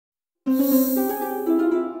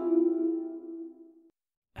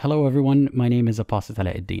Hello everyone, my name is Apostate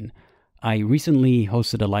Aladdin. I recently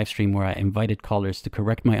hosted a live stream where I invited callers to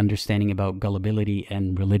correct my understanding about gullibility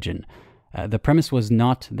and religion. The premise was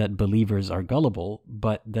not that believers are gullible,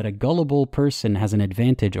 but that a gullible person has an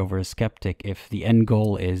advantage over a skeptic if the end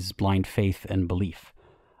goal is blind faith and belief.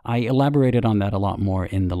 I elaborated on that a lot more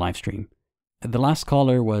in the live stream. The last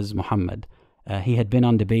caller was Muhammad. He had been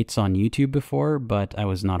on debates on YouTube before, but I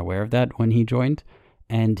was not aware of that when he joined.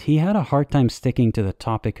 And he had a hard time sticking to the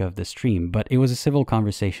topic of the stream, but it was a civil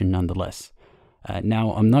conversation nonetheless.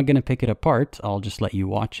 Now, I'm not going to pick it apart, I'll just let you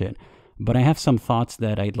watch it, but I have some thoughts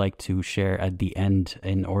that I'd like to share at the end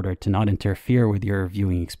in order to not interfere with your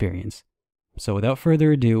viewing experience. So without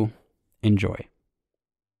further ado, enjoy.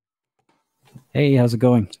 Hey, how's it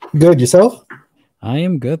going? Good, yourself? I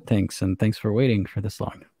am good, thanks, and thanks for waiting for this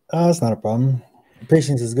long. It's not a problem.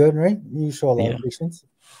 Patience is good, right? You show a lot of patience.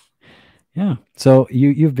 Yeah. So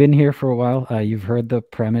you've been here for a while. You've heard the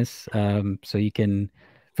premise. So you can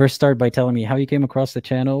first start by telling me how you came across the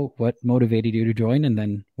channel, what motivated you to join, and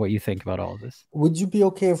then what you think about all of this. Would you be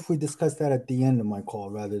okay if we discuss that at the end of my call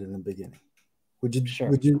rather than the beginning? Would you? Sure.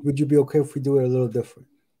 Would you be okay if we do it a little different?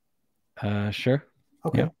 Sure.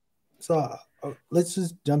 Okay. Yeah. So let's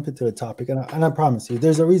just jump into the topic, and I promise you,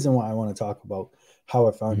 there's a reason why I want to talk about how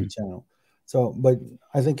I found the channel. So, but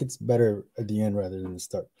I think it's better at the end rather than the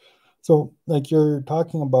start. So, like you're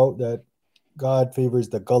talking about that God favors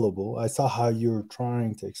the gullible. I saw how you're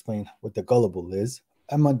trying to explain what the gullible is.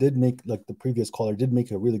 Emma did make, like the previous caller did make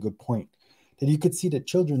a really good point, that you could see that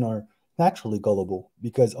children are naturally gullible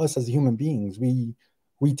because us as human beings, we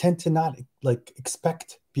tend to not like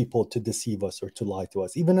expect people to deceive us or to lie to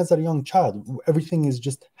us. Even as a young child, everything is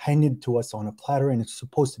just handed to us on a platter and it's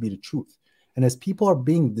supposed to be the truth. And as people are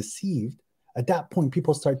being deceived, at that point,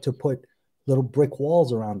 people start to put little brick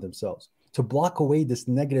walls around themselves to block away this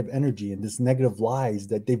negative energy and this negative lies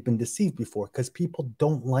that they've been deceived before, because people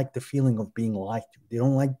don't like the feeling of being lied to. They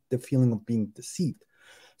don't like the feeling of being deceived.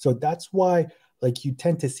 So that's why, like, you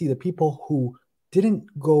tend to see the people who didn't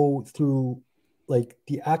go through like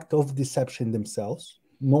the act of deception themselves,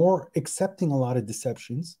 nor accepting a lot of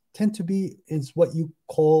deceptions, tend to be is what you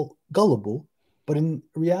call gullible, but in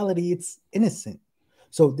reality, it's innocent.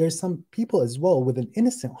 So there's some people as well with an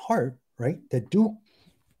innocent heart, right, that do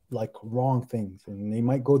like wrong things, and they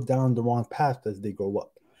might go down the wrong path as they grow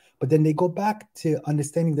up. But then they go back to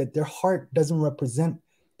understanding that their heart doesn't represent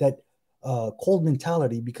that cold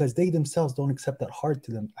mentality because they themselves don't accept that hard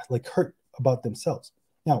to them, like hurt about themselves.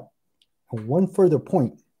 Now, one further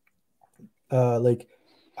point, like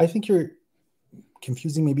I think you're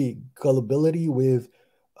confusing maybe gullibility with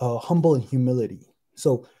humble and humility.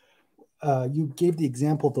 So you gave the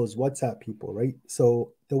example of those WhatsApp people, right?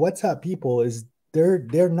 So the WhatsApp people is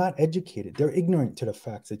they're not educated. They're ignorant to the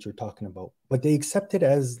facts that you're talking about, but they accept it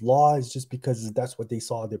as laws just because that's what they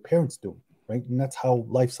saw their parents do, right? And that's how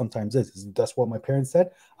life sometimes is. That's what my parents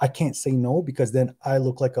said. I can't say no because then I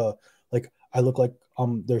look like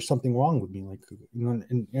there's something wrong with me. Like, you know,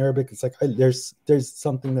 in Arabic, it's like there's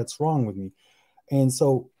something that's wrong with me. And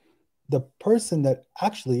so the person that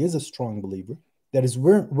actually is a strong believer, that is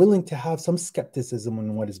willing to have some skepticism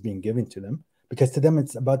on what is being given to them, because to them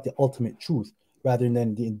it's about the ultimate truth rather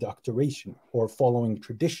than the indoctrination or following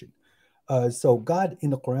tradition. So God in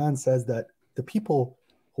the Quran says that the people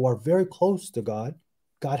who are very close to God,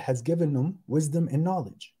 God has given them wisdom and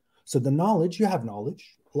knowledge. So the knowledge, you have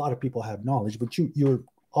knowledge. A lot of people have knowledge, but you're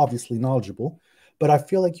obviously knowledgeable. But I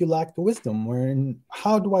feel like you lack the wisdom. Wherein,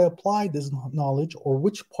 how do I apply this knowledge, or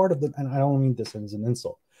which part of the? And I don't mean this as an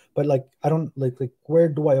insult, but like I don't like where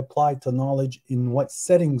do I apply the knowledge? In what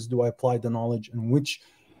settings do I apply the knowledge? And which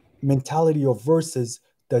mentality or verses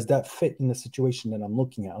does that fit in the situation that I'm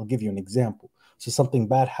looking at? I'll give you an example. So something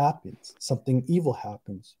bad happens, something evil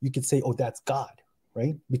happens. You could say, oh, that's God,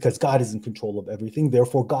 right? Because God is in control of everything.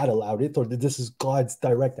 Therefore, God allowed it, or this is God's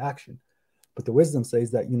direct action. But the wisdom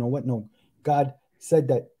says that, you know what? No, God said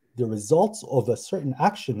that the results of a certain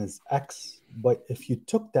action is X. But if you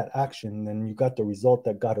took that action, then you got the result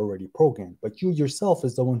that God already programmed. But you yourself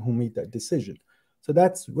is the one who made that decision. So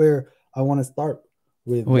that's where I want to start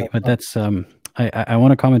with. Wait, but that's I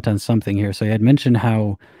want to comment on something here. So you had mentioned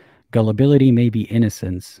how gullibility may be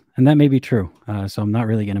innocence, and that may be true. So I'm not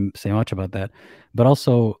really going to say much about that. But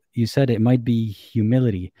also, you said it might be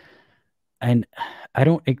humility, and I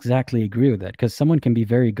don't exactly agree with that, because someone can be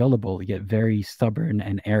very gullible, yet very stubborn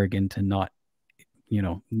and arrogant, and not, you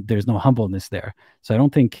know, there's no humbleness there. So I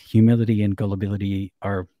don't think humility and gullibility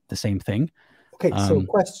are the same thing. Okay, so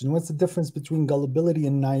question, what's the difference between gullibility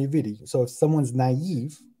and naivety? So if someone's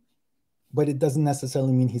naive, but it doesn't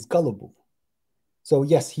necessarily mean he's gullible. So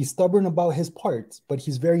yes, he's stubborn about his parts, but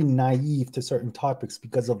he's very naive to certain topics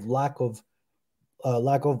because of lack of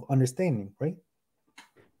understanding, right?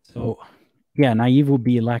 So, yeah, naive would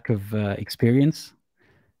be lack of experience.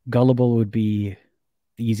 Gullible would be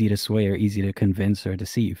easy to sway or easy to convince or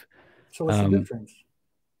deceive. So what's the difference?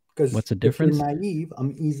 Because What's the if you're difference? naive,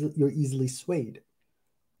 you're easily swayed.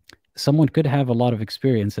 Someone could have a lot of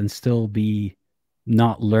experience and still be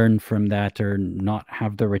not learn from that or not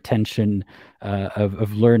have the retention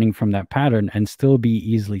of learning from that pattern and still be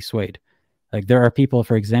easily swayed. Like there are people,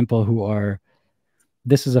 for example, who are,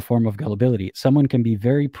 this is a form of gullibility. Someone can be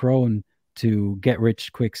very prone to get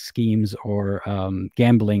rich quick schemes or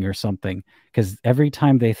gambling or something, because every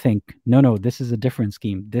time they think, no, this is a different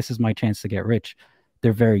scheme, this is my chance to get rich,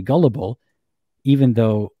 they're very gullible, even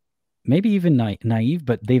though maybe even naive,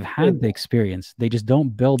 but they've had the experience. They just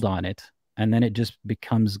don't build on it. And then it just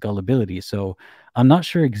becomes gullibility. So I'm not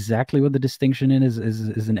sure exactly what the distinction is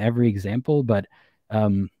in every example, but are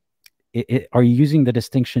you using the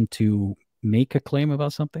distinction to make a claim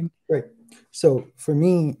about something? Right. So for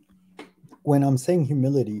me, when I'm saying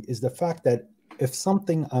humility is the fact that if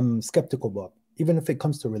something I'm skeptical about, even if it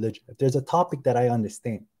comes to religion, if there's a topic that I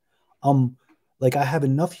understand, like I have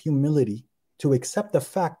enough humility to accept the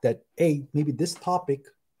fact that maybe this topic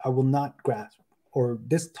I will not grasp, or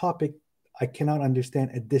this topic I cannot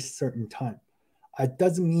understand at this certain time. It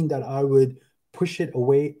doesn't mean that I would push it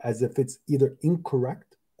away as if it's either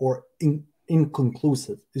incorrect or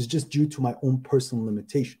inconclusive. It's just due to my own personal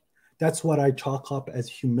limitation. That's what I chalk up as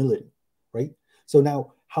humility, right? So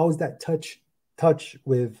now, how is that touch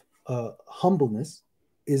with humbleness?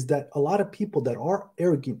 Is that a lot of people that are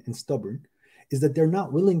arrogant and stubborn is that they're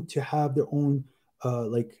not willing to have their own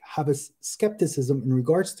have a skepticism in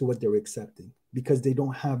regards to what they're accepting, because they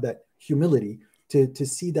don't have that humility to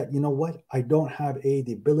see that, you know what, I don't have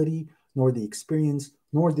the ability nor the experience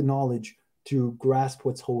nor the knowledge to grasp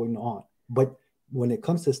what's going on. But when it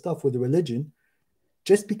comes to stuff with religion,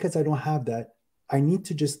 just because I don't have that, I need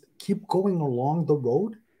to just keep going along the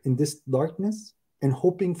road in this darkness and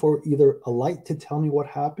hoping for either a light to tell me what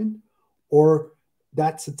happened, or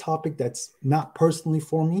that's a topic that's not personally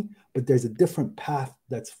for me, but there's a different path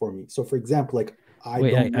that's for me. So for example, like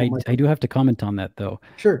I do have to comment on that though.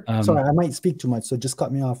 Sure. Sorry, I might speak too much, so just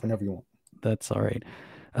cut me off whenever you want. That's all right.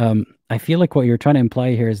 I feel like what you're trying to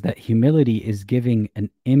imply here is that humility is giving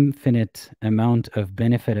an infinite amount of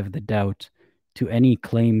benefit of the doubt to any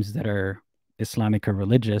claims that are Islamic or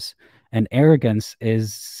religious, and arrogance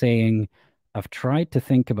is saying, I've tried to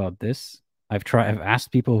think about this. I've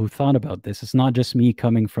asked people who thought about this. It's not just me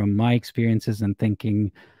coming from my experiences and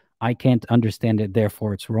thinking I can't understand it,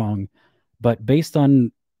 therefore it's wrong. But based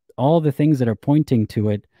on all the things that are pointing to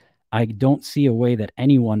it, I don't see a way that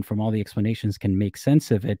anyone from all the explanations can make sense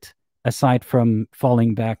of it, aside from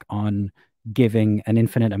falling back on cutting an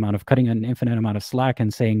infinite amount of slack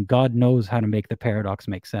and saying God knows how to make the paradox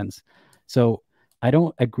make sense. So I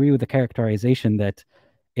don't agree with the characterization that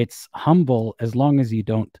it's humble as long as you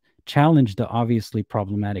don't challenge the obviously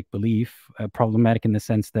problematic belief, problematic in the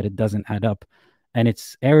sense that it doesn't add up. And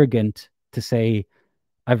it's arrogant to say,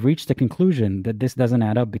 I've reached the conclusion that this doesn't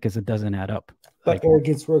add up because it doesn't add up. But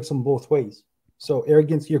arrogance works in both ways. So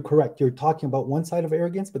arrogance, you're correct. You're talking about one side of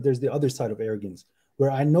arrogance, but there's the other side of arrogance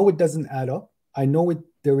where I know it doesn't add up. I know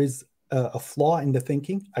there is a flaw in the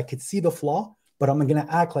thinking. I could see the flaw, but I'm going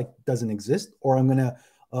to act like it doesn't exist, or I'm going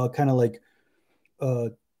to kind of like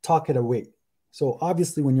talk it away. So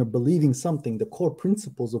obviously when you're believing something, the core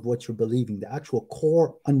principles of what you're believing, the actual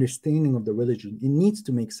core understanding of the religion, it needs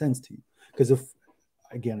to make sense to you. Because if,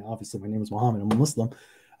 again, obviously my name is Muhammad, I'm a Muslim,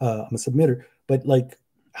 I'm a submitter, but like,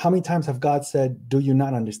 how many times have God said, do you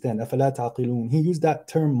not understand? أَفَلَا تَعْقِلُونَ? He used that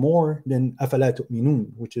term more than أَفَلَا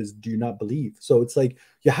تُؤْمِنُونَ, which is, do you not believe? So it's like,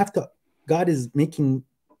 you have to, God is making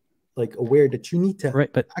like aware that you need to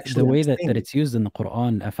right, but actually the way that understand it's used in the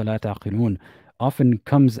Quran, أَفَلَا تَعْقِلُونَ, often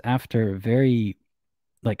comes after very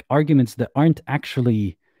like arguments that aren't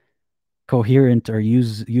actually coherent or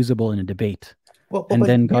usable in a debate. And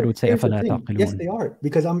then God would say, here's the أَفَلَا thing. Yes, تَعْقِلُونَ. they are,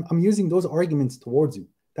 because I'm using those arguments towards you.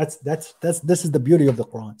 This is the beauty of the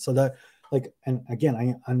Quran. So that, like, and again,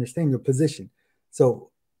 I understand your position. So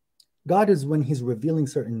God is, when he's revealing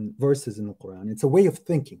certain verses in the Quran, it's a way of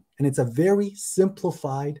thinking, and it's a very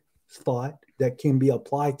simplified thought that can be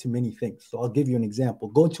applied to many things. So I'll give you an example.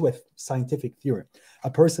 Go to a scientific theorem. A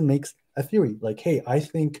person makes a theory like, hey, I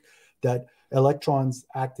think that electrons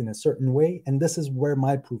act in a certain way, and this is where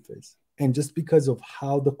my proof is. And just because of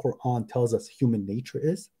how the Quran tells us human nature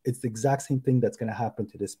is, it's the exact same thing that's going to happen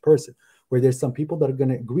to this person, where there's some people that are going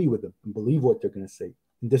to agree with them and believe what they're going to say.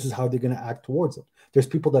 and this is how they're going to act towards them. There's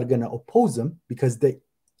people that are going to oppose them because they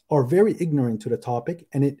are very ignorant to the topic,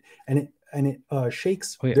 and it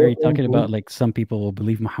shakes. Wait, their are you own talking belief. about like some people will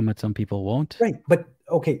believe Muhammad, some people won't? Right? But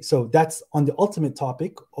okay, so that's on the ultimate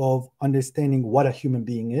topic of understanding what a human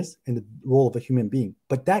being is and the role of a human being.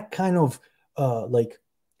 But that kind of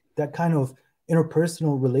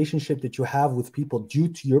interpersonal relationship that you have with people due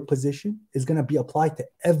to your position is going to be applied to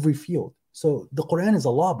every field. So the Quran is a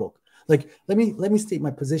law book. Like, let me state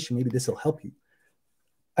my position. Maybe this will help you.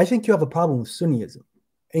 I think you have a problem with Sunnism,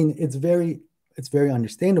 and it's very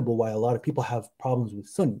understandable why a lot of people have problems with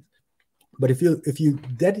Sunnis. But if you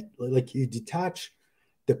detach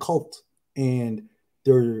the cult and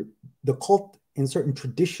the cult in certain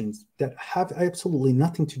traditions that have absolutely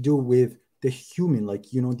nothing to do with the human, like,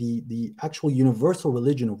 the actual universal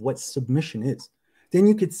religion of what submission is, then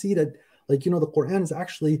you could see that, like, the Quran is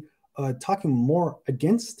actually talking more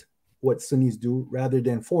against what Sunnis do rather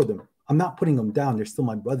than for them. I'm not putting them down. They're still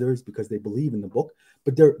my brothers because they believe in the book,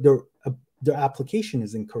 but their application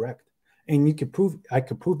is incorrect. And I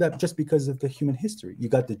could prove that just because of the human history. You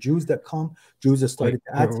got the Jews that Jews that started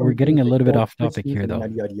to add we're getting a little bit off topic Christians here, and though.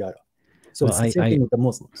 yada, yada, yada. So Well, it's the same thing with the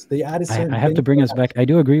Muslims. They added certain I have to things, bring us back. I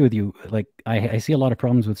do agree with you. Like, I see a lot of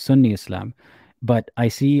problems with Sunni Islam, but I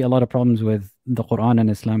see a lot of problems with the Quran and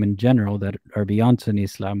Islam in general that are beyond Sunni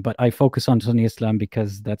Islam. But I focus on Sunni Islam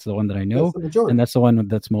because that's the one that I know, that's the majority. And that's the one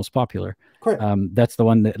that's most popular. Correct. That's the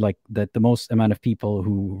one that the most amount of people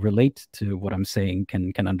who relate to what I'm saying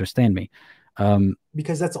can understand me.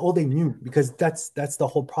 Because that's all they knew. Because that's the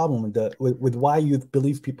whole problem with why you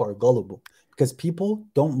believe people are gullible. Because people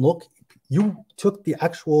don't look. You took the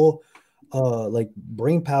actual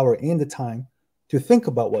brain power and the time to think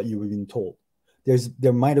about what you were being told.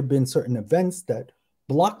 There might have been certain events that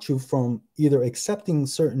blocked you from either accepting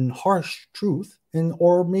certain harsh truth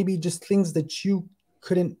or maybe just things that you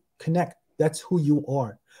couldn't connect. That's who you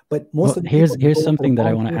are. But most of the here's something that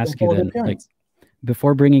I want to ask you then. Like,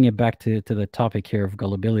 before bringing it back to the topic here of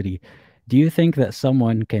gullibility, do you think that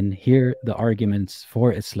someone can hear the arguments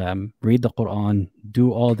for Islam, read the Quran,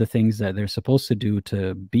 do all the things that they're supposed to do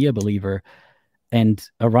to be a believer, and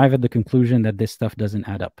arrive at the conclusion that this stuff doesn't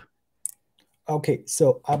add up? Okay,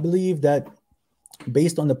 so I believe that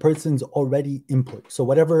based on the person's already input. So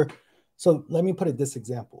let me put it this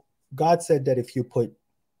example. God said that if you put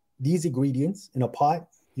these ingredients in a pot,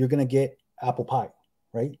 you're going to get apple pie,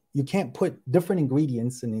 right? You can't put different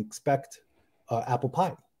ingredients and expect apple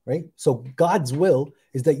pie, right? So God's will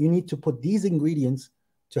is that you need to put these ingredients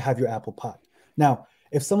to have your apple pie. Now,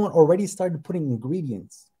 if someone already started putting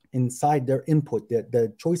ingredients inside their input,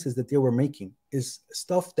 the choices that they were making is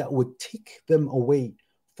stuff that would take them away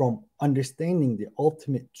from understanding the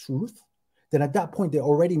ultimate truth, then at that point they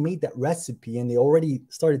already made that recipe and they already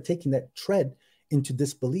started taking that tread into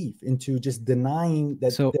disbelief, into just denying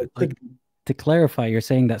that. So, to clarify, you're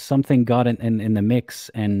saying that something got in the mix,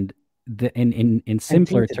 and in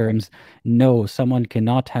simpler terms, no, someone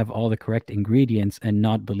cannot have all the correct ingredients and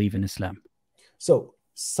not believe in Islam. So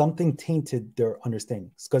something tainted their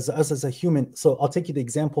understandings, because us as a human. So I'll take you the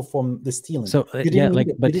example from the stealing. So you didn't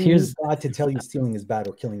need God to tell you stealing is bad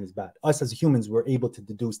or killing is bad. Us as humans were able to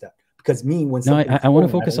deduce that, because I want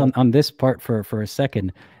to focus on this part for a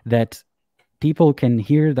second, that people can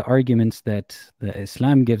hear the arguments that the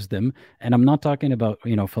Islam gives them, and I'm not talking about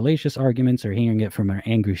fallacious arguments or hearing it from an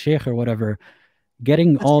angry sheikh or whatever.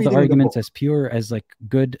 Getting all the arguments as pure, as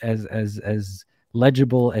good, as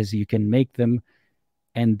legible as you can make them,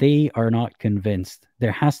 and they are not convinced.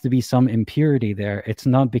 There has to be some impurity there. It's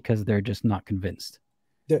not because they're just not convinced.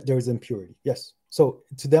 There is impurity, yes. So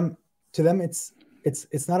to them,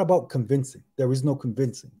 it's not about convincing. There is no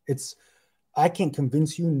convincing. I can't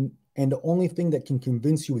convince you, and the only thing that can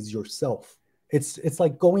convince you is yourself. It's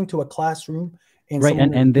like going to a classroom and right,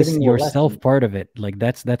 and this yourself part of it, like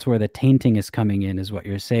that's where the tainting is coming in, is what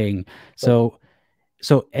you're saying. So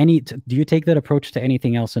do you take that approach to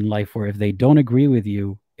anything else in life, where if they don't agree with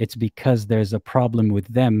you, it's because there's a problem with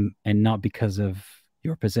them and not because of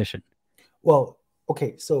your position? Well,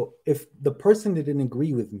 okay, so if the person didn't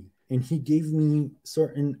agree with me and he gave me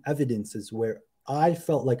certain evidences where I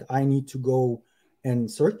felt like I need to go and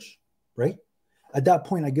search, right? At that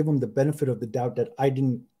point, I give them the benefit of the doubt that I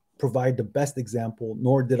didn't provide the best example,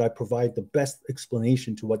 nor did I provide the best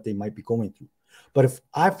explanation to what they might be going through. But if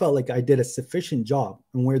I felt like I did a sufficient job,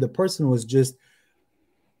 and where the person was just,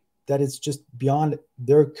 that it's just beyond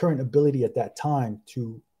their current ability at that time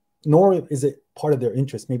to, nor is it part of their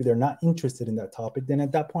interest, maybe they're not interested in that topic, then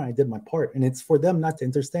at that point I did my part. And it's for them not to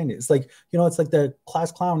understand it. It's like, it's like the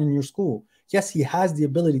class clown in your school. Yes, he has the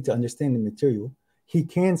ability to understand the material. he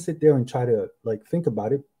can sit there and try to like think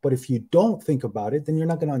about it. But if you don't think about it, then you're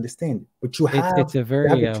not going to understand it. But you have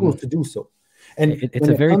the tools to do so. And it's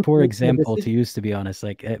a very poor example to use, to be honest,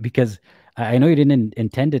 like because I know you didn't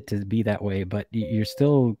intend it to be that way, but you're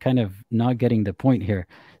still kind of not getting the point here.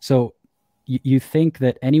 So you think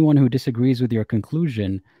that anyone who disagrees with your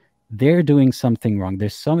conclusion, they're doing something wrong.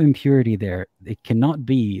 There's some impurity there. It cannot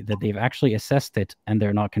be that they've actually assessed it and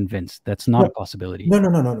they're not convinced. That's not a possibility.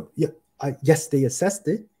 No. Yeah, yes, they assessed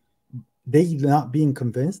it. They not being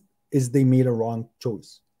convinced is they made a wrong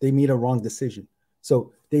choice. They made a wrong decision.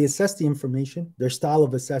 So they assess the information, their style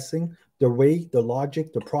of assessing, their way, the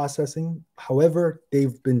logic, the processing. However,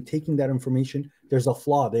 they've been taking that information. There's a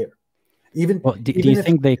flaw there. Do you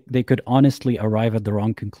think they could honestly arrive at the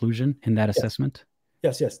wrong conclusion in that assessment?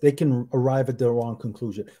 Yes, they can arrive at the wrong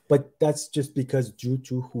conclusion, but that's just because due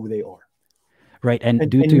to who they are. Right, and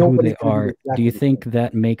due to who they are, exactly, do you think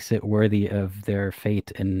that makes it worthy of their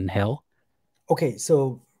fate in hell? Okay,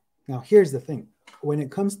 so now here's the thing. When it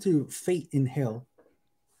comes to fate in hell,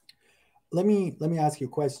 let me ask you a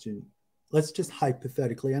question. Let's just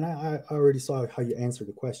hypothetically, and I already saw how you answered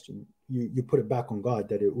the question. You put it back on God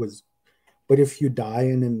that it was, but if you die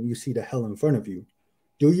and then you see the hell in front of you,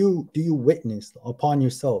 do you witness upon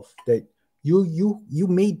yourself that you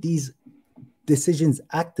made these decisions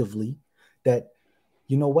actively, that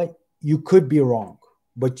you know what, you could be wrong,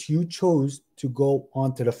 but you chose to go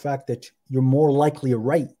on to the fact that you're more likely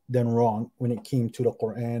right than wrong when it came to the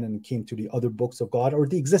Quran and it came to the other books of God or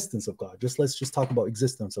the existence of God. Let's just talk about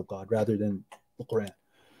existence of God rather than the Quran.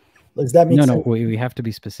 Does that make sense? No, we have to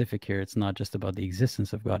be specific here. It's not just about the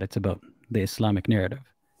existence of God. It's about the Islamic narrative.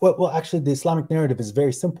 Well, actually, the Islamic narrative is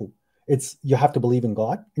very simple. It's you have to believe in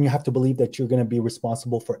God, and you have to believe that you're going to be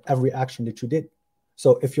responsible for every action that you did.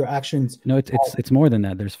 So if your actions... No, it's more than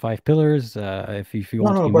that. There's 5 pillars. If you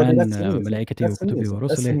want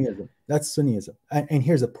that's Sunnism. And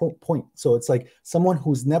here's a point. So it's like someone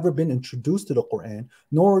who's never been introduced to the Quran,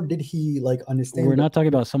 nor did he like understand... We're not talking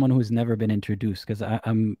about someone who's never been introduced, because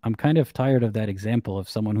I'm kind of tired of that example of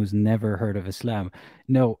someone who's never heard of Islam.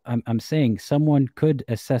 No, I'm saying someone could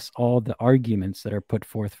assess all the arguments that are put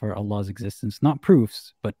forth for Allah's existence, not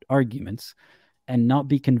proofs, but arguments, and not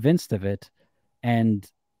be convinced of it. And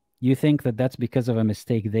you think that that's because of a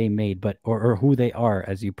mistake they made, or who they are,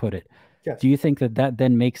 as you put it. Yes. Do you think that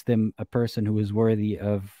then makes them a person who is worthy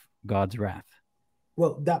of God's wrath?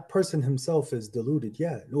 Well, that person himself is deluded.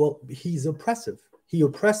 Yeah. Well, he's oppressive. He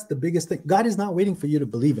oppressed the biggest thing. God is not waiting for you to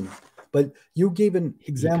believe in it. But you gave an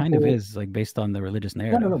example. He kind of is, like, based on the religious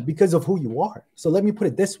narrative. No, because of who you are. So let me put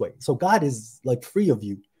it this way. So God is like free of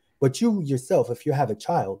you, but you yourself, if you have a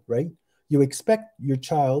child, right? You expect your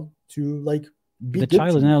child to like... The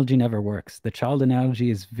child analogy never works. The child analogy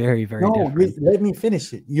is very, very different. Let me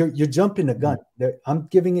finish it. You're jumping the gun. I'm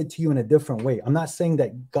giving it to you in a different way. I'm not saying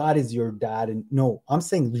that God is your dad, and no, I'm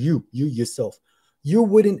saying you yourself. You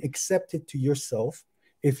wouldn't accept it to yourself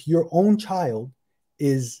if your own child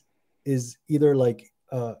is either like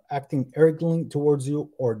acting arrogantly towards you,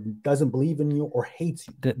 or doesn't believe in you, or hates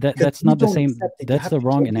you. That's not the same. That's the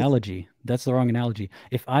wrong analogy. That's the wrong analogy.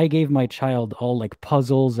 If I gave my child all like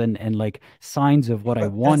puzzles and like signs of what I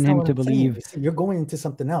want him to believe... See, you're going into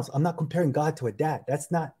something else. I'm not comparing God to a dad.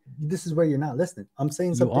 This is where you're not listening. I'm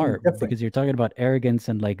saying something different. Because you're talking about arrogance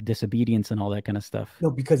and like disobedience and all that kind of stuff.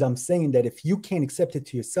 No, because I'm saying that if you can't accept it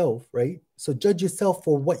to yourself, right? So judge yourself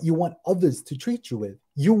for what you want others to treat you with.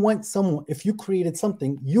 You want someone, if you created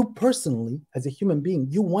something, you personally, as a human being,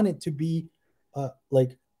 you want it to be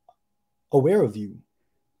like aware of you.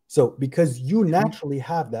 So because you naturally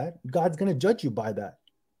have that, God's going to judge you by that.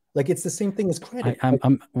 Like it's the same thing as credit.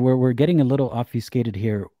 We're getting a little obfuscated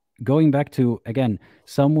here. Going back to, again,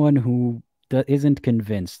 someone who isn't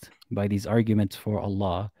convinced by these arguments for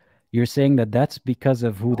Allah, you're saying that that's because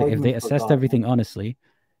of who if they assessed everything honestly,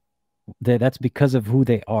 that's because of who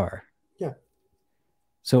they are. Yeah.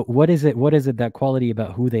 So what is it that quality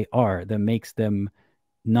about who they are that makes them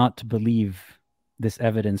not believe this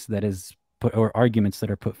evidence that is put, or arguments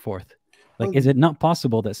that are put forth? Like, is it not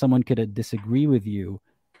possible that someone could disagree with you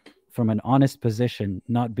from an honest position,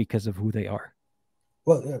 not because of who they are?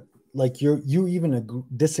 Well, like you even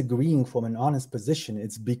disagreeing from an honest position,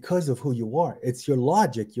 it's because of who you are. It's your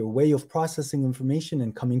logic, your way of processing information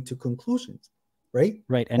and coming to conclusions, right?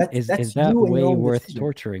 Right. And is that way worth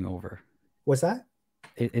torturing over? What's that?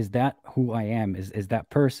 Is that who I am? Is that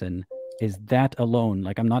person? Is that alone?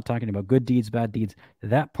 Like, I'm not talking about good deeds, bad deeds.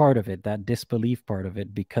 That part of it, that disbelief part of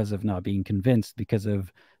it, because of not being convinced, because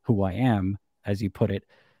of who I am, as you put it,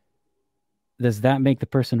 does that make the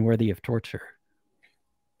person worthy of torture?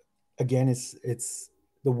 Again, it's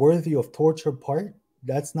the worthy of torture part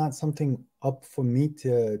that's not something up for me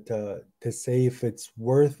to say if it's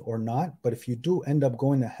worth or not. But if you do end up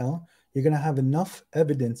going to hell, you're gonna have enough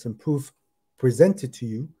evidence and proof presented to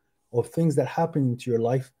you of things that happen into your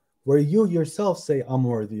life where you yourself say, I'm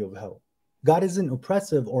worthy of hell. God isn't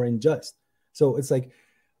oppressive or unjust. So it's like,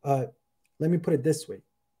 let me put it this way.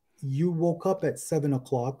 You woke up at 7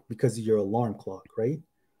 o'clock because of your alarm clock, right?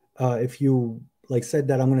 If you like said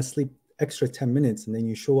that I'm going to sleep extra 10 minutes and then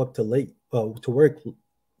you show up to work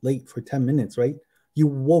late for 10 minutes, right? You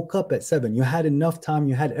woke up at 7. You had enough time,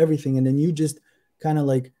 you had everything, and then you just kind of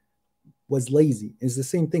like was lazy. It's the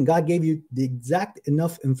same thing. God gave you the exact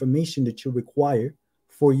enough information that you require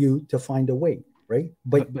for you to find a way, right?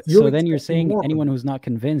 But so then you're saying anyone who's not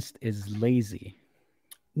convinced is lazy.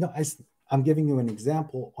 No, I'm giving you an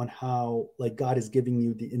example on how like God is giving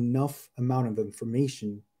you the enough amount of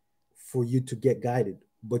information for you to get guided,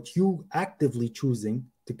 but you actively choosing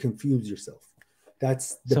to confuse yourself.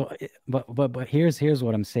 That's so. But here's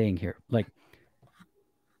what I'm saying here. Like,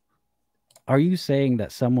 are you saying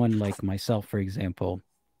that someone like myself, for example,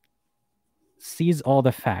 sees all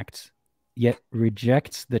the facts, yet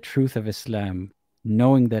rejects the truth of Islam,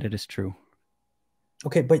 knowing that it is true?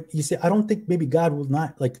 Okay, but you see, I don't think maybe God will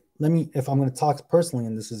not like. Let me, if I'm going to talk personally,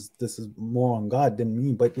 and this is more on God than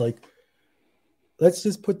me, but like, let's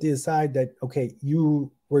just put the aside that okay,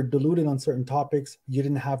 you were deluded on certain topics, you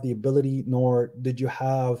didn't have the ability, nor did you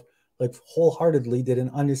have like wholeheartedly didn't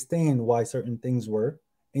understand why certain things were,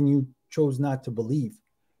 and you chose not to believe.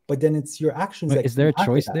 But then it's your actions. Is there a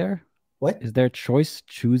choice there? What is there a choice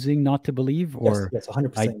choosing not to believe? Or yes,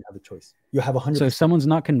 100%. You have a choice. You have 100%. So if someone's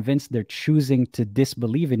not convinced, they're choosing to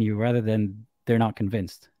disbelieve in you rather than they're not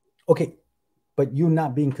convinced. Okay, but you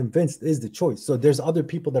not being convinced is the choice. So there's other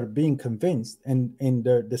people that are being convinced, and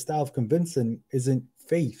the style of convincing isn't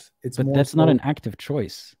faith. But that's not an active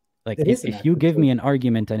choice. Like if you give me an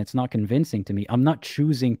argument and it's not convincing to me, I'm not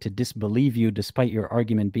choosing to disbelieve you despite your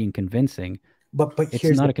argument being convincing. But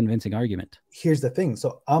it's not a convincing argument. Here's the thing.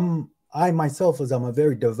 So I myself, I'm a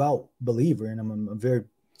very devout believer, and I'm a very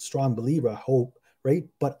strong believer, I hope, right?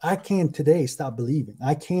 But I can today stop believing.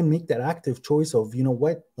 I can make that active choice of, you know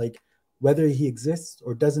what, like whether he exists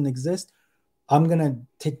or doesn't exist, I'm going to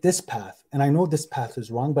take this path. And I know this path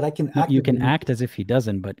is wrong, but I can act. You can act as if he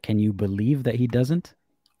doesn't, but can you believe that he doesn't?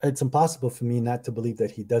 It's impossible for me not to believe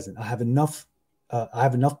that he doesn't. I have enough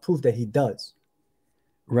proof that he does.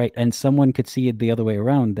 Right. And someone could see it the other way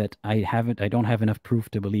around, that I don't have enough proof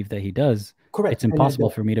to believe that he does. Correct. It's impossible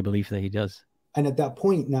for me to believe that he does. And at that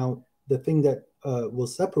point, now, the thing that will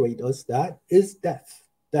separate us, that is death.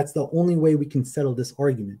 That's the only way we can settle this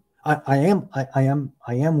argument. I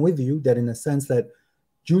am with you that in a sense that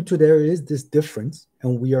due to there is this difference,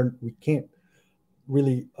 and we can't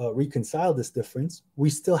really reconcile this difference, we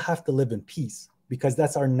still have to live in peace, because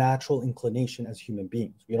that's our natural inclination as human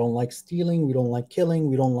beings. We don't like stealing, we don't like killing,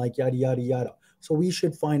 we don't like yada, yada, yada. So we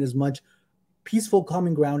should find as much peaceful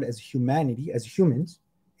common ground as humanity, as humans,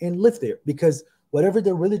 and live there. Because whatever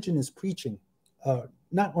the religion is preaching,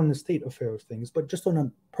 not on the state affair of things, but just on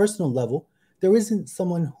a personal level, there isn't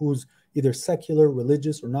someone who's either secular,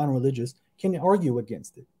 religious, or non-religious can argue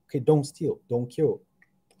against it. Okay, don't steal, don't kill,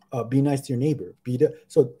 be nice to your neighbor.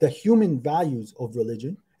 So the human values of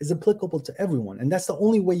religion is applicable to everyone. And that's the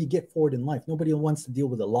only way you get forward in life. Nobody wants to deal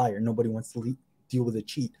with a liar. Nobody wants to deal with a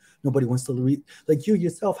cheat. Nobody wants to like you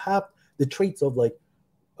yourself have the traits of so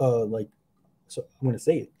I'm going to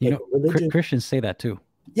say it. Like religion. Christians say that too.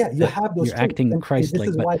 Yeah, you have those. You're traits. Acting Christ-like.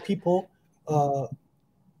 This is why people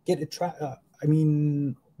get attracted. I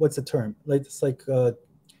mean, what's the term? Like it's like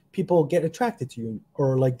people get attracted to you,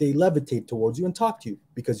 or like they levitate towards you and talk to you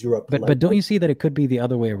because you're a polite. But don't you see that it could be the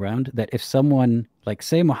other way around? That if someone, like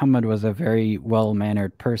say Muhammad was a very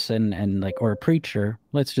well-mannered person, and or a preacher,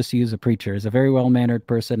 let's just use a preacher, is a very well-mannered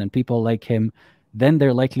person and people like him, then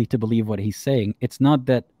they're likely to believe what he's saying. It's not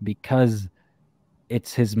that because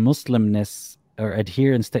it's his Muslimness or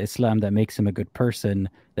adherence to Islam that makes him a good person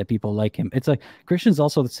that people like him. It's like Christians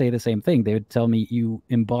also say the same thing. They would tell me you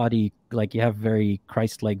embody, like you have very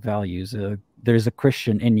Christ-like values. There's a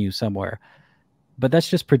Christian in you somewhere. But that's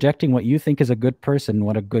just projecting what you think is a good person,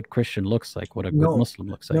 what a good Christian looks like, what a good Muslim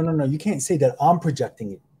looks like. No. You can't say that I'm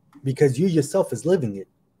projecting it, because you yourself is living it.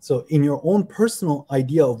 So in your own personal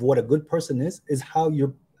idea of what a good person is how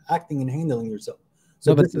you're acting and handling yourself.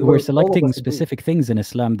 So no, but we're selecting specific things in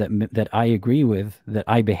Islam that I agree with, that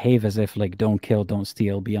I behave as if, like, don't kill, don't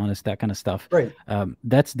steal, be honest, that kind of stuff. Right.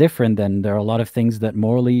 That's different than there are a lot of things that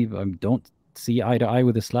morally don't see eye to eye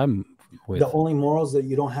with Islam. with. The only morals that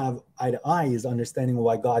you don't have eye to eye is understanding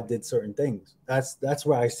why God did certain things. That's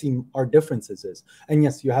where I see our differences is. And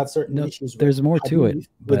yes, you have certain issues with there's more to it,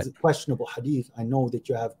 but with questionable hadith. I know that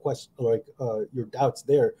you have your doubts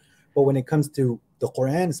there, but when it comes to the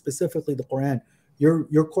Quran, specifically the Quran,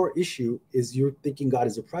 your core issue is you're thinking God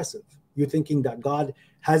is oppressive. You're thinking that God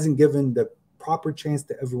hasn't given the proper chance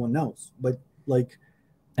to everyone else. But like,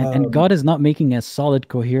 and God is not making a solid,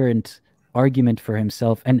 coherent argument for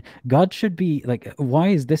himself. And God should be like, why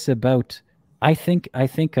is this about? I think I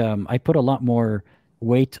put a lot more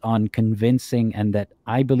weight on convincing, and that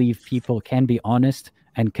I believe people can be honest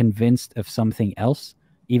and convinced of something else,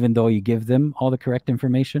 even though you give them all the correct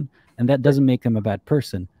information, and that doesn't make them a bad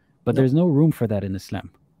person. But there's no room for that in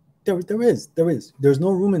Islam. There is. There's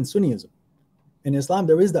no room in Sunnism. In Islam,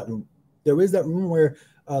 there is that room. There is that room where,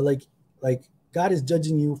 like God is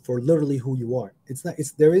judging you for literally who you are.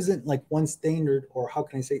 There isn't like one standard, or how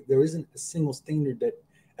can I say, there isn't a single standard that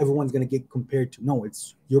everyone's going to get compared to. No,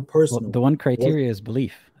 it's your personal. Well, the one criteria is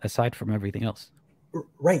belief, aside from everything else.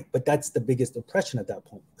 Right, but that's the biggest oppression at that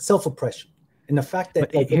point, self-oppression. And the fact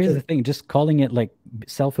that, but here's the thing, just calling it like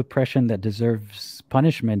self-oppression that deserves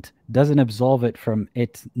punishment doesn't absolve it from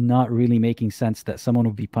it not really making sense that someone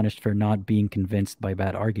would be punished for not being convinced by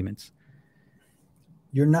bad arguments.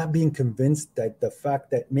 You're not being convinced that the fact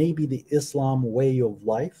that maybe the Islam way of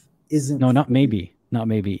life isn't... No, not maybe.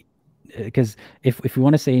 Because if we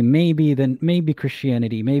want to say maybe, then maybe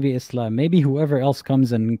Christianity, maybe Islam, maybe whoever else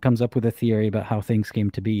comes up with a theory about how things came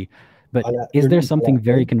to be. But is there something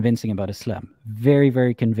very convincing about Islam? Very,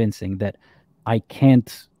 very convincing that I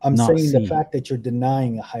can't not see. The fact that you're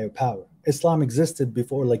denying a higher power. Islam existed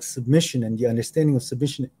before, like submission and the understanding of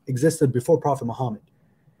submission existed before Prophet Muhammad.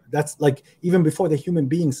 That's like even before the human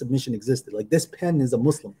being, submission existed. Like this pen is a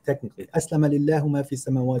Muslim, technically. Aslama lillahu ma fi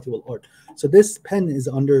samawati wal ard. So this pen is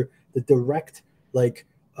under the direct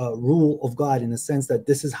rule of God, in a sense that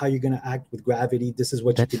this is how you're going to act with gravity. This is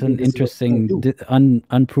what you can do. That's an interesting,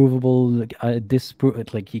 unprovable,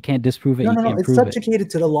 like you can't disprove it. No. It's subjugated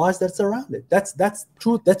to the laws that's around it. That's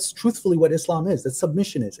truth. That's truthfully what Islam is. That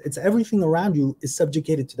submission is. It's everything around you is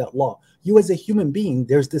subjugated to that law. You as a human being,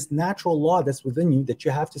 there's this natural law that's within you that you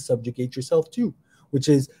have to subjugate yourself to, which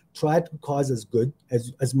is try to cause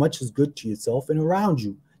as much as good to yourself and around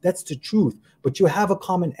you. That's the truth. But you have a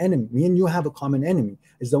common enemy. Me and you have a common enemy,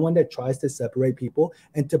 is the one that tries to separate people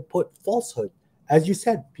and to put falsehood. As you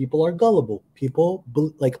said, people are gullible. People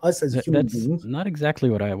like us as human beings. Not exactly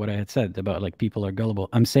what I had said about like people are gullible.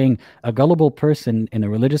 I'm saying a gullible person in a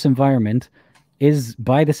religious environment is,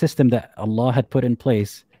 by the system that Allah had put in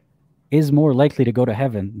place, is more likely to go to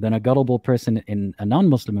heaven than a gullible person in a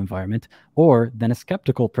non-Muslim environment, or than a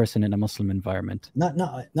skeptical person in a Muslim environment.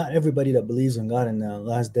 Not everybody that believes in God in the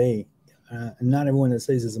last day, and not everyone that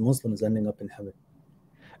says is a Muslim is ending up in heaven.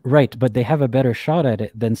 Right, but they have a better shot at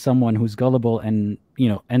it than someone who's gullible and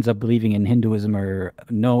ends up believing in Hinduism or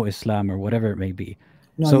no Islam or whatever it may be.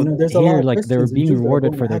 There's a lot of like they're being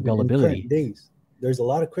rewarded for their gullibility. There's a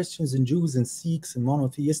lot of Christians and Jews and Sikhs and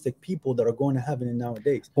monotheistic people that are going to heaven in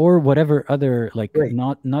nowadays. Or whatever other,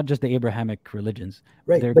 not just the Abrahamic religions.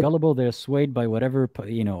 Right. They're gullible, they're swayed by whatever,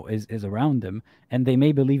 is around them. And they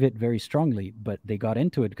may believe it very strongly, but they got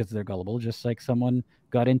into it because they're gullible, just like someone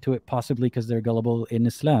got into it possibly because they're gullible in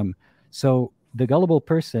Islam. So the gullible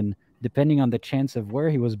person, depending on the chance of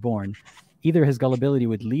where he was born, either his gullibility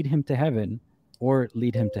would lead him to heaven or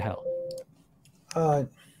lead him to hell.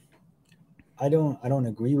 I don't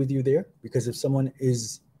agree with you there, because if someone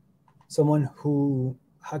who,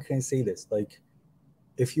 how can I say this? Like,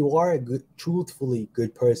 if you are a truthfully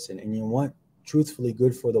good person and you want truthfully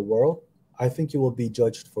good for the world, I think you will be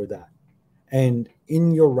judged for that. And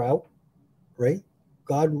in your route, right,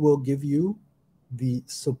 God will give you the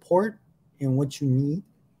support and what you need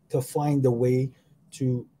to find a way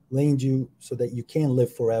to land you so that you can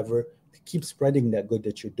live forever, to keep spreading that good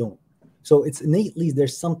that you're doing. So it's innately,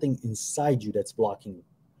 there's something inside you that's blocking you.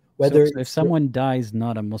 Whether if someone dies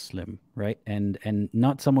not a Muslim, right, and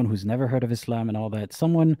not someone who's never heard of Islam and all that,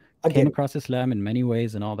 someone came across Islam in many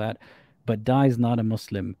ways and all that, but dies not a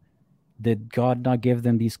Muslim, did God not give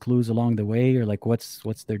them these clues along the way, or like what's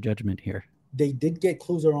their judgment here? They did get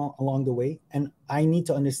clues along the way, and I need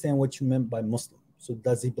to understand what you meant by Muslim. So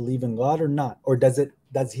does he believe in God or not? Or does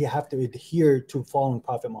he have to adhere to following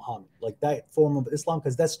Prophet Muhammad, like that form of Islam?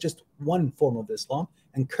 Because that's just one form of Islam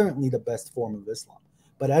and currently the best form of Islam.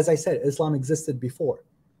 But as I said, Islam existed before.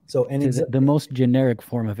 So the most generic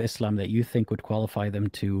form of Islam that you think would qualify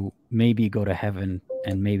them to maybe go to heaven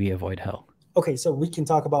and maybe avoid hell. Okay, so we can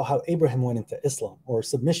talk about how Abraham went into Islam, or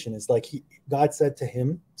submission is like God said to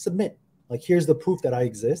him, submit. Like, here's the proof that I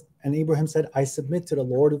exist. And Abraham said, I submit to the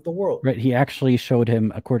Lord of the world. Right. He actually showed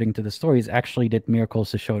him, according to the stories, actually did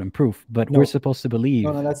miracles to show him proof. But we're No, supposed to believe.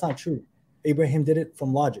 no, that's not true. Abraham did it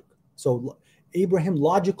from logic. So Abraham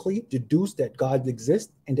logically deduced that God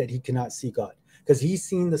exists and that he cannot see God, because he's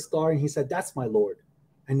seen the star and he said, that's my Lord.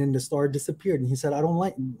 And then the star disappeared and he said, I don't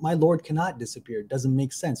like, my Lord cannot disappear. It doesn't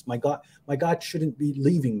make sense. My God shouldn't be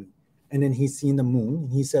leaving me. And then he's seen the moon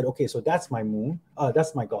and he said, okay, so that's my moon.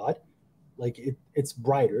 That's my God. Like it's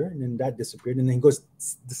brighter. And then that disappeared. And then he goes,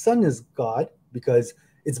 the sun is God because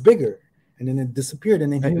it's bigger. And then it disappeared.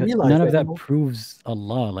 And then he realized none of that proves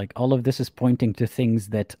Allah. Like, all of this is pointing to things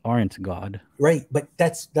that aren't God. Right. But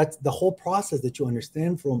that's the whole process that you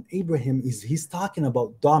understand from Abraham is he's talking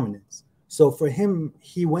about dominance. So for him,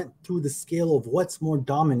 he went through the scale of what's more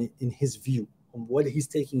dominant in his view, on what he's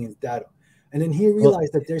taking as data. And then he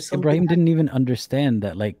realized that there's something. Ibrahim didn't even understand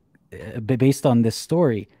that, like, based on this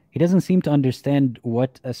story, he doesn't seem to understand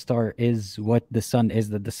what a star is, what the sun is,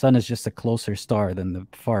 that the sun is just a closer star than the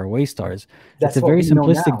faraway stars. It's a very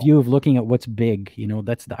simplistic view of looking at what's big. You know,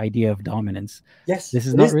 that's the idea of dominance. Yes. This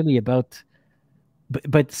is not really about,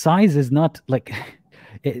 but size is not like,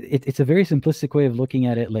 it's a very simplistic way of looking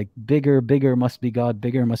at it. Like, bigger must be God,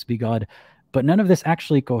 bigger must be God. But none of this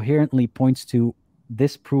actually coherently points to,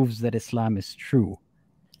 this proves that Islam is true.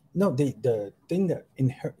 No, the thing that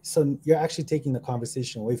so you're actually taking the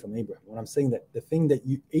conversation away from Abraham. When I'm saying that the thing that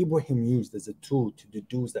Abraham used as a tool to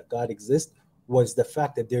deduce that God exists was the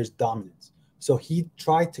fact that there's dominance. So he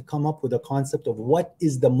tried to come up with a concept of what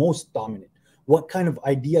is the most dominant. What kind of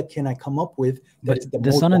idea can I come up with that is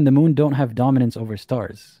the sun and the moon don't have dominance over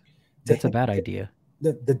stars. That's a bad idea.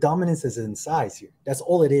 The dominance is in size here. That's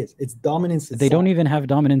all it is. It's dominance in size. They don't even have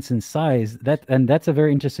dominance in size. And that's a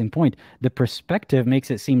very interesting point. The perspective makes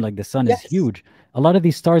it seem like the sun is huge. A lot of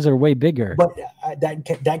these stars are way bigger. But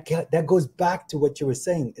that goes back to what you were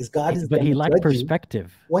saying. Is God is? But he lacked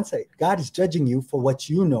perspective. One second. God is judging you for what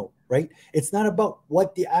you know, right? It's not about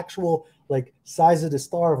what the actual size of the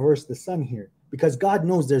star versus the sun here. Because God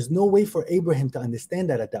knows there's no way for Abraham to understand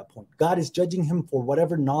that at that point. God is judging him for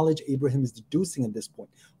whatever knowledge Abraham is deducing at this point.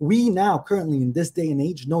 We now, currently in this day and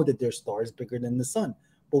age, know that their star is bigger than the sun.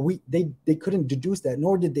 But they couldn't deduce that,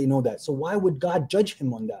 nor did they know that. So why would God judge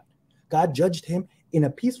him on that? God judged him in a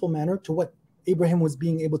peaceful manner to what Abraham was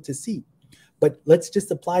being able to see. But let's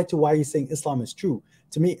just apply to why you're saying Islam is true.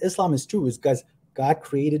 To me, Islam is true is because God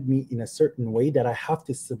created me in a certain way that I have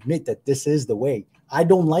to submit that this is the way. I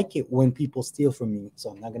don't like it when people steal from me,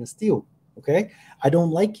 so I'm not going to steal. Okay? I don't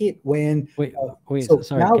like it when... Wait,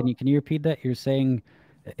 sorry. Now, can you repeat that? You're saying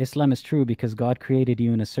Islam is true because God created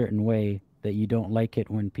you in a certain way that you don't like it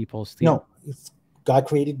when people steal? No, God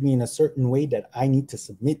created me in a certain way that I need to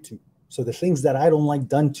submit to. So the things that I don't like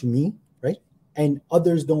done to me, right? And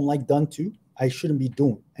others don't like done to, I shouldn't be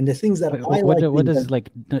doing. And the things that what does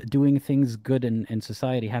doing things good in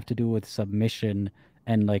society have to do with submission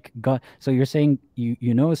and God? So you're saying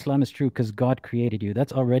you know Islam is true because God created you.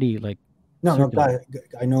 That's already no, God,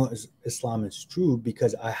 I know Islam is true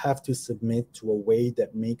because I have to submit to a way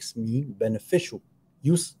that makes me beneficial,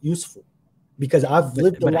 useful. Because I've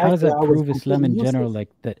lived a life. But how does that prove Islam in general?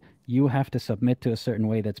 That you have to submit to a certain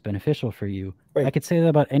way that's beneficial for you. Right. I could say that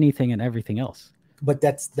about anything and everything else. But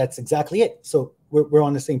that's exactly it. So we're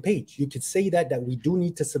on the same page. You could say that we do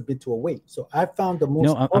need to submit to a way. So I found the most.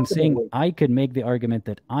 No, I'm saying way. I could make the argument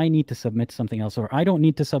that I need to submit to something else, or I don't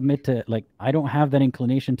need to submit to I don't have that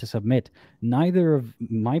inclination to submit. Neither of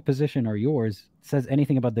my position or yours says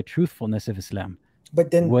anything about the truthfulness of Islam.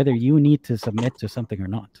 But then whether you need to submit to something or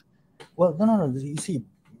not. Well, no. You see,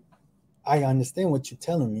 I understand what you're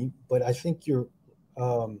telling me, but I think you're.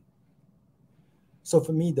 So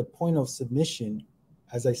for me, the point of submission,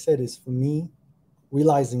 as I said, is for me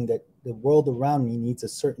realizing that the world around me needs a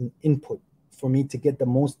certain input for me to get the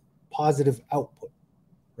most positive output,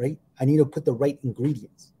 right? I need to put the right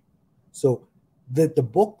ingredients. So the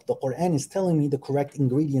book, the Quran, is telling me the correct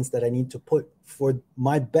ingredients that I need to put for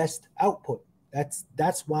my best output.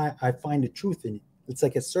 That's why I find the truth in it. It's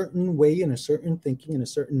like a certain way and a certain thinking and a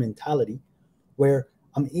certain mentality where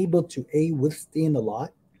I'm able to withstand a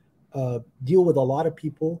lot, deal with a lot of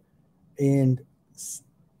people, and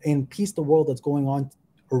piece the world that's going on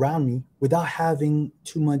around me without having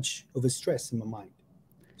too much of a stress in my mind.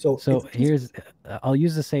 So I'll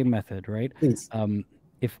use the same method, right? Please.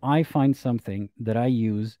 If I find something that I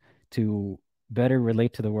use to better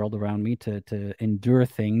relate to the world around me, to endure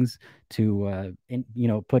things, to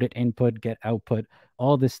put it input, get output,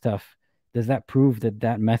 all this stuff, does that prove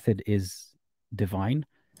that method is divine?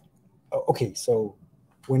 Okay, so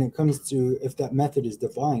when it comes to if that method is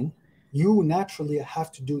divine, you naturally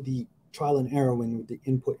have to do the trial and error with the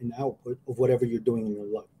input and output of whatever you're doing in your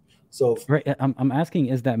life. So Right. I'm asking,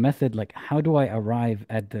 is that method like, how do I arrive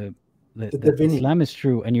at the that divinity. Islam is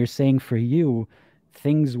true? And you're saying for you,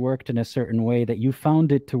 things worked in a certain way that you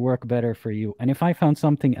found it to work better for you. And if I found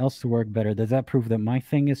something else to work better, does that prove that my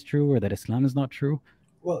thing is true or that Islam is not true?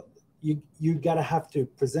 Well, you gotta have to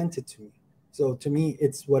present it to me. So to me,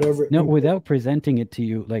 it's whatever No, input. without presenting it to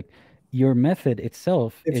you, like your method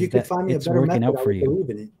itself If you is could that find me a it's better working method, out I for would you. believe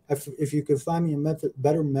in it. If you could find me a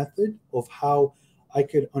better method of how I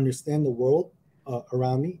could understand the world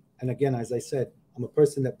around me, and again, as I said, I'm a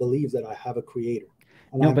person that believes that I have a creator,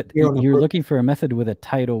 and No, I'm but here on a you're looking purpose. for a method with a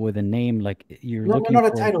title, with a name, like you're No, no, looking not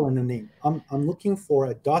a for. title and a name. I'm looking for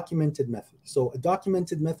a documented method. So a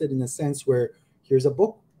documented method in a sense where here's a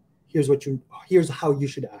book, here's how you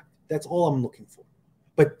should act. That's all I'm looking for.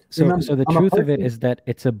 But So, remember, so the I'm a truth of it person is that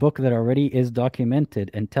it's a book that already is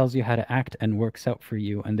documented and tells you how to act and works out for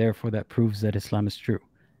you, and therefore that proves that Islam is true.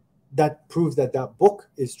 that proves that that book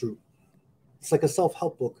is true. It's like a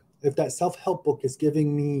self-help book. If that self-help book is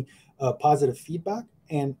giving me positive feedback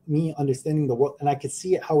and me understanding the world, and I can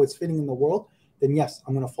see it how it's fitting in the world, then yes,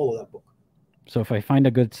 I'm going to follow that book. So if I find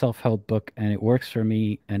a good self-help book and it works for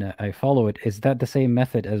me and I follow it, is that the same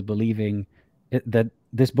method as believing that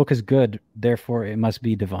this book is good, therefore it must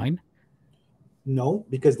be divine? No,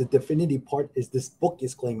 because the divinity part is this book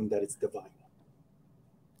is claiming that it's divine.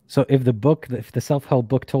 So if the self-help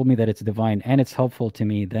book told me that it's divine and it's helpful to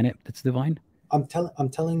me, then it's divine? I'm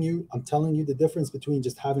telling you the difference between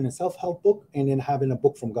just having a self-help book and then having a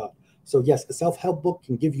book from God. So yes, a self-help book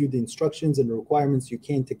can give you the instructions and the requirements you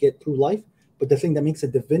can to get through life, but the thing that makes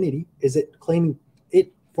it divinity is it claiming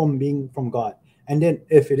it from being from God. And then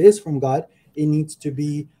if it is from God, it needs to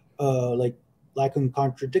be like in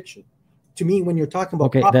contradiction. To me, when you're talking about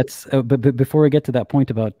Okay, prophet, that's but before we get to that point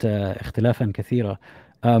about اختلافا كثيرا,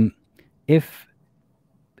 if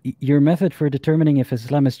your method for determining if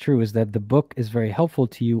Islam is true is that the book is very helpful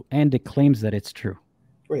to you and it claims that it's true.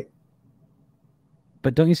 right?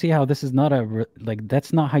 But don't you see how this is not like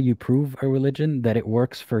that's not how you prove a religion, that it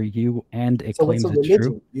works for you and it So what's a claims it's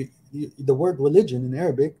true? religion? The word religion in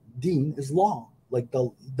Arabic, deen, is law. Like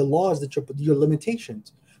the laws that your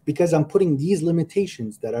limitations. Because I'm putting these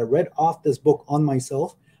limitations that I read off this book on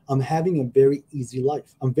myself, I'm having a very easy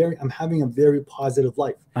life. I'm having a very positive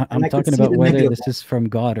life, and I'm I could talking see about the whether negative this one. is from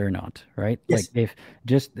God or not, right? Like Yes, if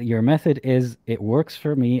just your method is it works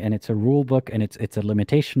for me and it's a rule book and it's a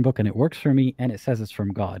limitation book and it works for me and it says it's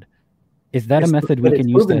from God. Is that a yes, method we but it's can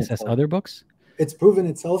use to proven assess itself. other books? It's proven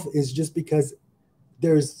itself is just because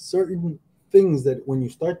there's certain things that when you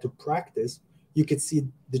start to practice, you could see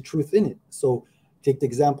the truth in it. So take the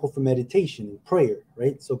example for meditation and prayer,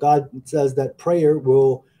 right? So God says that prayer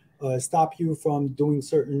will stop you from doing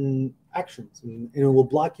certain actions and it will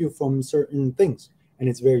block you from certain things. And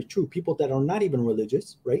it's very true. People that are not even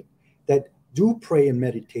religious, right, that do pray and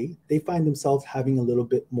meditate, they find themselves having a little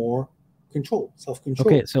bit more control, self-control.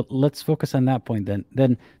 Okay, so let's focus on that point then.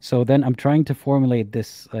 Then I'm trying to formulate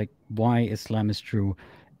this, like why Islam is true.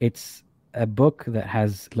 It's a book that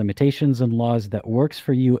has limitations and laws that works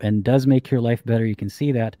for you and does make your life better. You can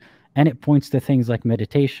see that. And it points to things like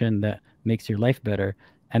meditation that makes your life better.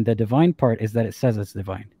 And the divine part is that it says it's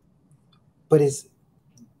divine. But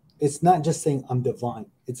it's not just saying I'm divine,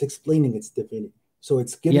 it's explaining its divinity. So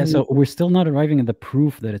it's Yeah, giving so you we're still not arriving at the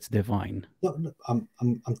proof that it's divine. no, no,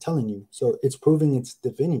 I'm telling you. So it's proving its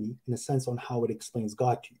divinity in a sense on how it explains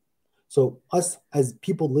God to you. So us as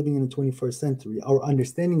people living in the 21st century, our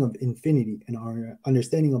understanding of infinity and our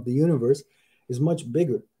understanding of the universe is much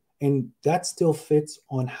bigger. And that still fits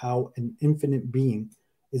on how an infinite being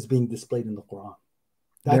is being displayed in the Quran.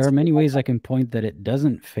 There That's are many ways I can point that it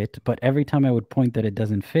doesn't fit, but every time I would point that it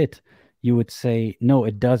doesn't fit, you would say, no,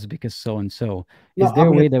 it does because so and so. no, Is there I'm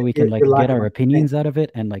a gonna way that say we can your like get lack of our opinions understanding. out of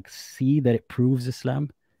it and like see that it proves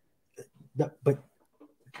Islam? But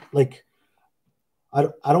like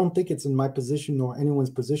I don't think it's in my position nor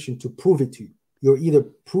anyone's position to prove it to you. You're either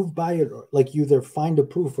proved by it or like you either find the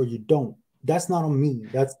proof or you don't. That's not on me.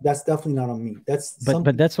 That's definitely not on me. That's But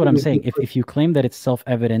something that's what I'm totally saying. me If you claim that it's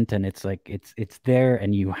self-evident and it's like it's there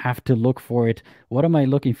and you have to look for it, what am I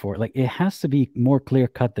looking for? Like it has to be more clear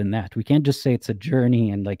cut than that. We can't just say it's a journey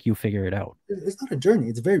and like you figure it out. It's not a journey.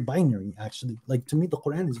 It's very binary, actually. Like to me, the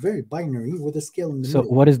Quran is very binary with a scale in the So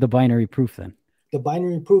middle. what is the binary proof then? The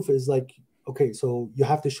binary proof is like, okay, so you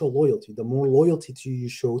have to show loyalty. The more loyalty you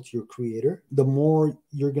show to your creator, the more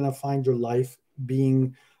you're gonna find your life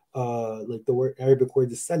being like the word Arabic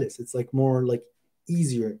word is salis. It's like more like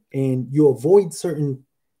easier, and you avoid certain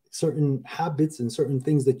habits and certain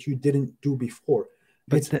things that you didn't do before.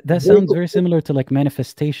 But that sounds very similar to like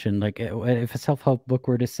manifestation. Like if a self-help book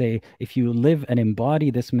were to say, if you live and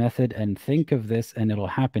embody this method and think of this and it'll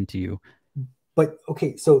happen to you. But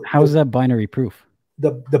okay, so how's that binary proof?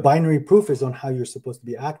 The binary proof is on how you're supposed to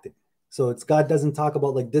be acting. So it's God doesn't talk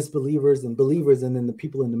about like disbelievers and believers and then the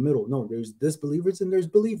people in the middle. No, there's disbelievers and there's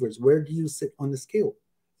believers. Where do you sit on the scale?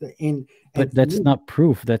 But that's not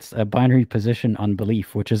proof. That's a binary position on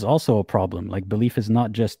belief, which is also a problem. Like belief is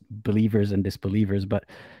not just believers and disbelievers, but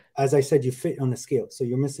as I said, you fit on the scale. So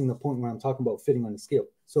you're missing the point where I'm talking about fitting on the scale.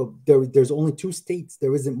 So there's only two states.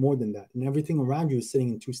 There isn't more than that. And everything around you is sitting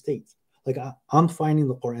in two states. Like I'm finding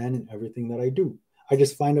the Quran in everything that I do. I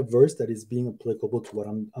just find a verse that is being applicable to what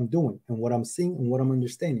I'm doing and what I'm seeing and what I'm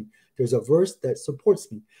understanding. There's a verse that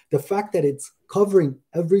supports me. The fact that it's covering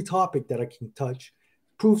every topic that I can touch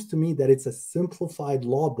proves to me that it's a simplified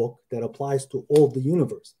law book that applies to all the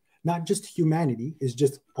universe, not just humanity. It's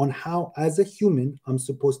just on how, as a human, I'm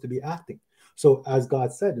supposed to be acting. So as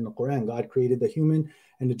God said in the Quran, God created the human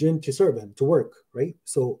and the jinn to serve him, to work, right?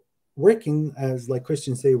 So working, as like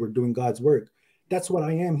Christians say, we're doing God's work. That's what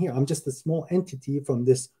I am here. I'm just a small entity from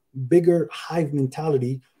this bigger hive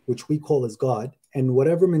mentality, which we call as God. And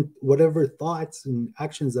whatever thoughts and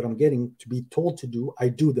actions that I'm getting to be told to do, I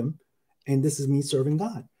do them. And this is me serving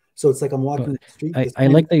God. So it's like I'm walking the street. I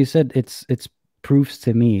like that you said it's proves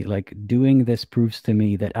to me, like doing this proves to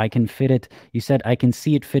me that I can fit it. You said I can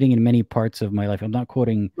see it fitting in many parts of my life. I'm not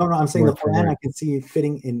quoting. No, I'm saying the Quran, I can see it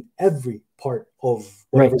fitting in every part of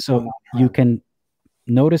right. So you can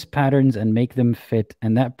notice patterns and make them fit,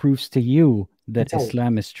 and that proves to you that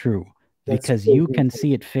Islam is true because you can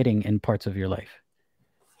see it fitting in parts of your life.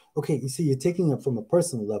 Okay, you see, you're taking it from a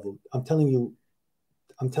personal level. I'm telling you.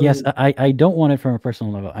 Yes, I don't want it from a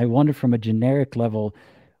personal level. I want it from a generic level.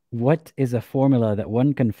 What is a formula that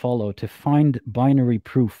one can follow to find binary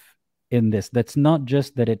proof in this? That's not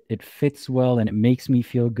just that it fits well and it makes me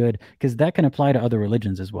feel good, because that can apply to other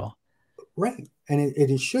religions as well. Right, and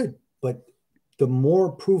it should, but the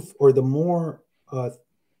more proof or the more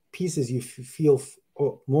pieces you feel,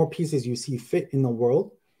 or more pieces you see fit in the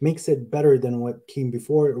world makes it better than what came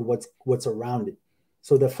before or what's around it.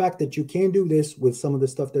 So the fact that you can do this with some of the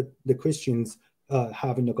stuff that the Christians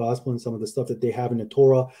have in the gospel and some of the stuff that they have in the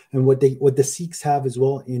Torah and what the Sikhs have as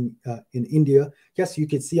well in India, yes, you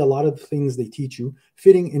could see a lot of the things they teach you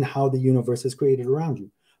fitting in how the universe is created around you.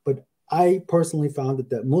 But I personally found that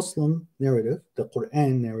the Muslim narrative, the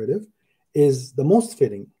Quran narrative, is the most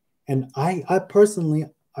fitting. And I personally,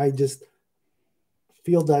 I just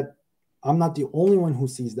feel that I'm not the only one who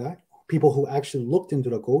sees that. People who actually looked into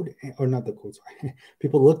the code, or not the code, sorry.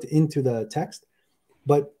 People looked into the text,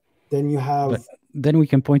 but then you have... But then we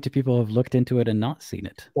can point to people who have looked into it and not seen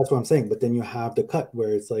it. That's what I'm saying. But then you have the cut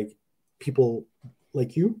where it's like people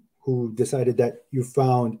like you who decided that you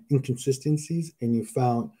found inconsistencies and you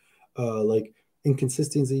found like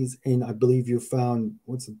inconsistencies, and I believe you found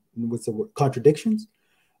what's the word, contradictions,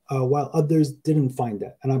 while others didn't find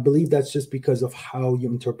that. And I believe that's just because of how you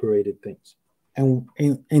interpreted things. And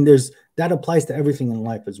there's that applies to everything in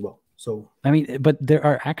life as well. So I mean, but there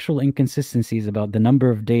are actual inconsistencies about the number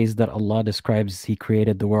of days that Allah describes He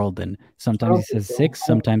created the world in. Sometimes He says 6,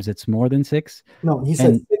 sometimes it's more than 6. No, He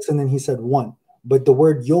said 6 and then He said 1. But the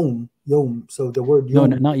word yom, so the word yom.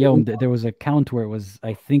 No, not yom. There was a count where it was,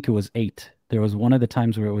 I think it was 8. There was one of the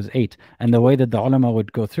times where it was 8. And the way that the ulama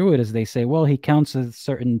would go through it is they say, well, He counts a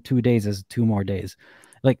certain 2 days as 2 more days.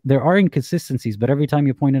 Like there are inconsistencies, but every time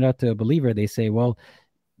you point it out to a believer, they say, well,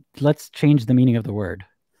 let's change the meaning of the word.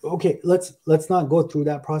 Okay, let's not go through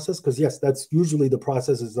that process, because yes, that's usually the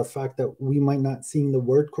process, is the fact that we might not seeing the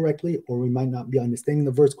word correctly, or we might not be understanding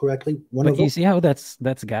the verse correctly. But you see how that's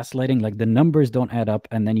gaslighting? Like the numbers don't add up,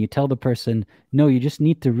 and then you tell the person, no, you just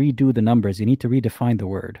need to redo the numbers. You need to redefine the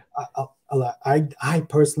word. I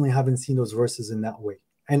personally haven't seen those verses in that way.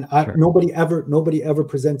 And Sure. nobody ever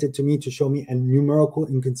presented to me to show me a numerical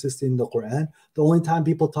inconsistency in the Quran. The only time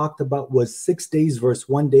people talked about was 6 days versus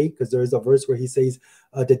 1 day, because there is a verse where He says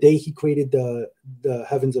the day He created the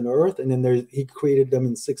heavens and earth, and then He created them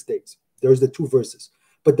in 6 days. There's the 2 verses.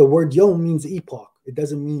 But the word yom means epoch. It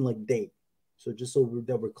doesn't mean like day. So just so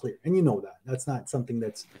that we're clear, and you know that's not something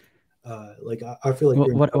that's like I feel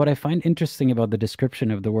like what I find interesting about the description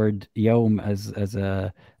of the word yom as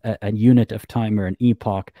a unit of time or an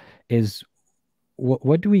epoch is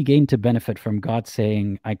what do we gain to benefit from God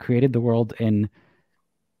saying, I created the world in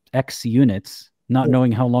X units, not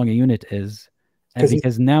knowing how long a unit is? And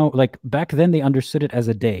because now, like back then they understood it as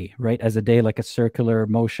a day, right? As a day, like a circular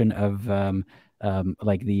motion of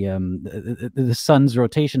like the sun's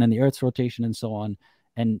rotation and the earth's rotation and so on.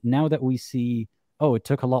 And now that we see, oh, it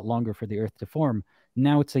took a lot longer for the earth to form,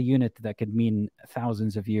 now it's a unit that could mean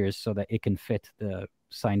thousands of years so that it can fit the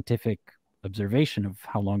scientific observation of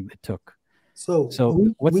how long it took. So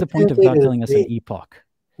what's the point of God telling us an epoch?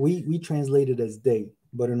 We translate it as day,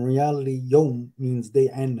 but in reality, yom means day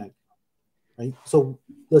and night, right? So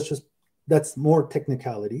that's more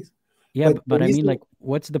technicalities. Yeah, but I mean, like,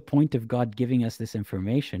 what's the point of God giving us this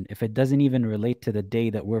information if it doesn't even relate to the day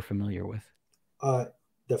that we're familiar with?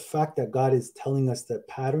 The fact that God is telling us that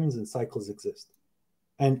patterns and cycles exist.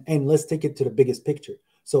 And let's take it to the biggest picture.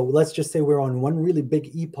 So let's just say we're on one really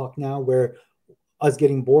big epoch now where us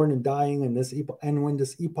getting born and dying, and this epoch, and when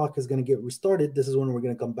this epoch is going to get restarted, this is when we're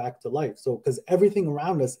going to come back to life. So because everything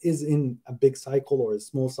around us is in a big cycle or a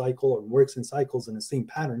small cycle or works in cycles in the same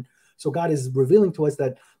pattern. So God is revealing to us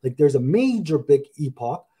that like there's a major big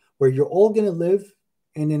epoch where you're all going to live,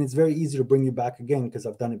 and then it's very easy to bring you back again because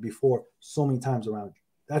I've done it before so many times around you.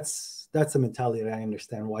 That's a mentality that I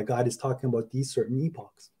understand why God is talking about these certain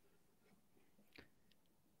epochs.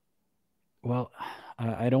 Well,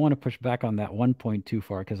 I don't want to push back on that one point too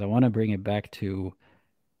far because I want to bring it back to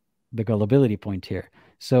the gullibility point here.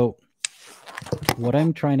 So what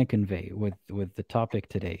I'm trying to convey with the topic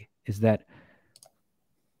today is that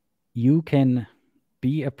you can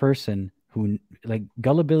be a person who, like,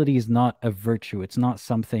 gullibility is not a virtue. It's not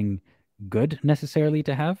something good necessarily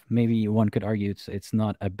to have. Maybe one could argue it's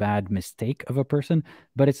not a bad mistake of a person,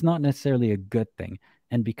 but it's not necessarily a good thing.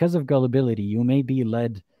 And because of gullibility, you may be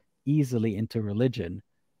led easily into religion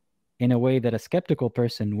in a way that a skeptical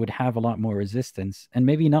person would have a lot more resistance and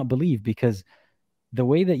maybe not believe, because the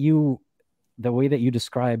way that you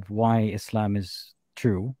described why Islam is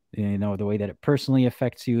true, you know, the way that it personally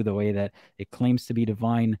affects you, the way that it claims to be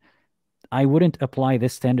divine, I wouldn't apply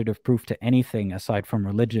this standard of proof to anything aside from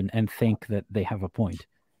religion and think that they have a point.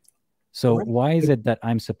 So why is it that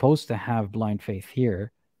I'm supposed to have blind faith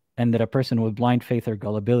here, and that a person with blind faith or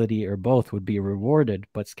gullibility or both would be rewarded,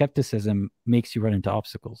 but skepticism makes you run into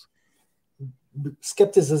obstacles?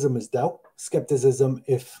 Skepticism is doubt. Skepticism,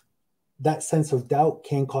 if that sense of doubt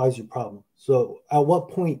can cause you problems. So at what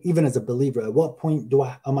point, even as a believer, at what point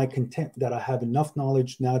am I content that I have enough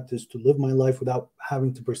knowledge now to live my life without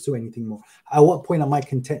having to pursue anything more? At what point am I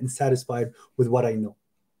content and satisfied with what I know?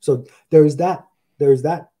 So there's that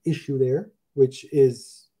issue there, which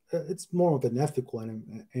is, it's more of an ethical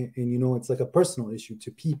and you know, it's like a personal issue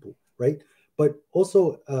to people, right? But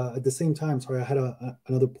also at the same time, sorry, I had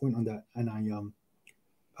another point on that, and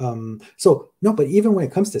so no, but even when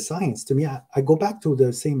it comes to science, to me, I go back to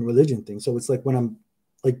the same religion thing. So it's like when I'm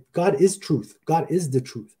like, God is truth. God is the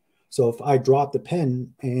truth. So if I drop the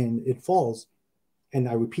pen and it falls, and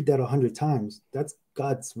I repeat that 100 times, that's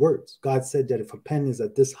God's words. God said that if a pen is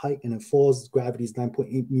at this height and it falls, gravity is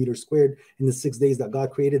 9.8 meters squared in the 6 days that God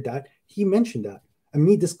created that. He mentioned that. And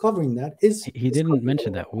me discovering that is... He didn't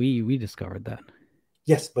mention that. We discovered that.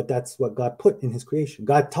 Yes, but that's what God put in his creation.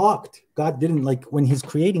 God talked. God didn't, like, when he's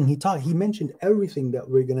creating, he taught. He mentioned everything that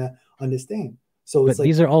we're going to understand. So it's but like,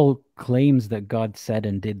 these are all claims that God said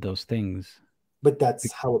and did those things. But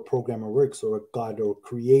that's how a programmer works, or a God or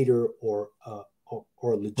creator or a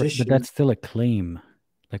logician. But that's still a claim.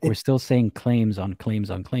 Like, we're still saying claims on claims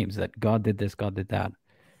on claims that God did this, God did that.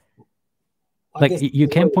 Like, you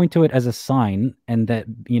can't point to it as a sign and that,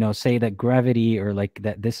 you know, say that gravity or like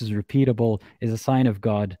that this is repeatable is a sign of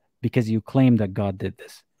God because you claim that God did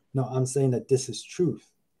this. No, I'm saying that this is truth.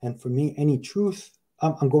 And for me, any truth,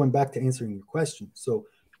 I'm going back to answering your question. So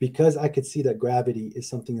because I could see that gravity is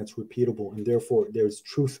something that's repeatable and therefore there's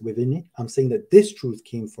truth within it, I'm saying that this truth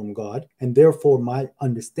came from God, and therefore my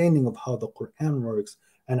understanding of how the Quran works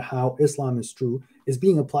and how Islam is true is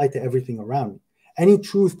being applied to everything around me. Any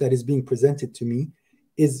truth that is being presented to me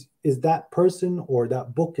is that person or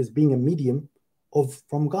that book is being a medium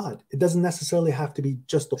from God. It doesn't necessarily have to be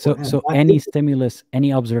just the Quran. So any stimulus,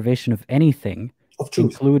 any observation of anything, of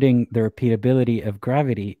truth, including the repeatability of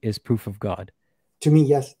gravity, is proof of God. To me,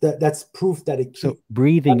 yes, that's proof that it came. So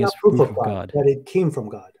breathing is proof of God. That it came from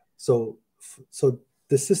God. So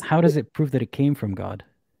the system. How does it prove that it came from God?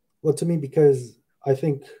 Well, to me, because I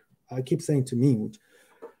think I keep saying to me,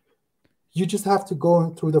 you just have to go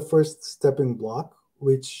through the first stepping block,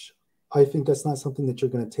 which I think that's not something that you're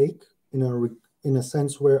going to take in a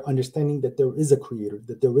sense where understanding that there is a creator,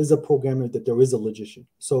 that there is a programmer, that there is a logician.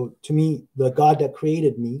 So to me, the God that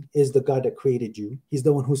created me is the God that created you. He's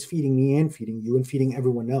the one who's feeding me and feeding you and feeding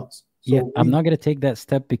everyone else. So yeah, I'm not going to take that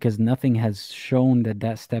step because nothing has shown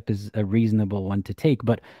that step is a reasonable one to take.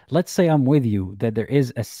 But let's say I'm with you that there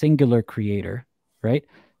is a singular creator, right?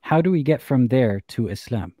 How do we get from there to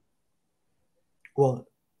Islam? Well,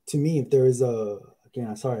 to me, if there is again,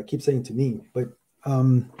 I'm sorry, I keep saying to me, but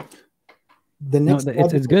the No, next it's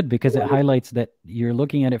logical good because it highlights that you're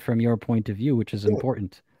looking at it from your point of view, which is yeah,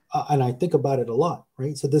 important. and I think about it a lot,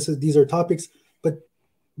 right? So these are topics, but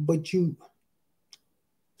you.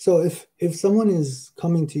 So if someone is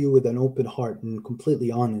coming to you with an open heart and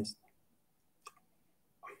completely honest,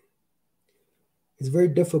 it's very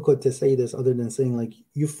difficult to say this other than saying like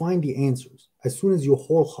you find the answers as soon as you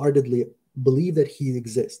wholeheartedly believe that he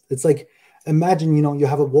exists. It's like imagine, you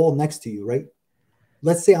have a wall next to you, right?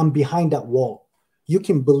 Let's say I'm behind that wall. You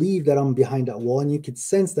can believe that I'm behind that wall and you can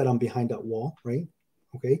sense that I'm behind that wall, right?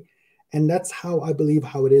 Okay. And that's how I believe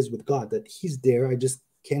how it is with God, that he's there. I just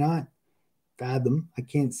cannot fathom. I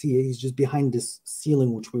can't see it. He's just behind this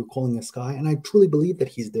ceiling, which we're calling a sky. And I truly believe that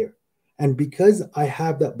he's there. And because I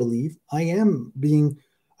have that belief, I am being,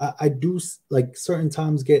 I do like certain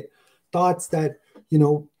times get thoughts that,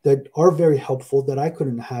 that are very helpful that I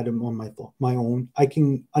couldn't have had them on my own. I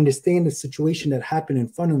can understand the situation that happened in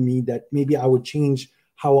front of me that maybe I would change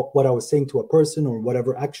what I was saying to a person or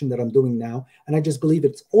whatever action that I'm doing now. And I just believe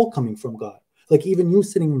it's all coming from God. Like even you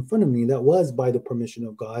sitting in front of me, that was by the permission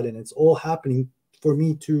of God, and it's all happening for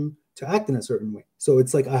me to act in a certain way. So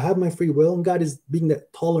it's like I have my free will, and God is being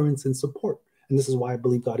that tolerance and support. And this is why I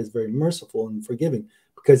believe God is very merciful and forgiving,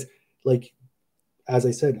 because like as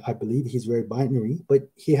I said, I believe he's very binary, but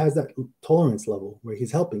he has that tolerance level where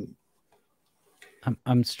he's helping me.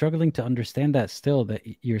 I'm struggling to understand that still, that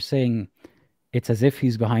you're saying it's as if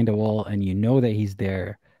he's behind a wall and you know that he's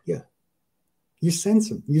there. Yeah. You sense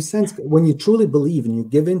him. You sense when you truly believe and you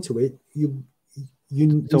give into it,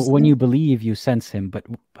 so when you believe, you sense him, but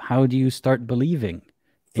how do you start believing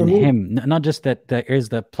in him? Not just that there is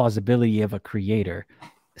the plausibility of a creator.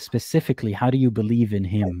 Specifically, how do you believe in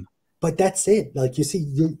him? But that's it. Like you see,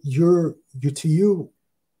 you're to you.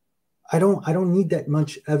 I don't need that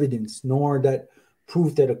much evidence nor that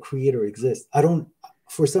proof that a creator exists. I don't.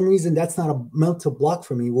 For some reason, that's not a mental block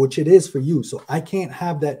for me, which it is for you. So I can't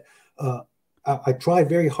have that. I try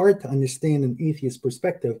very hard to understand an atheist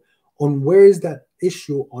perspective on where is that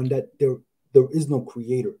issue on that there is no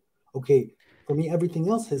creator. Okay, for me, everything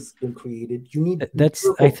else has been created. You need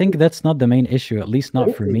I think that's not the main issue, at least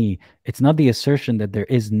not for me. It's not the assertion that there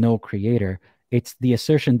is no creator. It's the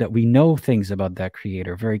assertion that we know things about that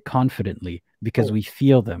creator very confidently because we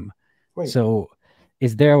feel them. Right. So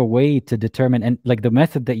is there a way to determine, and like the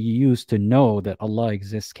method that you use to know that Allah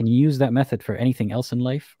exists, can you use that method for anything else in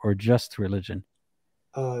life or just religion?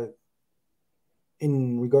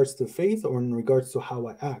 In regards to faith or in regards to how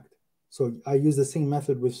I act? So I use the same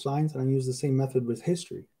method with science and I use the same method with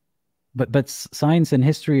history. But science and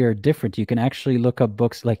history are different. You can actually look up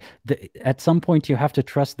books. Like at some point, you have to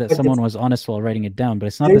trust that someone was honest while writing it down. But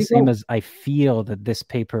it's not the same as I feel that this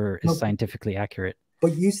paper is scientifically accurate.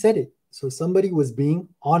 But you said it. So somebody was being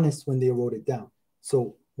honest when they wrote it down.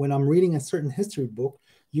 So when I'm reading a certain history book,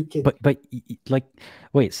 you can. But like,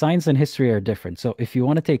 wait, science and history are different. So if you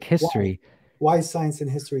want to take history, why is science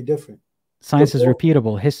and history different? Science is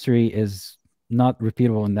repeatable. History is not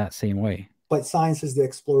repeatable in that same way. But science is the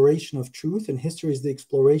exploration of truth, and history is the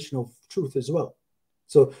exploration of truth as well.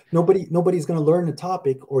 So nobody's going to learn a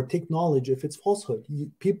topic or take knowledge if it's falsehood.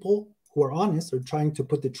 People who are honest are trying to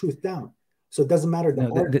put the truth down. So it doesn't matter.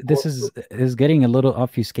 This is getting a little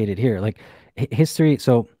obfuscated here. Like history.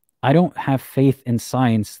 So I don't have faith in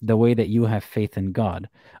science the way that you have faith in God.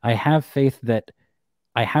 I have faith that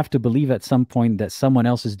I have to believe at some point that someone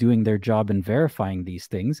else is doing their job in verifying these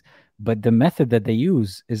things, but the method that they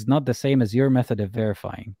use is not the same as your method of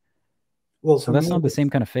verifying. Well, so that's not the same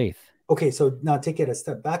kind of faith. Okay, so now take it a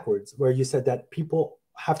step backwards, where you said that people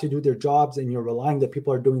have to do their jobs and you're relying that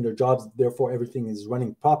people are doing their jobs, therefore everything is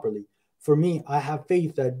running properly. For me, I have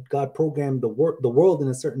faith that God programmed the world in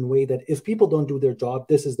a certain way that if people don't do their job,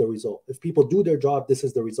 this is the result. If people do their job, this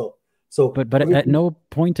is the result. So, but at no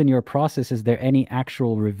point in your process is there any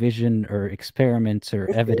actual revision or experiments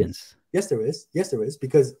or evidence? Yes, there is. Yes, there is.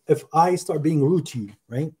 Because if I start being rude to you,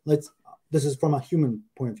 right? This is from a human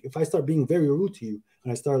point of view. If I start being very rude to you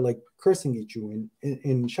and I start like cursing at you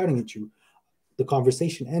and shouting at you, the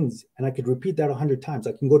conversation ends. And I could repeat that 100 times.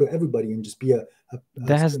 I can go to everybody and just be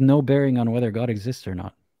that has no bearing on whether God exists or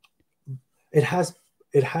not. It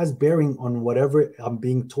has bearing on whatever I'm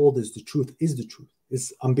being told is the truth.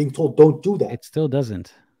 I'm being told don't do that. It still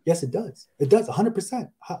doesn't. Yes, it does. It does 100%.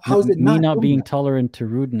 How is it not? Me not being tolerant to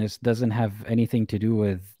rudeness doesn't have anything to do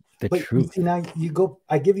with the truth. You see, now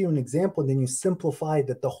I give you an example, and then you simplify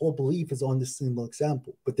that the whole belief is on this single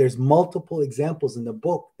example. But there's multiple examples in the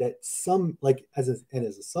book that as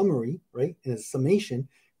a summary, right? And as a summation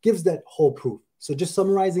gives that whole proof. So just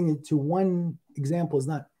summarizing it to one example is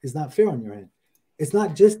not fair on your end. It's not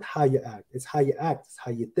just how you act, it's how you act, it's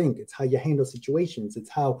how you think, it's how you handle situations, it's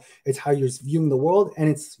how you're viewing the world, and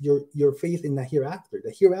it's your faith in the hereafter.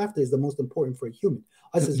 The hereafter is the most important for a human.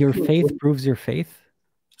 Us as Your humans, faith proves your faith?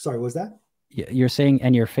 sorry, what was that? You're saying,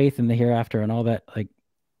 and your faith in the hereafter and all that, like,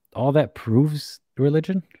 all that proves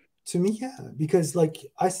religion? To me, yeah, because like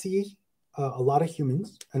I see a lot of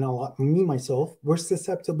humans, and a lot me myself, we're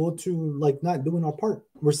susceptible to like not doing our part.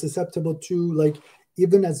 We're susceptible to like,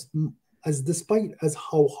 even as despite as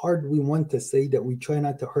how hard we want to say that we try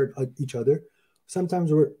not to hurt each other,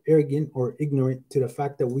 sometimes we're arrogant or ignorant to the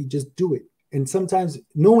fact that we just do it, and sometimes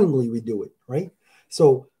knowingly we do it, right?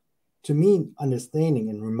 So to me, understanding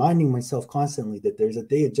and reminding myself constantly that there's a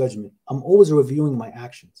day of judgment, I'm always reviewing my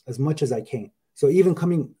actions as much as I can. So even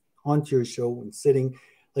coming onto your show and sitting,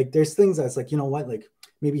 like there's things that's like, you know what, like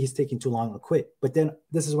maybe he's taking too long, I'll quit. But then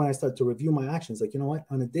this is when I start to review my actions. Like, you know what,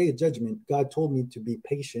 on a day of judgment, God told me to be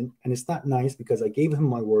patient, and it's not nice because I gave him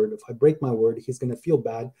my word. If I break my word, he's going to feel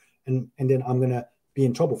bad, and then I'm going to be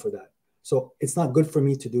in trouble for that. So it's not good for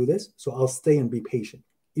me to do this. So I'll stay and be patient,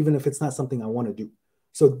 even if it's not something I want to do.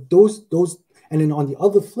 So those, and then on the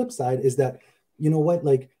other flip side is that, you know what,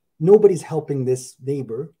 like nobody's helping this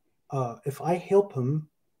neighbor. If I help him,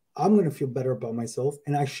 I'm going to feel better about myself,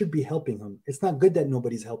 and I should be helping him. It's not good that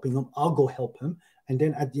nobody's helping him. I'll go help him. And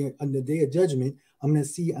then on the day of judgment, I'm going to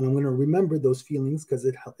see, and I'm going to remember those feelings because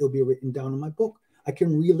it'll be written down in my book. I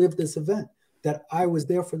can relive this event that I was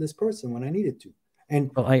there for this person when I needed to.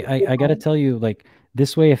 And well, I got to tell you, like,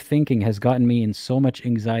 this way of thinking has gotten me in so much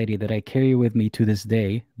anxiety that I carry with me to this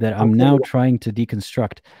day, that I'm now trying to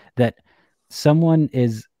deconstruct that someone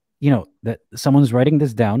is, that someone's writing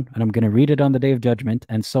this down and I'm going to read it on the day of judgment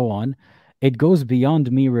and so on. It goes beyond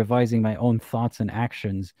me revising my own thoughts and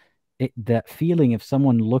actions. That feeling of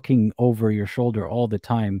someone looking over your shoulder all the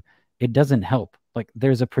time, it doesn't help. Like,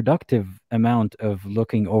 there's a productive amount of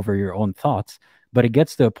looking over your own thoughts, but it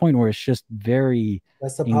gets to a point where it's just very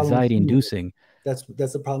anxiety inducing. That's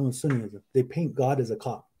the problem with Sunnism. They paint God as a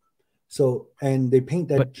cop. So, and they paint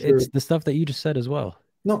that. But it's the stuff that you just said as well.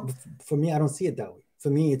 No, for me, I don't see it that way. For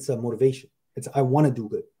me, it's a motivation. It's, I want to do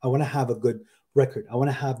good. I want to have a good record. I want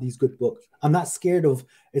to have these good books. I'm not scared of,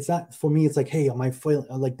 it's not, for me, it's like, hey, am I feeling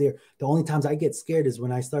like there? The only times I get scared is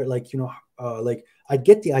when I start like, like I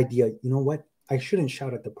get the idea, you know what? I shouldn't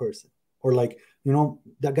shout at the person, or like,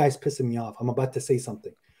 that guy's pissing me off. I'm about to say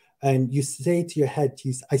something. And you say to your head,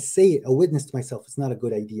 I say it, a witness to myself, it's not a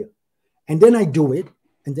good idea. And then I do it.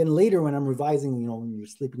 And then later when I'm revising, when you're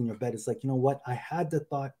sleeping in your bed, it's like, you know what? I had the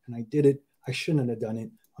thought and I did it. I shouldn't have done it.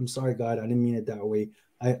 I'm sorry, God. I didn't mean it that way.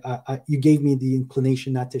 You gave me the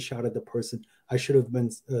inclination not to shout at the person. I should have been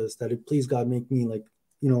studied. Please, God, make me like,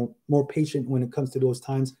 more patient when it comes to those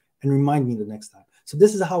times, and remind me the next time. So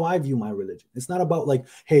this is how I view my religion. It's not about like,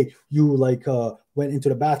 hey, you like went into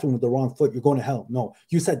the bathroom with the wrong foot, you're going to hell. No,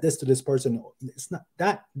 you said this to this person. It's not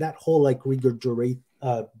that whole like regurgitate,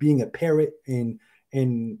 being a parrot and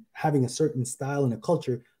having a certain style and a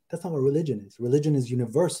culture. That's not what religion is. Religion is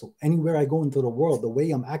universal. Anywhere I go into the world, the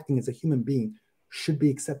way I'm acting as a human being should be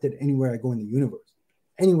accepted anywhere I go in the universe.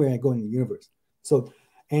 Anywhere I go in the universe. So,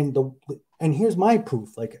 and here's my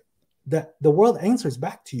proof, like that the world answers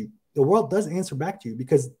back to you. The world does answer back to you,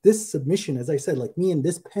 because this submission, as I said, like me and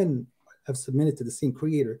this pen have submitted to the same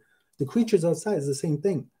creator. The creatures outside is the same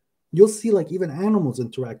thing. You'll see like even animals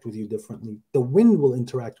interact with you differently. The wind will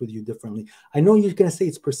interact with you differently. I know you're going to say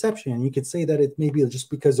it's perception, and you could say that it may be just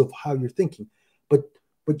because of how you're thinking, but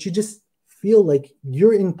you just feel like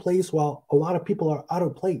you're in place while a lot of people are out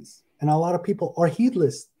of place, and a lot of people are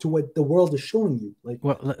heedless to what the world is showing you. Like,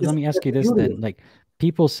 well, let me ask you this then. Like,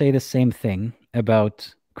 people say the same thing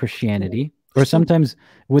about Christianity, or sometimes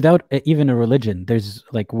without even a religion. There's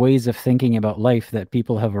like ways of thinking about life that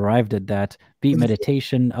people have arrived at, that be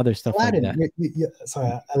meditation, other stuff Aladdin, like that.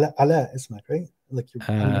 Sorry, Allah Ismail, right? Like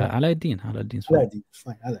Aladdin. Aladdin's fine. Aladdin,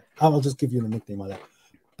 fine. I'll just give you the nickname Allah.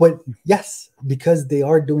 But yes, because they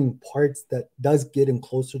are doing parts that does get them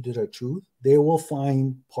closer to the truth, they will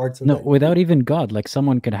find parts of no, without even God. Like,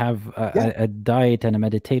 someone could have a diet and a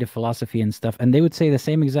meditative philosophy and stuff, and they would say the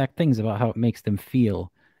same exact things about how it makes them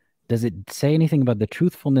feel. Does it say anything about the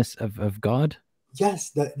truthfulness of God?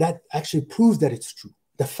 Yes, that actually proves that it's true.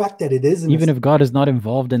 The fact that it is, even if God is not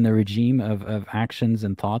involved in the regime of actions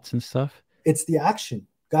and thoughts and stuff, it's the action.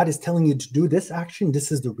 God is telling you to do this action.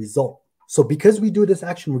 This is the result. So because we do this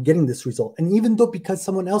action, we're getting this result. And even though because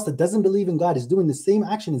someone else that doesn't believe in God is doing the same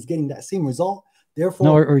action, is getting that same result, therefore...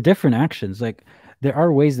 No, or different actions. Like, there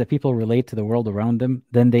are ways that people relate to the world around them.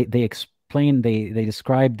 Then they explain, they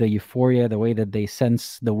describe the euphoria, the way that they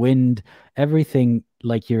sense the wind, everything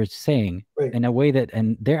like you're saying, Right. in a way that,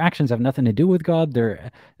 and their actions have nothing to do with God.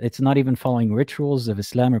 It's not even following rituals of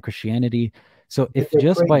Islam or Christianity. So But if they're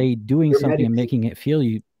just praying, by doing they're something and meditating. making it feel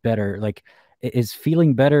you better, like is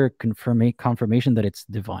feeling better confirmation that it's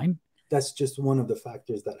divine? That's just one of the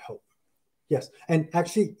factors that help. Yes, and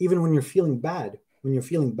actually, even when you're feeling bad, and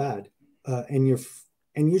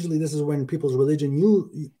and usually this is when people's religion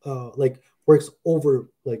like works over,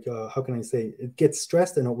 like how can I say, it gets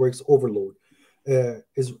stressed and it works overload,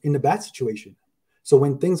 is in a bad situation. So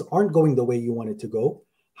when things aren't going the way you want it to go,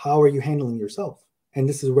 how are you handling yourself? And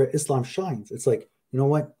this is where Islam shines. It's like, you know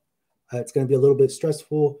what, it's going to be a little bit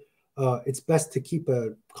stressful. It's best to keep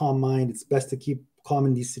a calm mind. It's best to keep calm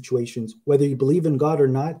in these situations. Whether you believe in God or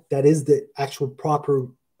not, that is the actual proper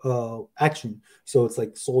action. So it's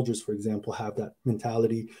like soldiers, for example, have that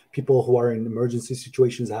mentality. People who are in emergency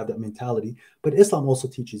situations have that mentality. But Islam also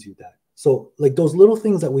teaches you that. So like those little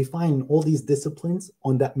things that we find in all these disciplines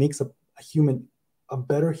on that makes a human a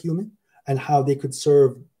better human, and how they could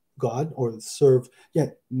serve God or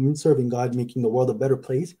serving God, making the world a better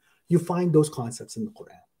place. You find those concepts in the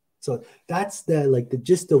Quran. So that's the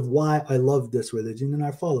gist of why I love this religion and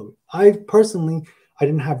I follow it. I personally, I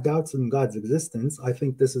didn't have doubts in God's existence. I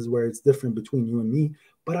think this is where it's different between you and me.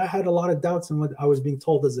 But I had a lot of doubts in what I was being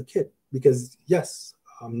told as a kid, because yes,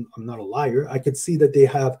 I'm not a liar. I could see that they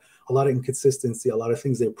have a lot of inconsistency. A lot of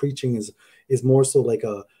things they're preaching is more so like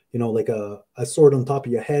like a sword on top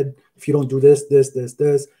of your head. If you don't do this,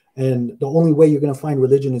 and the only way you're going to find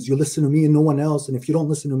religion is you listen to me and no one else. And if you don't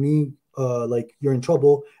listen to me, like you're in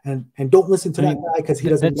trouble, and don't listen to that guy because he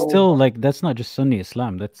doesn't That's know. still like, that's not just Sunni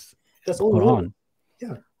Islam. That's the all over. Quran.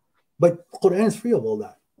 Yeah, but Quran is free of all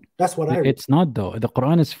that. That's what I read. It's not though. The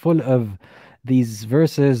Quran is full of these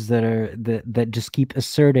verses that just keep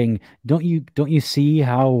asserting. Don't you see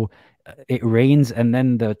how it rains and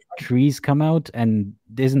then the trees come out, and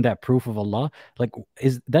isn't that proof of Allah? Like,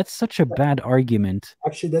 that's such a bad argument?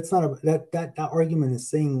 Actually, that's not that argument is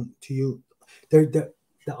saying to you, the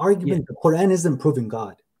argument, the Quran isn't proving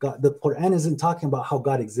God. The Quran isn't talking about how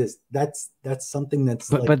God exists. That's something that's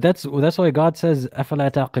but that's why God says,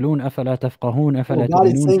 أَفَلَا تَعْقِلُونَ أَفَلَا تَفْقَهُونَ well, أَفَلَا God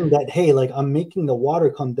is تُؤْمِنُونَ. saying that, hey, like I'm making the water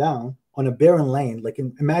come down on a barren land. Like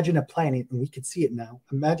imagine a planet, and we could see it now.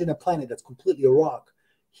 Imagine a planet that's completely a rock.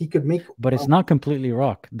 He could make, But it's not completely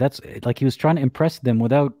rock. That's like he was trying to impress them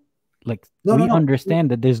without, like, no, we no. understand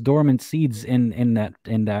that there's dormant seeds in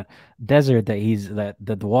that desert that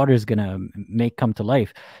the water is gonna make come to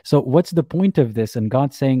life. So what's the point of this? And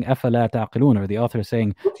God saying أَفَلَا تَعْقِلُونَ, or the author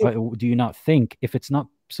saying, do you not think, if it's not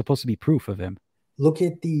supposed to be proof of him? Look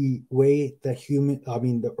at the way that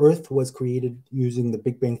the Earth was created using the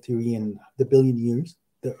Big Bang Theory and the billion years.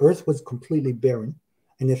 The Earth was completely barren.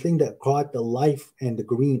 And the thing that brought the life and the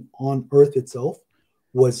green on Earth itself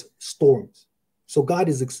was storms. So God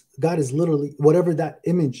is literally, whatever that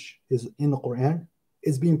image is in the Quran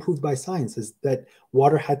is being proved by science, is that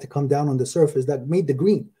water had to come down on the surface that made the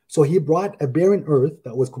green. So he brought a barren Earth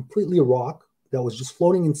that was completely rock, that was just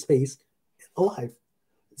floating in space, alive.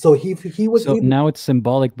 So he was So able. now it's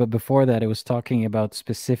symbolic, but before that it was talking about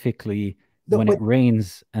specifically when it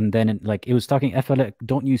rains, and then it was talking,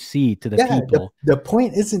 don't you see, to the people. The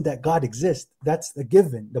point isn't that God exists. That's the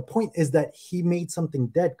given. The point is that he made something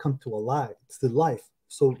dead come to life.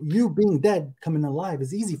 So you being dead coming alive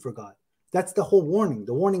is easy for God. That's the whole warning.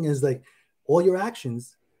 The warning is like all your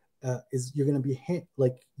actions is you're going to be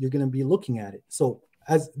you're going to be looking at it. So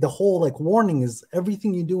as the whole warning is,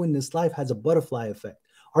 everything you do in this life has a butterfly effect.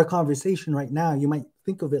 Our conversation right now, you might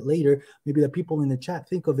think of it later. Maybe the people in the chat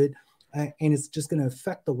think of it. And it's just going to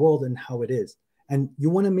affect the world and how it is. And you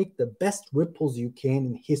want to make the best ripples you can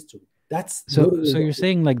in history. That's so you're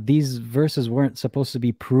saying these verses weren't supposed to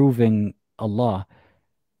be proving Allah.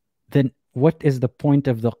 Then what is the point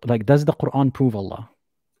of does the Quran prove Allah?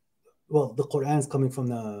 Well, the Quran is coming from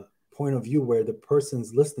the point of view where the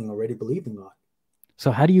person's listening already believe in God.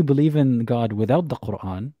 So how do you believe in God without the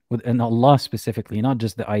Quran, and Allah specifically, not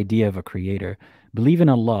just the idea of a creator? Believe in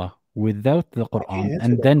Allah without the Quran,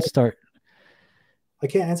 and then start. I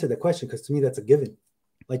can't answer the question because to me that's a given.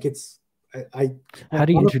 How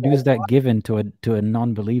do you introduce that given to a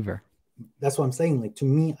non-believer? That's what I'm saying. To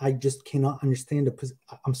me, I just cannot understand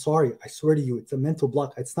I'm sorry. I swear to you, it's a mental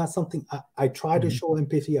block. It's not something I try to show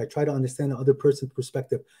empathy. I try to understand the other person's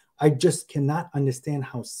perspective. I just cannot understand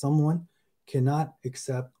how someone cannot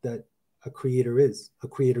accept that a creator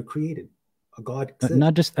created, a God exists.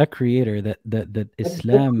 Not just a creator, that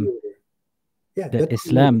Islam.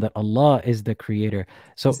 That Allah is the creator.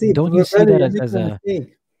 So don't you see that as a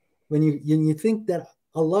mistake when you think that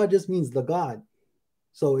Allah just means the God.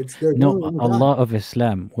 So it's there's No, only one God. Allah of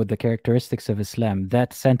Islam, with the characteristics of Islam,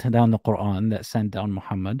 that sent down the Quran, that sent down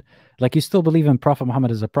Muhammad. Like, you still believe in Prophet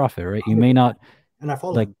Muhammad as a prophet, right? You may 100%. not, And I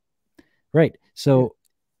follow like, him. right. Yeah.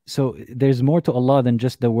 So there's more to Allah than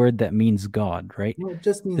just the word that means God, right? No, it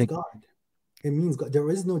just means Like, God. It means God. There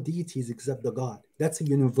is no deities except the God. That's a yeah,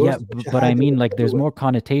 universal but I shahada mean, like, there's everywhere. more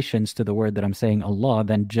connotations to the word that I'm saying, Allah,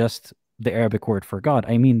 than just the Arabic word for God.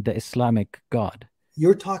 I mean the Islamic God.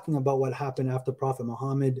 You're talking about what happened after Prophet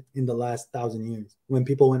Muhammad in the last 1,000 years, when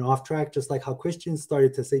people went off track, just like how Christians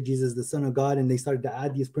started to say Jesus is the Son of God, and they started to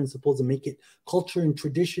add these principles and make it culture and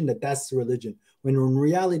tradition that's religion. When in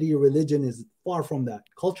reality, religion is far from that.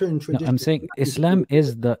 Culture and No, tradition I'm is saying nothing to do Islam with it.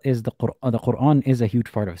 is the Quran. The Quran is a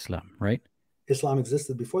huge part of Islam, right? Islam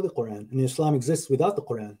existed before the Quran, and Islam exists without the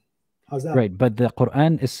Quran. How's that? Right, but the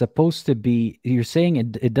Quran is supposed to be, you're saying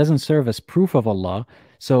it doesn't serve as proof of Allah,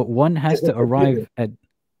 so one has to That's a given. arrive at,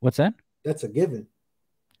 what's that? That's a given.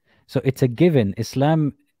 So it's a given.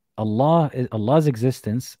 Islam, Allah's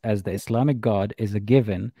existence as the Islamic God is a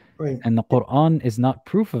given, Right. and the Quran is not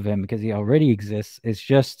proof of him because he already exists. It's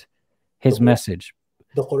just The his Quran, message.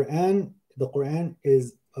 the Quran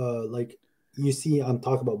is like, you see, I'm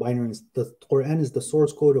talking about binaries. The Quran is the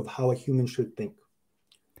source code of how a human should think.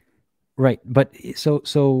 Right, but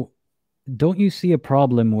so don't you see a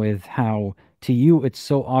problem with how to you it's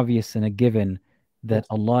so obvious and a given that Yes.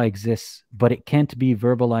 Allah exists, but it can't be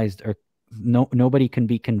verbalized, or nobody can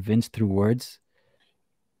be convinced through words?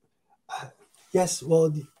 Yes,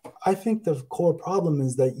 well, I think the core problem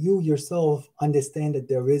is that you yourself understand that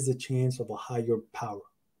there is a chance of a higher power.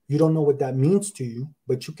 You don't know what that means to you,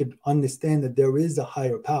 but you could understand that there is a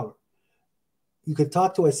higher power. You could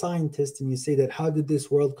talk to a scientist and you say that, how did this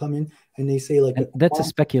world come in? And they say, like, And that's a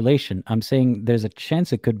speculation. I'm saying there's a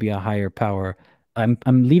chance it could be a higher power. I'm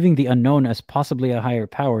leaving the unknown as possibly a higher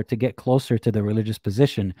power to get closer to the religious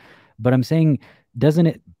position. But I'm saying, doesn't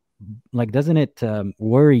it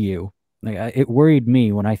worry you? Like, it worried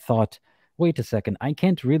me when I thought, wait a second, I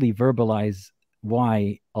can't really verbalize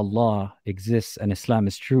why Allah exists and Islam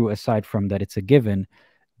is true, aside from that it's a given.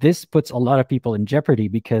 This puts a lot of people in jeopardy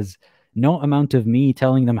because no amount of me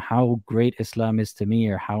telling them how great Islam is to me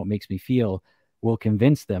or how it makes me feel will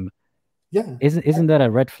convince them. yeah, Isn't that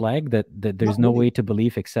a red flag that there's not no really. way to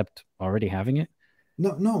believe except already having it?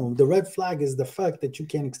 No, no. The red flag is the fact that you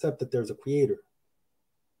can't accept that there's a creator.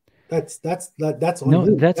 That's on No,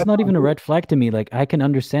 you. that's That's not on even a you. red flag to me. Like, I can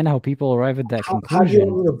understand how people arrive at that How do you want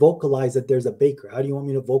conclusion. me to vocalize that there's a baker? How do you want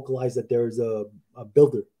me to vocalize that there's a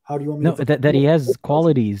builder? How do you want me No, to that he has vocalize it?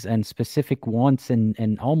 qualities and specific wants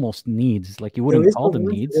and almost needs. Like, you There wouldn't is call no them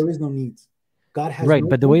wants, needs. there is no needs. God has Right, no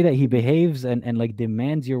but the way wants that he and no needs. behaves and like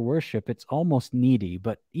demands your worship, it's almost needy.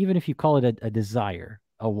 But even if you call it a desire,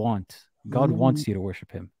 a want, God Mm, wants you to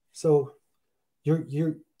worship him. So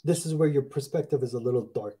you're this is where your perspective is a little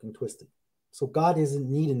dark and twisted. So God isn't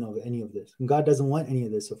needing of any of this, and God doesn't want any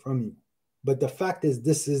of this from you. But the fact is,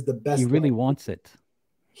 this is the He best really life. wants it.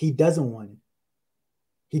 He doesn't want it.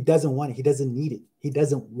 He doesn't want it. He doesn't need it. He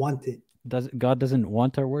doesn't want it. God doesn't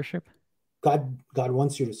want our worship? God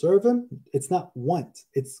wants you to serve him. It's not want.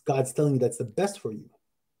 It's God's telling you that's the best for you.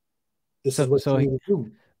 This is So what so you need to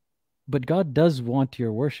do. but God does want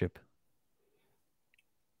your worship.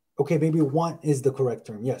 Okay, maybe want is the correct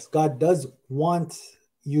term. Yes, God does want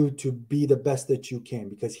you to be the best that you can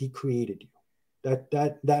because he created you.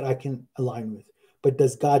 That I can align with. But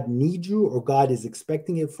does God need you, or God is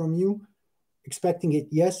expecting it from you? Expecting it,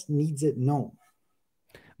 yes. Needs it, no.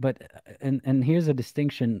 But and here's a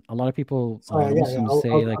distinction. A lot of people, Sorry, yeah. Muslims,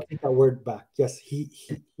 say, I'll like, take that word back. Yes, he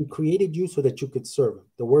created you so that you could serve him.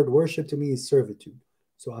 The word worship to me is servitude.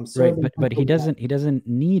 So I'm right, serving him but for that. he doesn't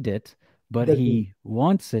need it, He but doesn't. he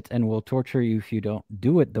wants it and will torture you if you don't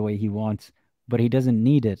do it the way he wants, but he doesn't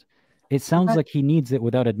need it. It sounds like he needs it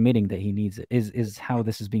without admitting that he needs it, is how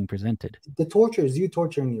this is being presented. The torture is you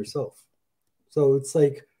torturing yourself. So it's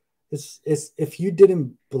like, it's if you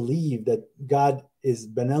didn't believe that God is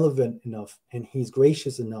benevolent enough and he's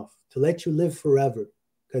gracious enough to let you live forever,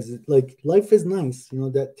 because like life is nice,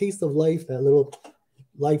 that taste of life, that little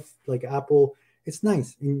life like apple, it's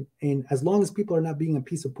nice. And as long as people are not being a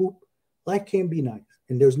piece of poop, life can be nice.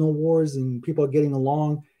 And there's no wars and people are getting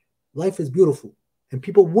along. Life is beautiful. And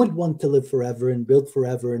people would want to live forever and build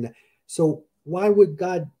forever. And so why would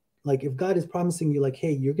God, like, if God is promising you, like,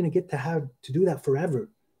 hey, you're gonna get to have to do that forever,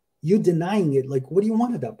 you denying it, like, what do you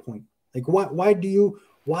want at that point? Like,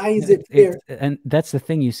 why is it fair? And that's the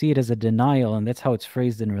thing. You see it as a denial, and that's how it's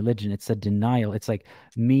phrased in religion. It's a denial. It's like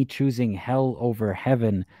me choosing hell over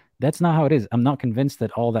heaven. That's not how it is. I'm not convinced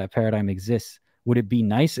that all that paradigm exists. Would it be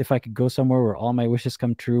nice if I could go somewhere where all my wishes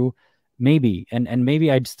come true, maybe, and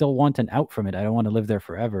maybe I'd still want an out from it. I don't want to live there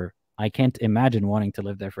forever. I can't imagine wanting to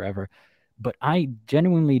live there forever. But I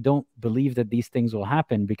genuinely don't believe that these things will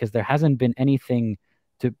happen, because there hasn't been anything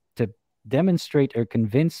to demonstrate or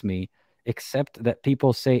convince me, except that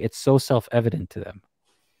people say it's so self-evident to them.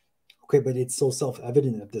 Okay, but it's so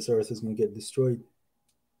self-evident that this earth is going to get destroyed,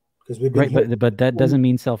 because we've been right. But that doesn't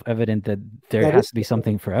mean self-evident that there has to be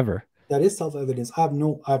something forever. That is self-evidence. I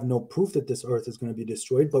have no proof that this earth is going to be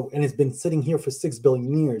destroyed, and it's been sitting here for 6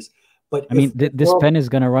 billion years. But I mean, this pen is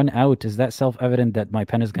going to run out. Is that self-evident that my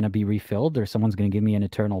pen is going to be refilled, or someone's going to give me an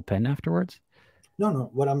eternal pen afterwards?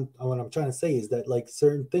 No. What I'm trying to say is that, like,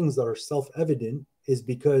 certain things that are self-evident is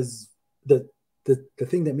because the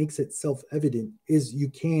thing that makes it self-evident is you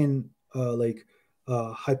can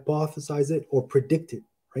hypothesize it or predict it,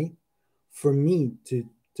 right? For me to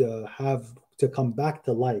come back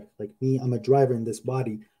to life, like me, I'm a driver in this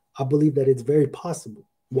body. I believe that it's very possible.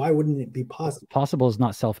 Why wouldn't it be possible? Possible is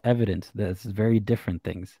not self-evident. That's very different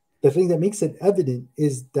things. The thing that makes it evident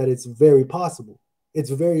is that it's very possible.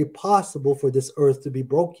 It's very possible for this earth to be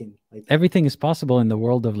broken. Like, everything is possible in the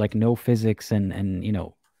world of like no physics and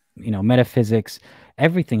metaphysics.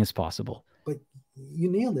 Everything is possible. But you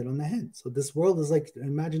nailed it on the head. So this world is like,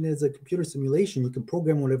 imagine it as a computer simulation. You can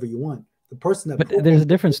program whatever you want. The person that But there's a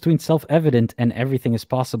difference between self-evident and everything is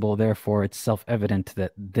possible, therefore it's self-evident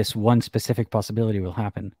that this one specific possibility will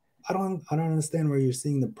happen. I don't understand where you're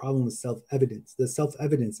seeing the problem with self-evidence. The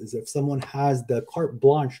self-evidence is if someone has the carte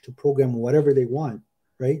blanche to program whatever they want,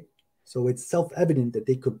 right? So it's self-evident that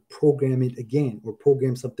they could program it again, or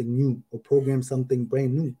program something new, or program something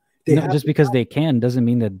brand new. Just because they can doesn't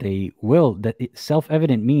mean that they will. That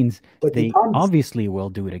self-evident means they obviously will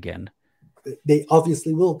do it again. They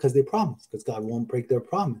obviously will, because they promise, because God won't break their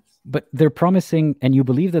promise. But they're promising, and you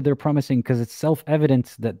believe that they're promising because it's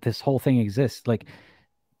self-evident that this whole thing exists. Like,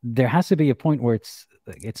 there has to be a point where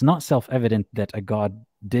it's not self-evident that a God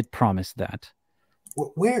did promise that.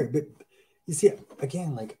 Where? But you see,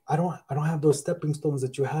 again, like, I don't have those stepping stones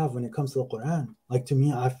that you have when it comes to the Quran. Like, to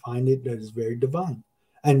me, I find it that is very divine,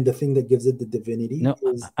 and the thing that gives it the divinity. No,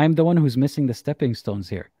 I'm the one who's missing the stepping stones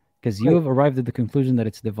here. Because you have arrived at the conclusion that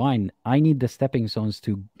it's divine. I need the stepping stones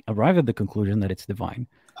to arrive at the conclusion that it's divine.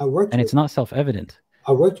 And it's not self-evident.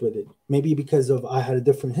 I worked with it. Maybe because I had a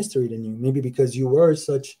different history than you. Maybe because you were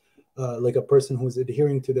such like a person who was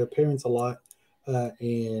adhering to their parents a lot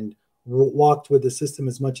and walked with the system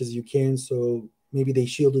as much as you can. So maybe they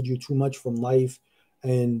shielded you too much from life.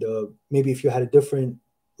 And maybe if you had a different,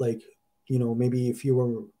 like, maybe if you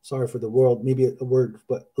were, sorry for the world, maybe a word,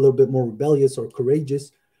 but a little bit more rebellious or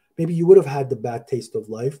courageous, maybe you would have had the bad taste of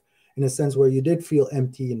life, in a sense where you did feel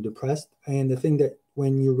empty and depressed. And the thing that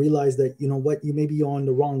when you realize that, you may be on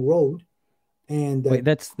the wrong road. And wait,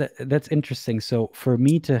 that's interesting. So for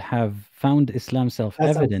me to have found Islam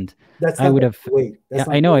self-evident, I would have. Yeah,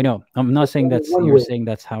 I know. I'm not saying you're saying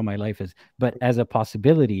that's how my life is, but as a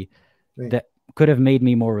possibility, that could have made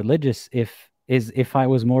me more religious if I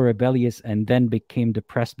was more rebellious and then became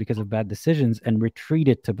depressed because of bad decisions and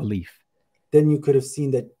retreated to belief. Then you could have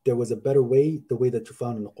seen that there was a better way, the way that you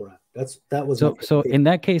found in the Quran. That was so in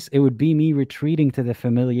that case, it would be me retreating to the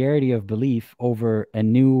familiarity of belief over a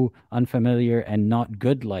new, unfamiliar, and not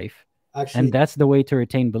good life. Actually, and that's the way to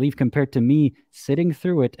retain belief, compared to me sitting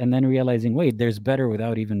through it and then realizing, wait, there's better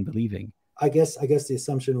without even believing. I guess the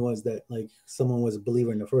assumption was that, like, someone was a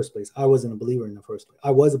believer in the first place. I wasn't a believer in the first place. I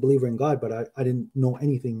was a believer in God, but I didn't know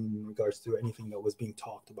anything in regards to anything that was being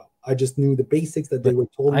talked about. I just knew the basics that they were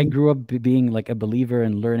told me. I grew up being like a believer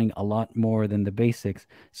and learning a lot more than the basics.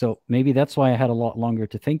 So maybe that's why I had a lot longer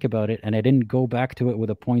to think about it, and I didn't go back to it with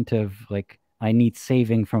a point of like, I need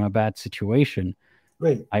saving from a bad situation.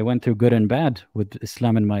 Right. I went through good and bad with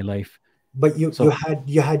Islam in my life. But you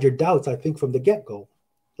had your doubts, I think, from the get-go.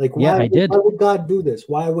 Like, why would God do this?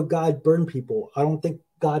 Why would God burn people? I don't think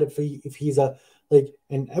God, if he's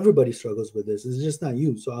and everybody struggles with this. It's just not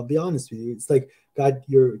you. So I'll be honest with you. It's like, God,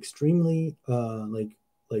 you're extremely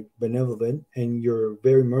like benevolent, and you're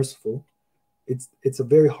very merciful. It's a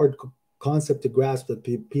very hard concept to grasp that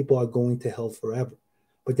people are going to hell forever.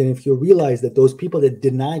 But then if you realize that those people that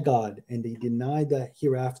deny God and they deny the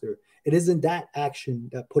hereafter, it isn't that action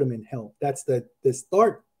that put them in hell. That's the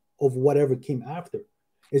start of whatever came after.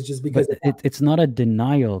 It's just because it's not a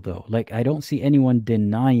denial, though. Like, I don't see anyone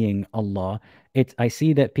denying Allah. I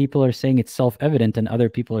see that people are saying it's self-evident, and other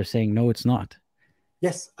people are saying no, it's not.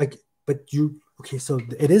 Yes, so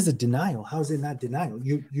it is a denial. How is it not denial?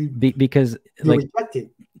 Because you reject it.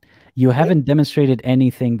 You haven't demonstrated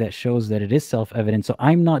anything that shows that it is self-evident. So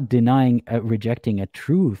I'm not denying rejecting a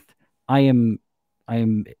truth. I am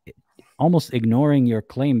almost ignoring your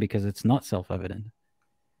claim because it's not self-evident.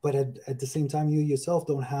 But at the same time, you yourself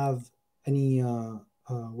don't have any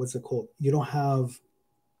what's it called? You don't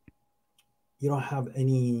have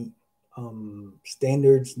any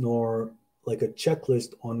standards nor like a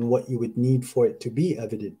checklist on what you would need for it to be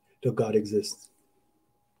evident that God exists.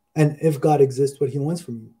 And if God exists, what he wants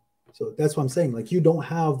from you. So that's what I'm saying. Like, you don't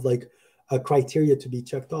have like a criteria to be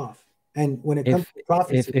checked off. And when it comes to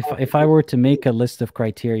prophecy, if I were to make a list of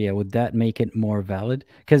criteria, would that make it more valid?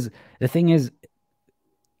 Because the thing is,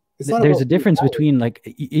 there's a difference between, like,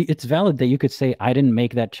 it's valid that you could say, I didn't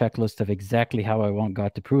make that checklist of exactly how I want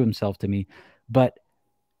God to prove himself to me, but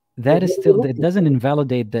that is still, it doesn't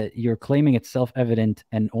invalidate that you're claiming it's self-evident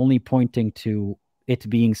and only pointing to it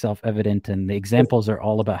being self-evident, and the examples are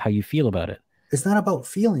all about how you feel about it. It's not about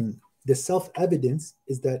feeling. The self-evidence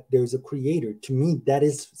is that there's a creator. To me, that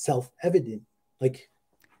is self-evident. Like,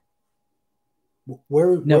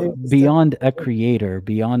 beyond a creator,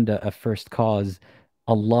 beyond a first cause,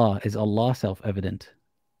 is Allah self-evident?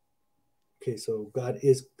 Okay, so God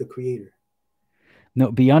is the creator. No,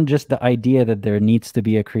 beyond just the idea that there needs to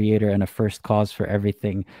be a creator and a first cause for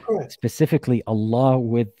everything. Correct. Specifically, Allah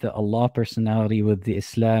with the Allah personality, with the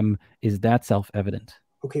Islam, is that self-evident?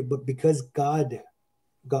 Okay, but because God,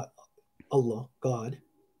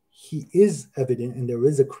 he is evident and there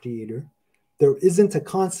is a creator, there isn't a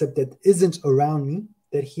concept that isn't around me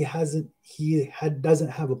that he doesn't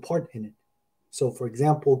have a part in it. So, for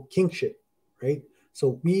example, kingship, right?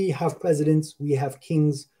 So we have presidents, we have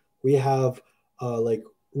kings, we have like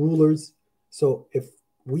rulers. So if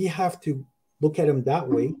we have to look at them that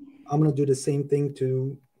way, I'm going to do the same thing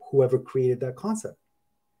to whoever created that concept,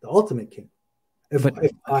 the ultimate king.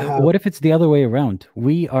 What if it's the other way around?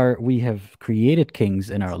 We have created kings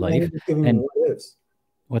in our life. And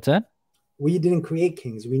what's that? We didn't create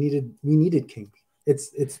kings. We needed kings.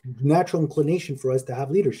 It's natural inclination for us to have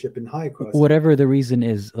leadership in high cross. Whatever the reason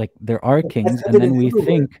is, like, there are kings, and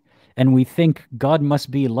then we think God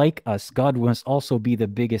must be like us. God must also be the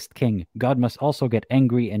biggest king. God must also get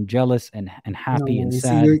angry and jealous and happy and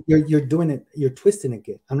sad. See, you're doing it. You're twisting it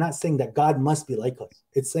again. I'm not saying that God must be like us.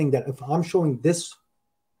 It's saying that if I'm showing this,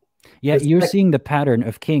 you're seeing the pattern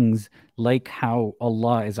of kings like how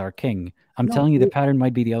Allah is our king. I'm telling you, the pattern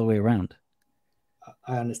might be the other way around.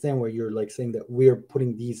 I understand where you're like saying that we're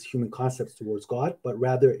putting these human concepts towards God, but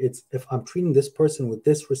rather it's, if I'm treating this person with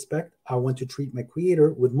this respect, I want to treat my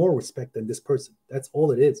creator with more respect than this person. That's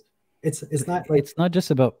all it is. It's not like, it's not just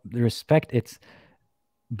about the respect. It's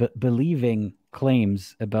believing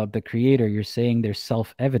claims about the creator. You're saying they're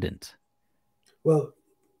self-evident. Well,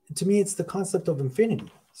 to me, it's the concept of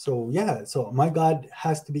infinity. So yeah, so my God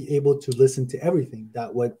has to be able to listen to everything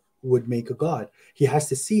that would make a God. He has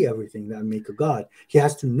to see everything that would make a God. He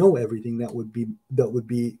has to know everything that would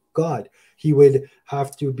be God. He would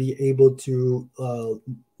have to be able to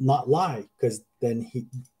not lie, because then he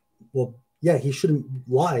shouldn't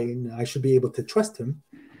lie, and I should be able to trust him.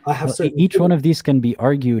 I have each one of these can be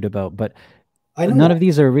argued about, but none of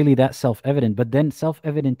these are really that self-evident. But then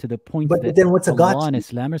self-evident to the point that then what's Allah and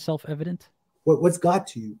Islam are self-evident? What's God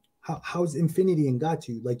to you? How is infinity and God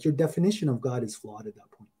to you? Like, your definition of God is flawed at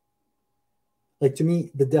that point. Like, to me,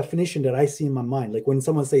 the definition that I see in my mind, like when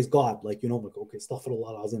someone says God, like, like, okay,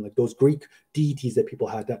 astaghfirullah, like those Greek deities that people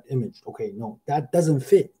had, that image. Okay, no, that doesn't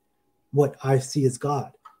fit what I see as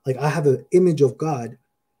God. Like, I have an image of God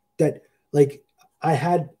that, like, I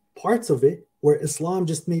had parts of it where Islam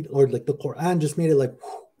just made, or like the Quran just made it like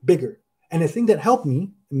bigger. And the thing that helped me,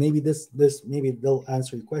 maybe maybe they'll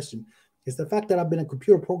answer your question, is the fact that I've been a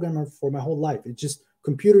computer programmer for my whole life. It's just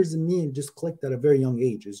computers and me, and just clicked at a very young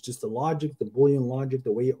age. It's just the logic, the Boolean logic,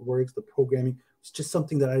 the way it works, the programming. It's just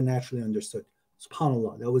something that I naturally understood.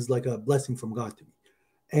 SubhanAllah, that was like a blessing from God to me.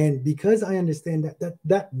 And because I understand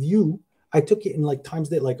that view, I took it in like times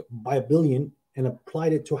that like by a billion and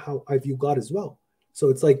applied it to how I view God as well. So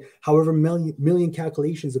it's like however million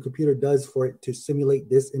calculations a computer does for it to simulate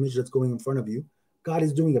this image that's going in front of you, God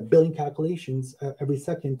is doing a billion calculations every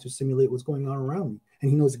second to simulate what's going on around me. And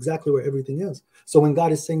he knows exactly where everything is. So when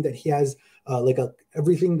God is saying that he has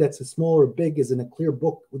everything that's a small or big is in a clear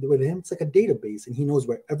book with him, it's like a database. And he knows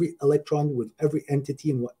where every electron with every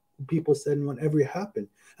entity and what people said and whatever happened.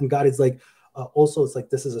 And God is like, also, it's like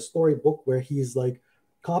this is a storybook where he's like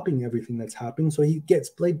copying everything that's happening. So he gets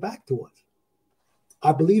played back to us.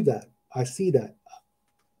 I believe that. I see that.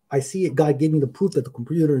 I see it. God gave me the proof that the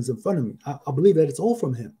computer is in front of me. I believe that it's all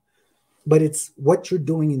from him. But it's what you're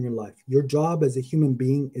doing in your life. Your job as a human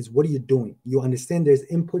being is, what are you doing? You understand there's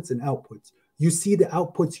inputs and outputs. You see the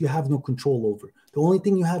outputs you have no control over. The only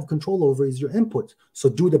thing you have control over is your inputs. So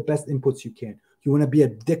do the best inputs you can. You want to be a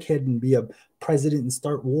dickhead and be a president and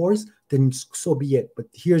start wars, then so be it. But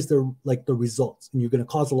here's the results, and you're going to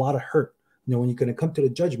cause a lot of hurt. When you're going to come to the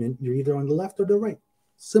judgment, you're either on the left or the right.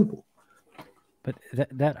 Simple. But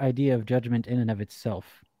that idea of judgment in and of itself,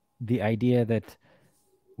 the idea that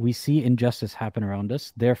we see injustice happen around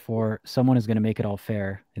us, therefore someone is going to make it all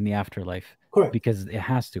fair in the afterlife. Correct. Because it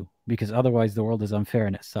has to, because otherwise the world is unfair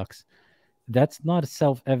and it sucks. That's not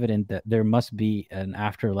self-evident that there must be an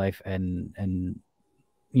afterlife and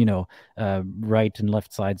right and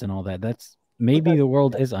left sides and all that. That's maybe the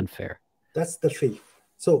world is unfair. That's the faith.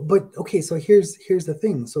 So, but okay, so here's the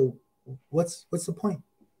thing. So what's the point?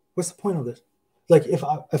 What's the point of this? Like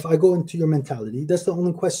if I go into your mentality, that's the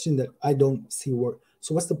only question that I don't see where.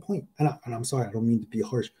 So what's the point? And I'm sorry, I don't mean to be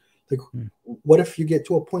harsh. Like, what if you get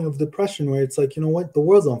to a point of depression where it's like, you know what, the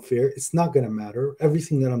world's unfair. It's not gonna matter.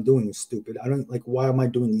 Everything that I'm doing is stupid. I don't like. Why am I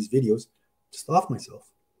doing these videos? Just off myself.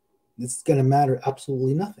 It's gonna matter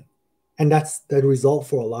absolutely nothing. And that's the result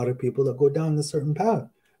for a lot of people that go down a certain path.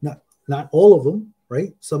 Not all of them,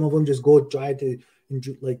 right? Some of them just go try to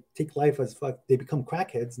like take life as fuck. They become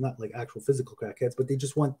crackheads, not like actual physical crackheads, but they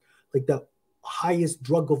just want like the highest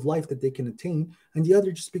drug of life that they can attain. And the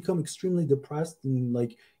other just become extremely depressed and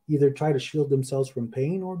like either try to shield themselves from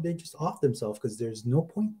pain or they just off themselves because there's no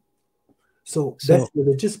point. So that's the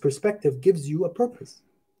religious perspective gives you a purpose.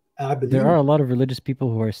 I believe there are a lot of religious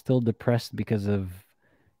people who are still depressed because of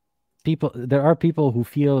there are people who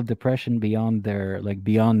feel depression beyond their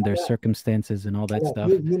circumstances and all that stuff.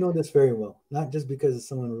 You know this very well, not just because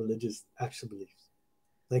someone religious actually believes.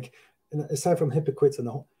 Like, aside from hypocrites and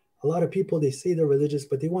a lot of people, they say they're religious,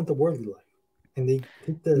 but they want the worldly life. And they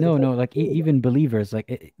take even believers,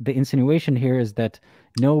 the insinuation here is that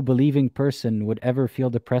no believing person would ever feel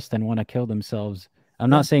depressed and want to kill themselves. I'm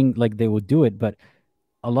not saying like they would do it, but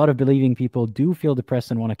a lot of believing people do feel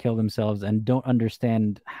depressed and want to kill themselves and don't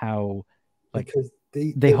understand how, like, because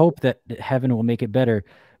they hope that heaven will make it better.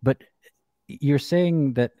 But you're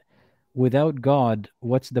saying that without God,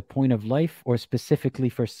 what's the point of life? Or specifically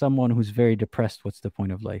for someone who's very depressed, what's the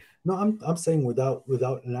point of life? No, I'm saying without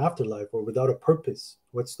an afterlife or without a purpose,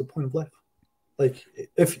 what's the point of life? Like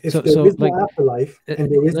if there is no afterlife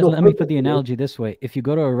and there is no let me put the analogy this way. If you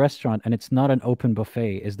go to a restaurant and it's not an open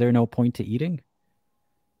buffet, is there no point to eating?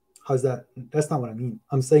 How's that? That's not what I mean.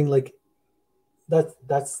 I'm saying like that's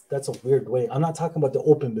a weird way. I'm not talking about the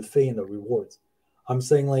open buffet and the rewards. I'm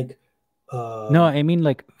saying like no, I mean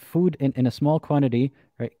like food in a small quantity,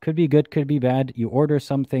 right? Could be good, could be bad. You order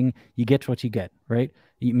something, you get what you get, right?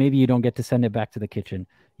 Maybe you don't get to send it back to the kitchen.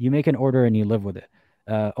 You make an order and you live with it.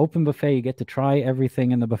 Open buffet, you get to try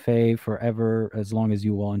everything in the buffet forever as long as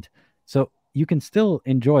you want. So you can still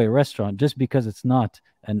enjoy a restaurant just because it's not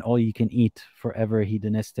an all-you-can-eat forever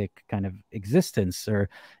hedonistic kind of existence, or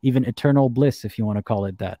even eternal bliss, if you want to call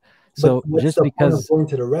it that. So just because going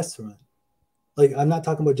to the restaurant, like I'm not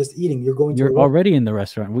talking about just eating. You're already in the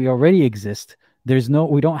restaurant. We already exist.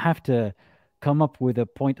 We don't have to come up with a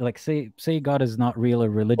point like say God is not real or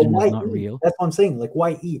religion is not real. That's what I'm saying. Like,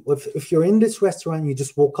 why eat? If you're in this restaurant, you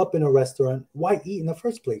just woke up in a restaurant, why eat in the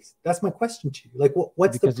first place? That's my question to you. Like,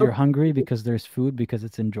 what's because you're hungry, because there's food, because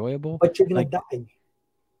it's enjoyable. But you're gonna die.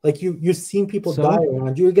 Like you've seen people die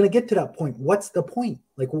around you. You're gonna get to that point. What's the point?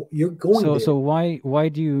 Like you're going there. So why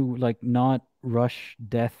do you like not rush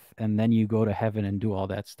death and then you go to heaven and do all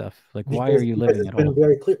that stuff? Like why are you living at all? It's been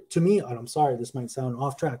very clear to me, and I'm sorry, this might sound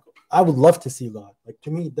off track. I would love to see God. Like to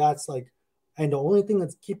me, that's like, and the only thing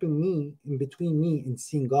that's keeping me in between me and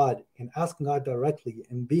seeing God and asking God directly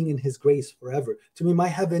and being in His grace forever. To me, my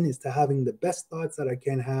heaven is to having the best thoughts that I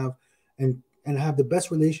can have and have the best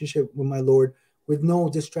relationship with my Lord, with no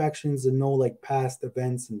distractions and no like past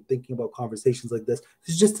events and thinking about conversations like this.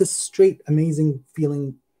 It's just a straight, amazing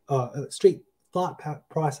feeling, straight thought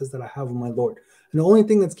process that I have with my Lord. And the only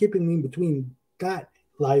thing that's keeping me between that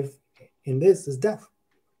life and this is death.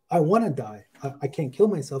 I want to die. I can't kill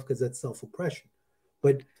myself because that's self-oppression.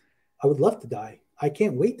 But I would love to die. I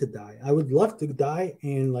can't wait to die. I would love to die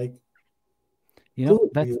and like.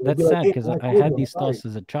 That's sad because I had these thoughts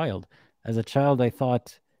as a child. As a child, I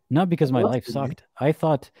thought, not because my life sucked. I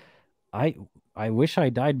thought, I wish I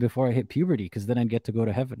died before I hit puberty because then I'd get to go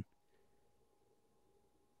to heaven.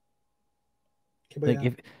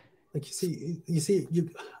 Okay,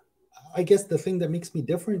 I guess the thing that makes me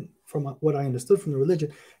different from what I understood from the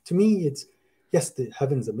religion, to me, it's yes, the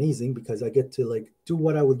heaven's amazing because I get to like do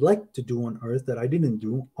what I would like to do on earth that I didn't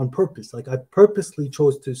do on purpose. Like I purposely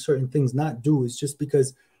chose to certain things not do. It's just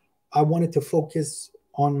because I wanted to focus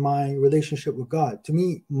on my relationship with God. To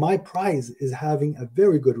me, my prize is having a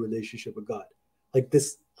very good relationship with God. Like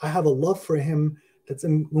this, I have a love for Him that's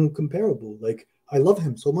incomparable. Like I love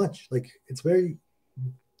him so much. Like it's very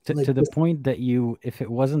like To the point that you, if it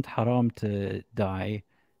wasn't haram to die,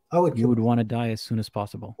 I would you kill would myself. want to die as soon as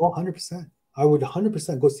possible. Oh, 100%. I would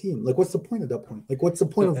 100% go see him. Like, what's the point at that point? Like, what's the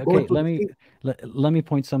point So of going okay, through the thing? let me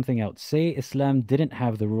point something out. Say Islam didn't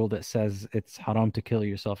have the rule that says it's haram to kill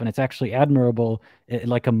yourself, and it's actually admirable,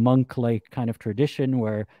 like a monk-like kind of tradition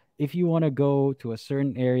where if you want to go to a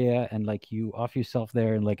certain area and like you off yourself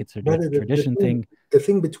there and like it's a Brother, tradition thing. the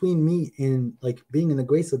thing between me and like being in the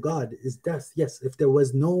grace of God is death. Yes, if there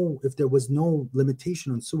was no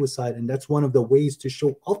limitation on suicide, and that's one of the ways to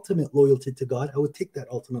show ultimate loyalty to God, I would take that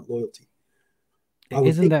ultimate loyalty. I would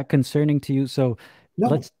Isn't take that concerning to you? So no.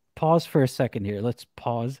 let's pause for a second here. Let's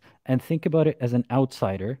pause and think about it as an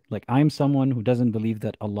outsider. Like I'm someone who doesn't believe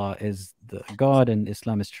that Allah is the God and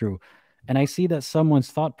Islam is true. And I see that someone's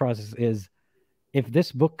thought process is if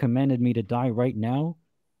this book commanded me to die right now,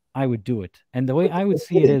 I would do it. And the way But I would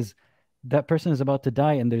see it is that person is about to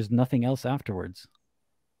die and there's nothing else afterwards.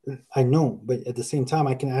 I know, but at the same time,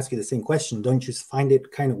 I can ask you the same question. Don't you find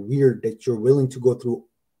it kind of weird that you're willing to go through?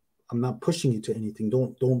 I'm not pushing you to anything.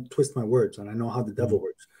 Don't twist my words. And I know how the devil Mhm.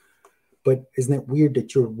 works. But isn't it weird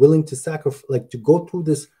that you're willing to sacrifice, like to go through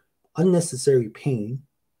this unnecessary pain,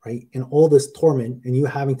 right? And all this torment, and you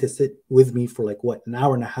having to sit with me for like what, an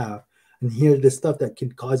hour and a half and hear this stuff that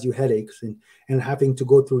can cause you headaches and having to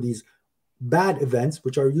go through these bad events,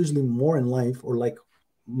 which are usually more in life or like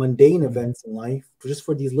mundane Mhm. events in life, just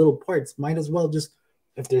for these little parts, might as well just,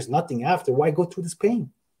 if there's nothing after, why go through this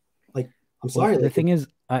pain? Like, I'm Well, sorry, the like thing is,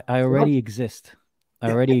 I it's not, already exist. I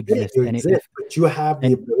yeah, I already get it, exist. you exist, but you have the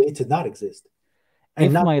And ability to not exist. And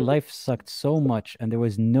if not my life sucked so much and there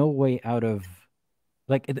was no way out of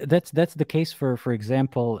like that's the case for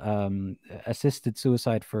example assisted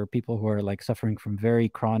suicide for people who are like suffering from very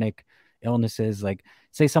chronic illnesses, like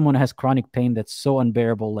say someone has chronic pain that's so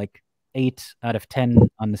unbearable, like 8 out of 10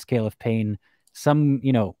 on the scale of pain, some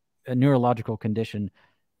a neurological condition.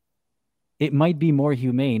 It might be more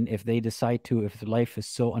humane if they decide to, if life is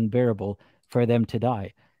so unbearable, for them to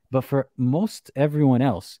die. But for most everyone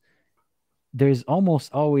else, there's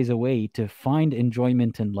almost always a way to find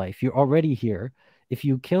enjoyment in life. You're already here. If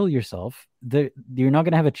you kill yourself, you're not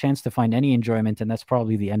going to have a chance to find any enjoyment, and that's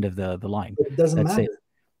probably the end of the line. it doesn't That's it.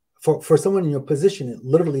 matter. For someone in your position, it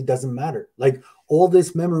literally doesn't matter. Like all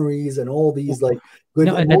these memories and all these like good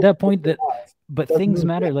No, at emotions that that point, you that have, but doesn't things mean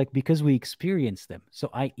matter, crap. like because we experience them. So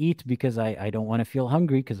I eat because I don't want to feel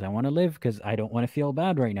hungry, because I want to live, because I don't want to feel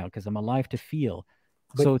bad right now, because I'm alive to feel.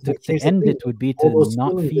 So But to here's the end thing: it would be all to those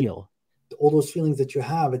not feelings feel. that you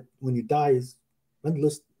have when you die is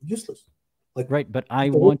endless, useless. Like Right, but I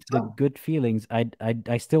it's a waste want of the time. good feelings.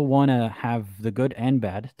 I still want to have the good and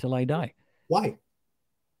bad till I die Why?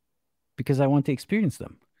 because I want to experience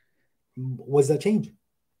them. Was that change?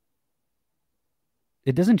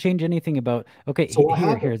 It doesn't change anything about, okay, So what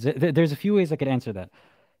happened? here. There's a few ways I could answer that.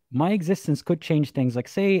 My existence could change things. Like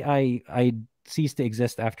say I cease to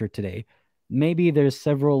exist after today. Maybe there's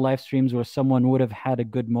several live streams where someone would have had a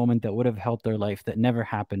good moment that would have helped their life that never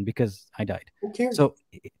happened because I died. Who cares? So,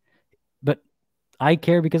 but I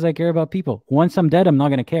care because I care about people. Once I'm dead, I'm not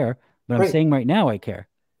going to care, but I'm Right. saying right now I care,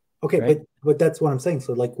 Okay, right? but that's what I'm saying.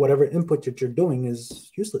 So like whatever input that you're doing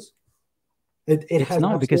is useless. It It's has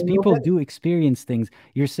not, because absolutely no people benefit. do experience things.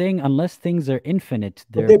 You're saying unless things are infinite,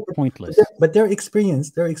 But they're pointless. their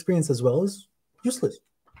experience as well is useless.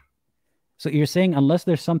 So you're saying unless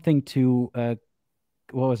there's something to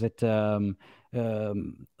what was it?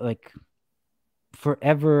 Like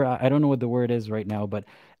forever. I don't know what the word is right now, but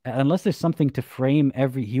unless there's something to frame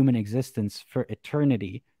every human existence for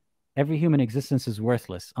eternity, every human existence is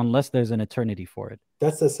worthless unless there's an eternity for it.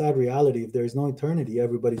 That's the sad reality. If there's no eternity,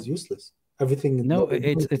 everybody's useless. Everything No, that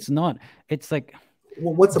we're doing. it's not. It's like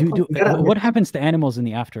Well, what's the point? You gotta what understand. happens to animals in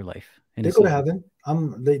the afterlife in They go to Islam?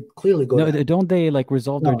 heaven. They clearly go to No, heaven. don't they like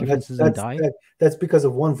resolve their No, differences and die? that's because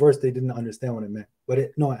of one verse they didn't understand what it meant. But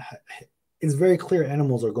it's very clear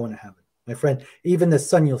animals are going to heaven, my friend. Even the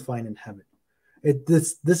sun you'll find in heaven.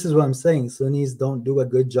 This is what I'm saying. Sunnis don't do a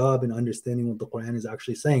good job in understanding what the Quran is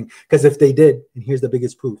actually saying. Because if they did, and here's the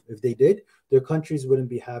biggest proof, if they did, their countries wouldn't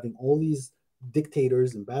be having all these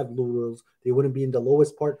dictators and bad rulers. They wouldn't be in the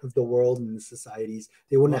lowest part of the world in the societies.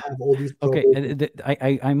 They wouldn't Well, have all these okay, prohibitions.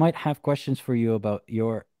 I might have questions for you about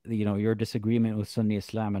your your disagreement with Sunni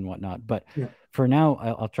Islam and whatnot, but Yeah, for now,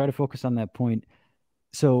 I'll try to focus on that point.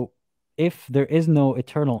 So, if there is no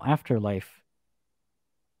eternal afterlife,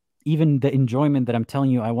 even the enjoyment that I'm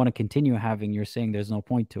telling you I want to continue having, you're saying there's no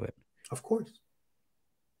point to it. of course.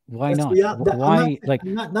 Why That's not? real. Why like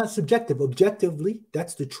I'm not subjective. Objectively,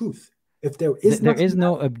 that's the truth. If there is there is nothing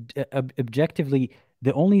no after, objectively.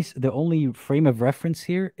 The only frame of reference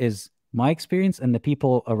here is my experience and the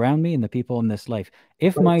people around me and the people in this life.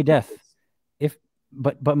 If But my death, if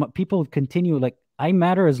people continue, like, I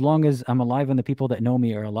matter as long as I'm alive and the people that know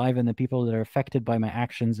me are alive and the people that are affected by my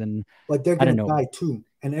actions, and but they're I don't gonna know. die too,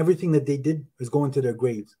 and everything that they did is going to their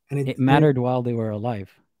graves, and It mattered while they were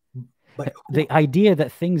alive. but The idea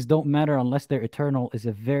that things don't matter unless they're eternal is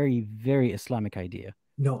a very, very Islamic idea.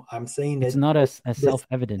 no, I'm saying It's that not a this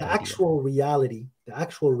self-evident idea. the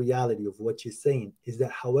actual reality of what you're saying is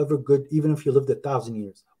that however good, even if you lived 1,000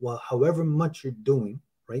 years, well, however much you're doing,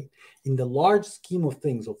 right, in the large scheme of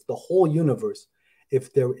things of the whole universe,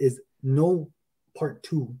 if there is no part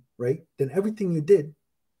two, right, then everything you did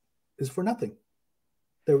is for nothing.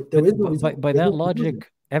 There is no But result. by There's that no conclusion.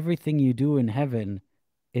 logic, everything you do in heaven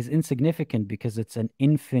is insignificant because it's an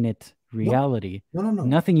infinite No, reality. no.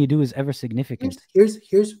 Nothing you do is ever significant.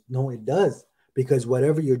 Here's no, it does, because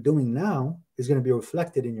whatever you're doing now is going to be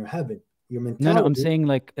reflected in your heaven, your No, I'm mentality. saying,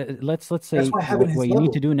 like, let's That's say why heaven what has you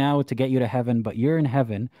need to levels. do now to get you to heaven, but you're in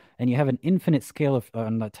heaven and you have an infinite scale of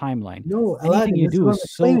on the timeline. No, Anything Aladdin, you this is do what is I'm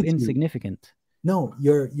so explaining to you. insignificant. No,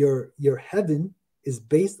 your heaven is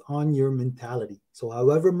based on your mentality. So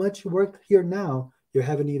however much you work here now, your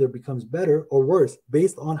heaven either becomes better or worse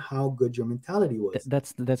based on how good your mentality was.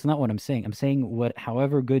 That's not what I'm saying. I'm saying, what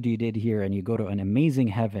however good you did here and you go to an amazing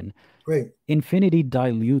heaven, Great. infinity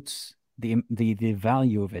dilutes the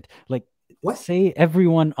value of it. Like, What? say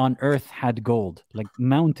everyone on earth had gold, like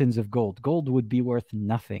mountains of gold. Gold would be worth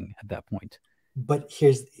nothing at that point. But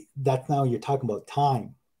here's that, now you're talking about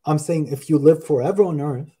time. I'm saying if you live forever on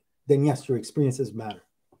earth, then yes, your experiences matter.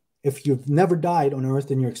 If you've never died on earth,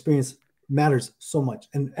 then your experience matters so much.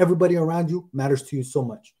 And everybody around you matters to you so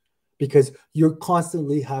much because you're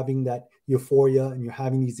constantly having that euphoria and you're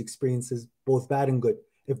having these experiences, both bad and good.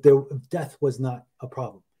 If death was not a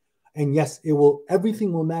problem. And yes, it will,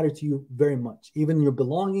 everything will matter to you very much, even your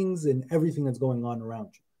belongings and everything that's going on around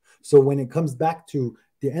you. So when it comes back to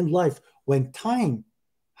the end life, when time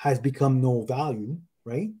has become no value,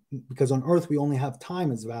 right? Because on earth we only have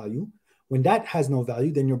time as value. When that has no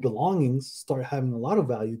value, then your belongings start having a lot of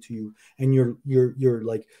value to you, and your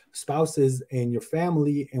like spouses and your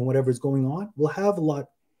family and whatever's going on will have a lot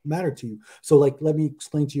matter to you. So like, let me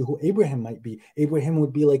explain to you who Abraham might be. Abraham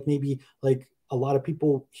would be like, maybe like a lot of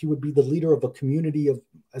people, he would be the leader of a community of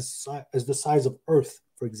as the size of earth,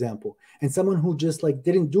 for example. And someone who just like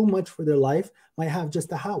didn't do much for their life might have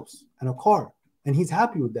just a house and a car, and he's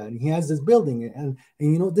happy with that, and he has this building, and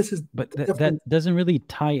you know, this is But the that difference. doesn't really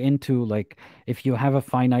tie into, like, if you have a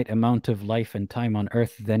finite amount of life and time on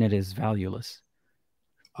earth, then it is valueless.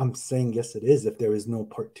 I'm saying yes, it is, if there is no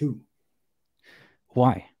part two.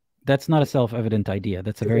 Why? That's not a self-evident idea.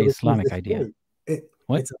 That's a If very everything's Islamic idea. destroyed,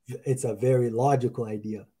 What? it's a very logical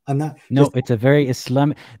idea. I'm not No, just it's a very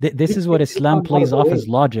Islamic. This is what take Islam Islam out of plays the off way. as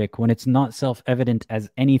logic when it's not self-evident as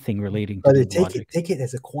anything relating to But logic. take it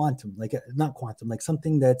as a quantum, like not quantum, like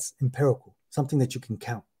something that's empirical, something that you can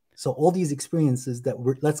count. So all these experiences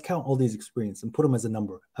let's count all these experiences and put them as a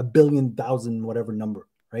number, a billion, thousand, whatever number,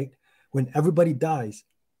 right? When everybody dies,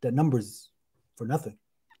 that number's for nothing.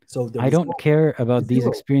 So the I don't result care about is these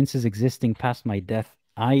zero. experiences existing past my death.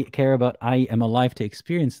 I care about I am alive to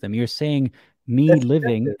experience them. You're saying me That's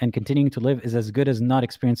living subjective. and continuing to live is as good as not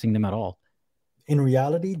experiencing them at all. In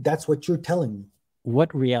reality, that's what you're telling me.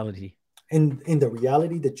 What reality? In the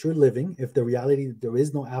reality that you're living, if the reality there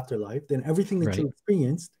is no afterlife, then everything that you Right.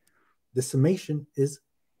 experienced, the summation is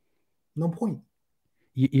no point.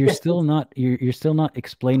 You're Yes, still not you're still not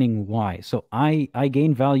explaining why. So I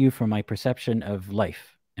gain value from my perception of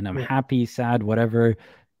life, and I'm yeah. happy, sad, whatever.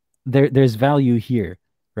 There's value here,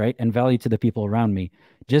 right? And value to the people around me.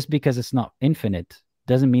 Just because it's not infinite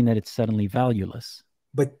doesn't mean that it's suddenly valueless.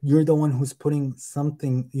 But you're the one who's putting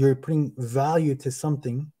something, you're putting value to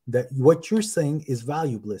something that what you're saying is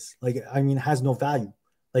valueless. Like, I mean, it has no value.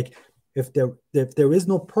 Like if there is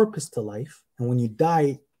no purpose to life, and when you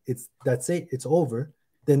die, that's it, it's over,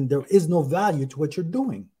 then there is no value to what you're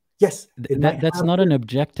doing. Yes, it might That's have not an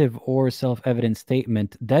objective or self-evident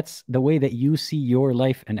statement. That's the way that you see your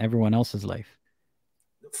life and everyone else's life.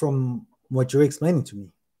 from what you're explaining to me.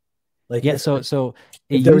 Like Yeah, so if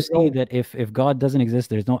there you is see no, that if God doesn't exist,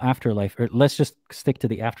 there's no afterlife. Or let's just stick to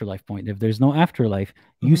the afterlife point. If there's no afterlife,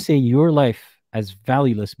 you Mhm. say your life as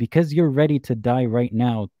valueless because you're ready to die right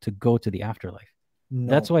now to go to the afterlife.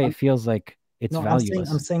 That's No, why it feels like it's no, I'm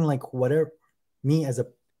valueless. saying like whatever, me as a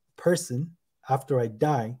person, after I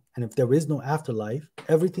die, and if there is no afterlife,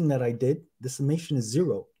 everything that I did, the summation is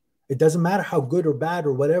zero. It doesn't matter how good or bad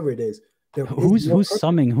or whatever it is. There is Who's no who's purpose.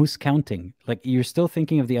 summing? Who's counting? Like you're still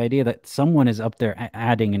thinking of the idea that someone is up there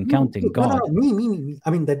adding and No, counting no, no, God. me. I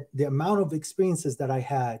mean, that the amount of experiences that I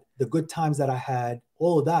had, the good times that I had,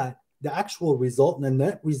 all of that, the actual result and the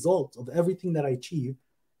net result of everything that I achieved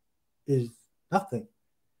is nothing.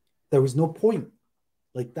 There was no point.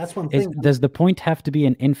 Like that's what I'm saying. Does the point have to be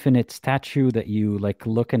an infinite statue that you like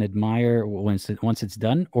look and admire once it's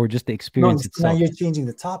done, or just the No, experience now itself? you're changing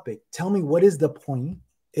the topic. Tell me what is the point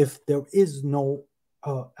if there is no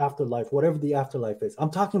afterlife, whatever the afterlife is. I'm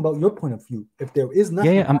talking about your point of view. If there is Yeah,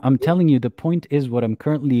 nothing yeah, I'm after, telling you, the point is what I'm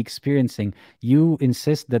currently experiencing. You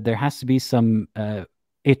insist that there has to be some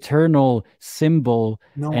eternal symbol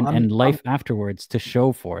no, and life afterwards to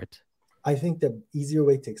show for it. I think the easier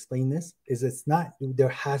way to explain this is it's not there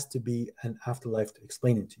has to be an afterlife to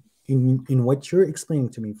explain it to you. In what you're explaining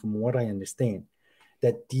to me, from what I understand,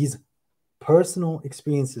 that these personal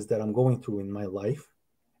experiences that I'm going through in my life,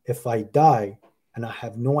 if I die and I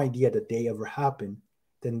have no idea that they ever happened,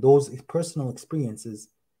 then those personal experiences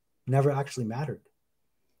never actually mattered.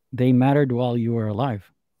 They mattered while you were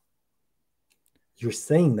alive. You're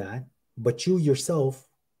saying that, but you yourself,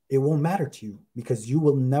 it won't matter to you because you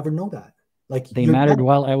will never know that. Like They you're mattered not,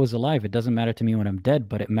 while I was alive. It doesn't matter to me when I'm dead,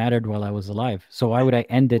 but it mattered while I was alive. So why would I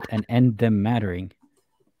end it and end them mattering?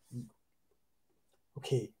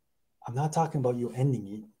 okay. I'm not talking about you ending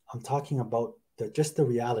it. I'm talking about just the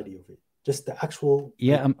reality of it, just the actual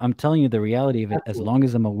Yeah, like I'm telling you the reality of it. As actual. long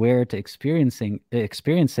as I'm aware to experience it,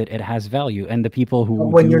 it has value. And the people But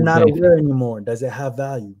who when you're do not benefit, aware anymore, does it have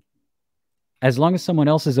value? as long as someone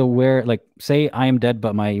else is aware, like say I am dead,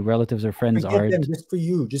 but my relatives or friends Forget them, aren't. just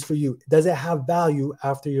for you. Does it have value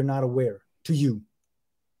after you're not aware to you?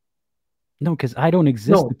 No, because I don't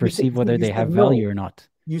exist No, to perceive whether you they said have no. value or not.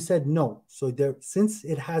 You said no. So there, since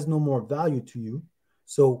it has no more value to you,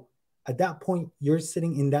 so at that point you're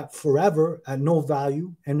sitting in that forever at no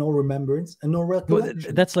value and no remembrance and no Well,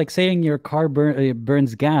 recollection. that's like saying your car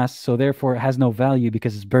burns gas, so therefore it has no value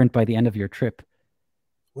because it's burnt by the end of your trip.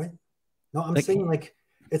 What? No, I'm Like, saying like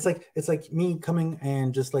it's like me coming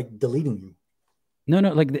and just like deleting you. no,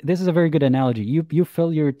 no, like this is a very good analogy. You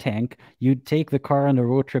fill your tank, you take the car on a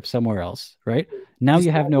road trip somewhere else, right? Now You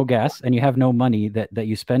you still have have no the car. gas and you have no money that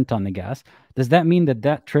you spent on the gas. Does that mean that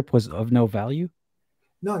that trip was of no value?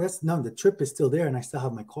 No, that's no, the trip is still there and I still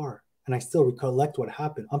have my car and I still recollect what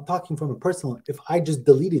happened. I'm talking from a personal, if I just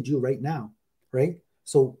deleted you right now, right?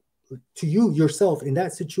 So to you yourself in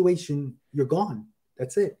that situation, you're gone.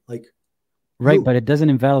 That's it. Like Right, you. but it doesn't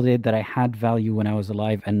invalidate that I had value when I was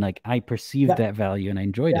alive and like I perceived That that value and I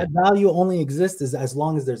enjoyed that it. value only exists as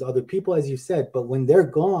long as there's other people, as you said. But when they're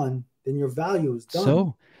gone, then your value is done.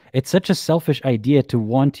 So it's such a selfish idea to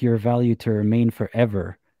want your value to remain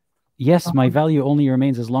forever. Yes, my value only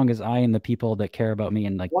remains as long as I and the people that care about me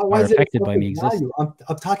and like Why are is it a affected by selfish me exist. value?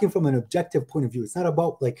 I'm talking from an objective point of view. It's not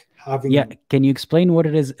about like Yeah, having can you explain what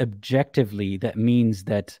it is objectively that means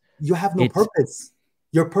that you have no it's purpose.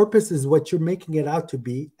 Your purpose is what you're making it out to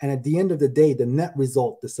be. And at the end of the day, the net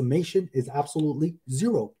result, the summation is absolutely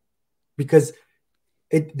zero because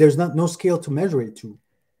there's not no scale to measure it to.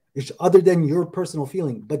 It's other than your personal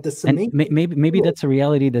feeling. But the and summation is maybe zero. that's a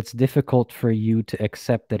reality that's difficult for you to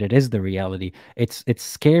accept that it is the reality. It's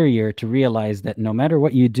scarier to realize that no matter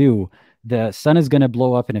what you do, the sun is going to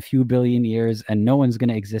blow up in a few billion years and no one's going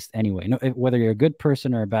to exist anyway. No, whether you're a good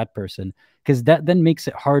person or a bad person, because that then makes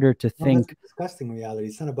it harder to No, that's a think. disgusting reality.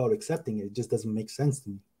 It's not about accepting it. It just doesn't make sense to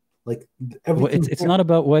me. Like Well, everything. it's not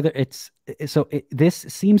about whether this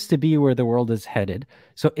seems to be where the world is headed.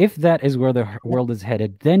 So if that is where the world is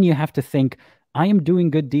headed, then you have to think, I am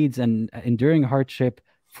doing good deeds and enduring hardship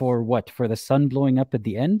for what? For the sun blowing up at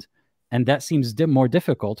the end? And that seems more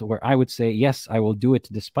difficult, where I would say, yes, I will do it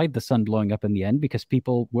despite the sun blowing up in the end, because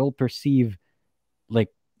people will perceive like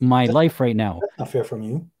my That's life right now. not fair from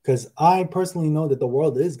you because I personally know that the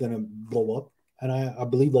world is gonna blow up, and I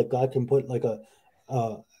believe like God can put like a,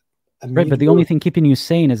 a Right. But the only meteor. thing keeping you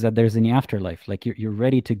sane is that there's an afterlife. Like you're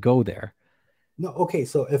ready to go there. No, okay.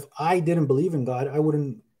 So if I didn't believe in God, I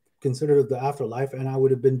wouldn't consider the afterlife, and I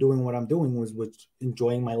would have been doing what I'm doing was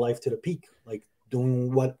enjoying my life to the peak, like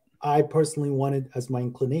doing what I personally wanted as my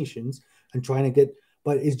inclinations and trying to get.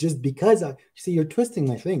 But it's just because I see you're twisting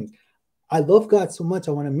my things. I love God so much.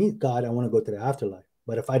 I want to meet God. I want to go to the afterlife.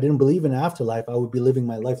 But if I didn't believe in the afterlife, I would be living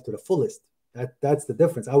my life to the fullest. That's the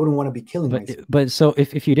difference. I wouldn't want to be killing But myself. but so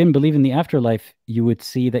if you didn't believe in the afterlife, you would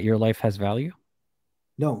see that your life has value.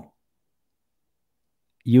 No,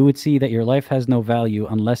 You would see that your life has no value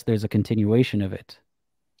unless there's a continuation of it.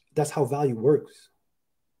 that's how value works.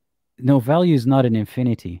 No, value is not an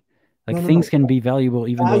infinity. Like No, no, things no. can be valuable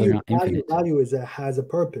even though they're not infinite. Value is it has a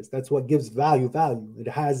purpose. That's what gives value. It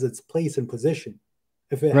has its place and position.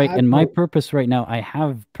 If it Right. has And my no, purpose right now, I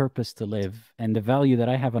have purpose to live, and the value that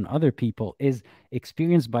I have on other people is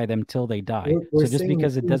experienced by them till they die. we're So just saying the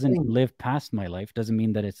because it same doesn't thing. live past my life doesn't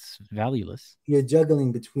mean that it's valueless. You're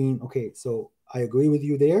juggling between. Okay, so I agree with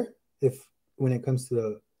you there. If when it comes to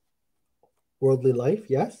the worldly life,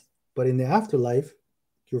 yes, but in the afterlife,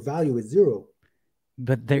 your value is zero.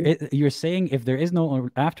 But you're saying if there is no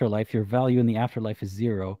afterlife, your value in the afterlife is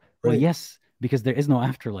zero. Well, Right. yes, because there is no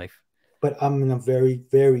afterlife. But I'm in a very,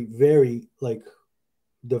 very, very like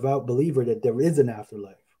devout believer that there is an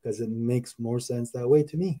afterlife because it makes more sense that way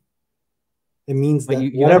to me. It means But that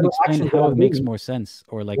you haven't whatever explained actions that how it I'm makes doing, more sense,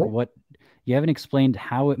 or like what? what you haven't explained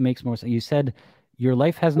how it makes more sense. You said your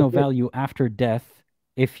life has I no did. value after death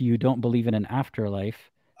if you don't believe in an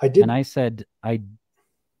afterlife. I And did. I said, I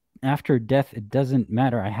after death, it doesn't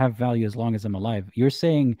matter. I have value as long as I'm alive. You're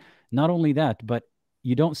saying not only that, but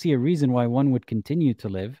you don't see a reason why one would continue to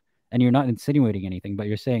live. And you're not insinuating anything, but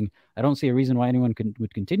you're saying, I don't see a reason why anyone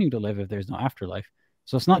would continue to live if there's no afterlife.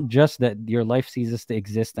 So it's not just that your life ceases to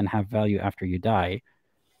exist and have value after you die,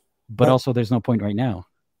 but But also there's no point right now.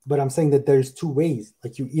 but I'm saying that there's two ways.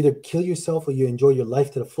 Like you either kill yourself or you enjoy your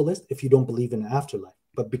life to the fullest if you don't believe in an afterlife.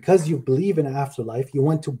 But because you believe in an afterlife, you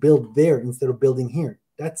want to build there instead of building here.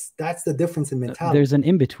 That's the difference in mentality. There's an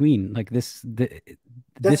in between. Like That's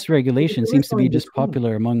this regulation there is seems to no be in just between.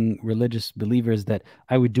 popular among religious believers that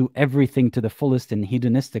I would do everything to the fullest in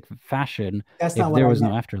hedonistic fashion That's if not what there I was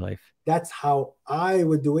meant. no afterlife. That's how I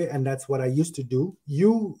would do it, and that's what I used to do.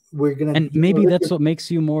 You're And gonna maybe live that's your what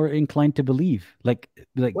makes you more inclined to believe. what?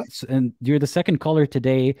 And you're the second caller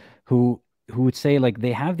today who would say like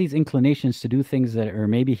they have these inclinations to do things that are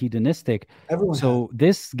maybe hedonistic. Everyone has. So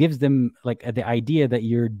this gives them like the idea that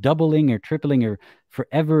you're doubling or tripling or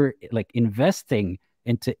forever like investing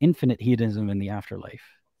into infinite hedonism in the afterlife.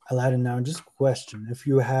 Aladdin, now just question: if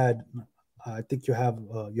you had, I think you have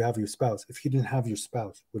your spouse. If you didn't have your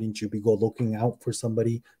spouse, wouldn't you be go looking out for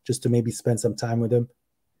somebody just to maybe spend some time with them?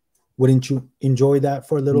 Wouldn't you enjoy that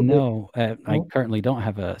for a little bit? No, I No, currently don't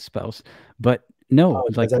have a spouse, but no,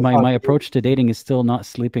 apologize. like I my thought approach to dating is still not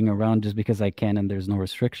sleeping around just because I can and there's no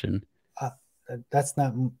restriction. uh, that's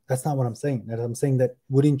not what I'm saying. That I'm saying that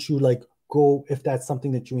wouldn't you like go if that's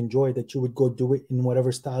something that you enjoy that you would go do it in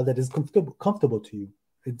whatever style that is comfortable to you.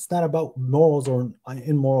 It's not about morals or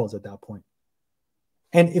immorals at that point.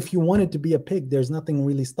 And if you wanted to be a pig, there's nothing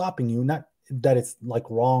really stopping you. Not that it's like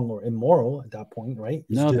wrong or immoral at that point, right?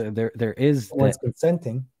 It's No, just there is someone's that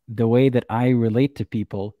consenting. the way that I relate to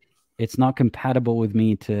people, it's not compatible with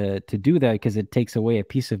me to do that because it takes away a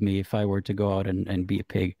piece of me if I were to go out and be a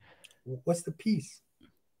pig. What's the piece?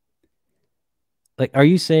 Like, are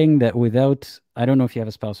you saying that without, I don't know if you have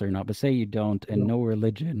a spouse or not, but say you don't and No, no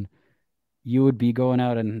religion, you would be going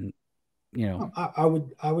out and, you know, no,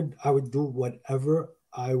 I would do whatever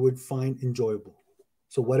I would find enjoyable.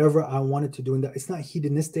 So whatever I wanted to do in that, it's not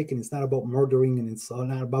hedonistic and it's not about murdering and it's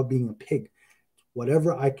not about being a pig.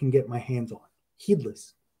 Whatever I can get my hands on,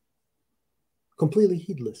 heedless, completely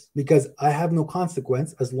heedless, because I have no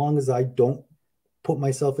consequence as long as I don't put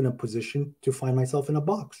myself in a position to find myself in a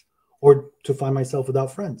box or to find myself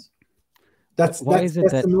without friends. but why is it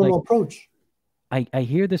That's the that normal like approach. I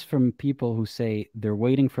hear this from people who say they're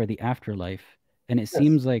waiting for the afterlife, and it Yes.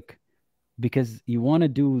 seems like because you want to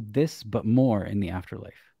do this but more in the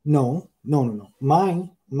afterlife. No, no, no, no.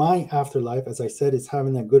 My afterlife, as I said, is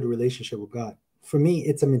having a good relationship with God. For me,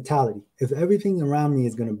 it's a mentality. If everything around me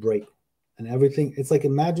is going to break, and everything, it's like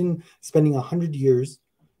imagine spending 100 years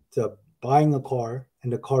to buying a car,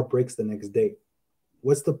 and the car breaks the next day.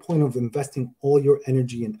 What's the point of investing all your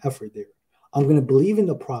energy and effort there? I'm going to believe in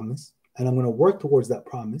the promise, and I'm going to work towards that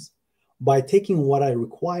promise by taking what I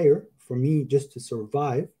require for me just to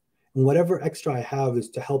survive, and whatever extra I have is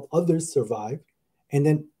to help others survive. And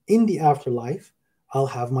then in the afterlife, I'll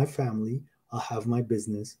have my family, I'll have my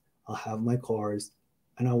business, I'll have my cars,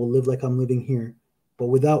 and I will live like I'm living here, but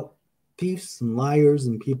without thieves and liars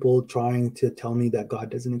and people trying to tell me that God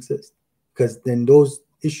doesn't exist. Because then those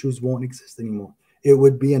issues won't exist anymore. It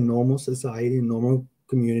would be a normal society, a normal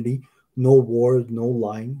community, no war, no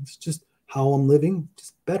lying. It's just how I'm living,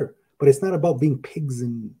 just better. But it's not about being pigs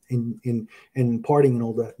and partying and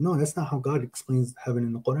all that. No, that's not how God explains heaven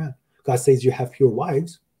in the Quran. God says you have pure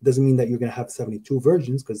wives. Doesn't mean that you're going to have 72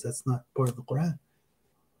 virgins because that's not part of the Quran.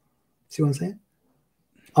 See what I'm saying?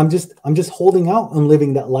 I'm just holding out on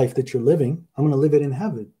living that life that you're living. I'm going to live it in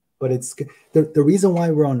heaven. But it's the reason why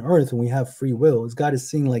we're on earth and we have free will is God is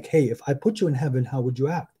saying like, hey, if I put you in heaven, how would you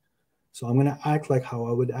act? So I'm going to act like how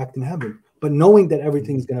I would act in heaven. But knowing that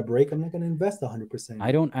everything's going to break, I'm not going to invest 100%.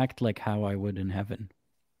 I don't act like how I would in heaven.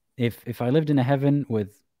 If I lived in a heaven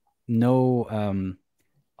with no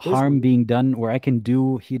harm being done, where I can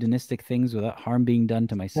do hedonistic things without harm being done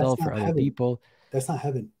to myself or other people. That's not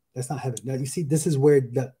heaven. That's not heaven. Now, you see, this is where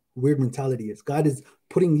the weird mentality is. God is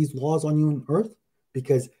putting these laws on you on earth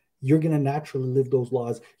because you're going to naturally live those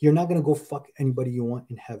laws. You're not going to go fuck anybody you want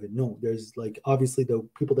in heaven. No, there's like, obviously the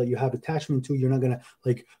people that you have attachment to, you're not going to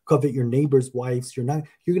like covet your neighbor's wives. You're going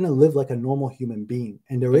to live like a normal human being.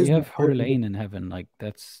 And you have Hurulain in heaven. Like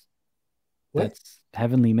that's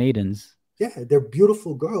heavenly maidens. Yeah. They're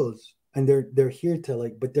beautiful girls. And they're here to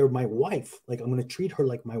like, but they're my wife. Like, I'm going to treat her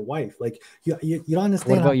like my wife. Like, you don't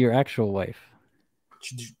understand. What about your actual wife?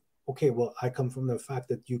 Okay, well, I come from the fact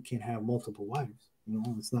that you can have multiple wives. You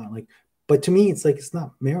know, it's not like, but to me, it's like, it's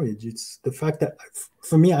not marriage. It's the fact that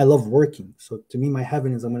for me, I love working. So to me, my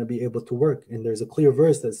heaven is I'm going to be able to work. And there's a clear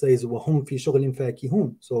verse that says, وَهُمْ فِي شُغْلٍ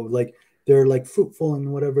فَاكِهُونَ. So like, they're like fruitful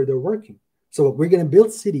in whatever they're working. So we're going to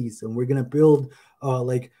build cities and we're going to build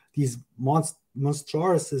like these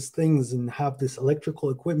monstrous things and have this electrical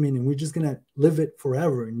equipment. And we're just going to live it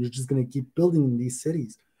forever. And you're just going to keep building these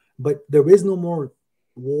cities. But there is no more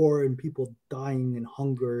war and people dying and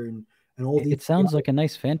hunger and all these. It sounds like a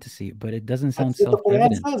nice fantasy, but it doesn't sound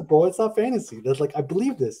self-evident. Bro, it's not fantasy. That's like, I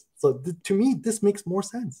believe this. So to me, this makes more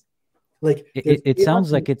sense. Like it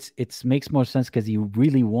sounds like it makes more sense because you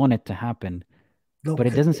really want it to happen. No, but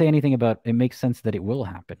it doesn't say anything about it makes sense that it will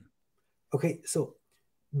happen. Okay, so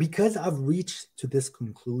because I've reached to this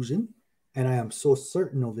conclusion and I am so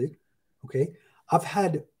certain of it, okay, I've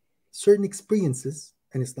had certain experiences,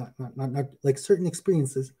 and it's not like certain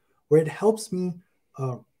experiences where it helps me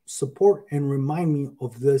support and remind me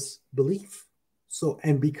of this belief. So,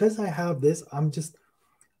 and because I have this, I'm just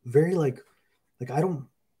very like I don't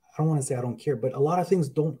want to say I don't care, but a lot of things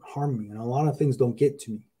don't harm me and a lot of things don't get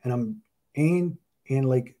to me. And and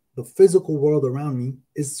like the physical world around me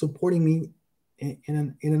is supporting me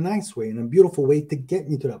in a nice way, in a beautiful way to get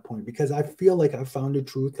me to that point, because I feel like I found the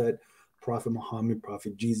truth that Prophet Muhammad,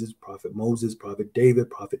 Prophet Jesus, Prophet Moses, Prophet David,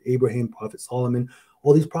 Prophet Abraham, Prophet Solomon,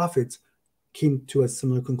 all these prophets came to a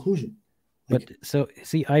similar conclusion. But so,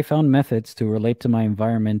 see, I found methods to relate to my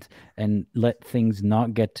environment and let things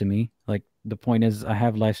not get to me. Like the point is, I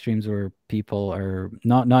have live streams where people are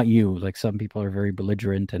not you, like some people are very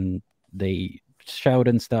belligerent and they shout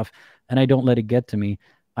and stuff, and I don't let it get to me.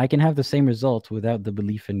 I can have the same result without the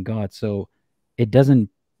belief in God. So it doesn't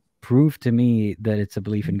prove to me that it's a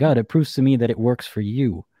belief in God. It proves to me that it works for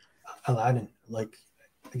you. Aladdin, like,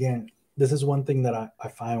 again, this is one thing that I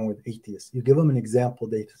find with atheists. You give them an example,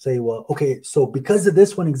 they say, well, okay, so because of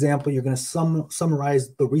this one example, you're going to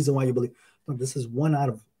summarize the reason why you believe. No, this is one out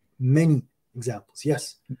of many examples.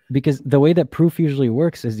 Yes. Because the way that proof usually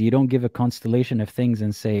works is you don't give a constellation of things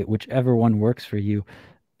and say whichever one works for you.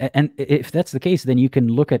 And if that's the case, then you can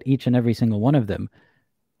look at each and every single one of them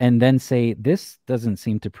and then say, this doesn't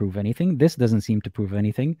seem to prove anything. This doesn't seem to prove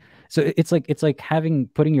anything. So it's like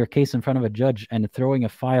putting your case in front of a judge and throwing a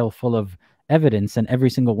file full of evidence, and every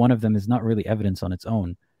single one of them is not really evidence on its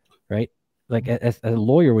own, right? Like a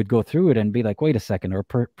lawyer would go through it and be like, wait a second, or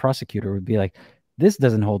a prosecutor would be like, this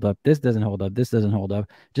doesn't hold up, this doesn't hold up, this doesn't hold up.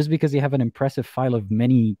 Just because you have an impressive file of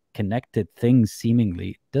many connected things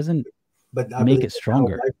seemingly doesn't make it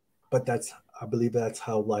stronger. I believe that's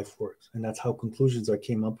how life works, and that's how conclusions are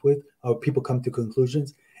came up with. How people come to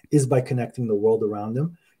conclusions is by connecting the world around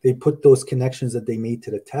them. They put those connections that they made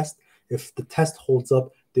to the test. If the test holds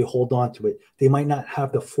up, they hold on to it. They might not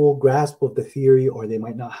have the full grasp of the theory, or they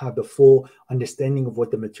might not have the full understanding of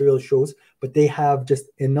what the material shows, but they have just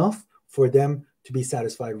enough for them to be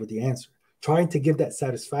satisfied with the answer. Trying to give that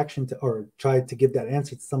satisfaction to, or try to give that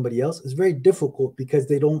answer to somebody else is very difficult, because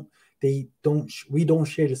we don't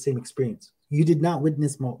share the same experience. You did not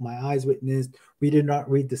witness my eyes witnessed. We did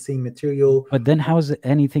not read the same material. But then how is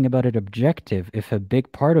anything about it objective if a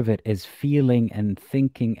big part of it is feeling and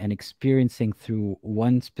thinking and experiencing through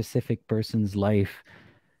one specific person's life?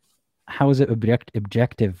 How is it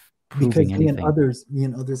objective proving because anything? Me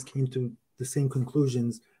and others came to the same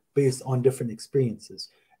conclusions based on different experiences.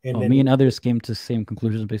 And me and others came to the same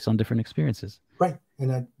conclusions based on different experiences. Right.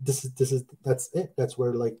 And that's it. That's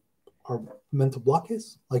where like our mental block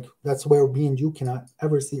is. Like that's where me and you cannot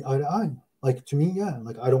ever see eye to eye. Like to me, yeah.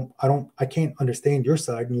 Like I can't understand your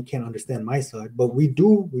side and you can't understand my side, but we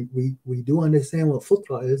do understand what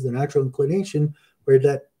futra is, the natural inclination, where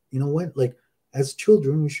that, you know what, like as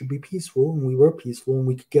children, we should be peaceful, and we were peaceful, and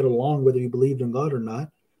we could get along whether you believed in God or not.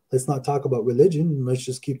 Let's not talk about religion. Let's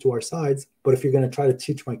just keep to our sides. But if you're going to try to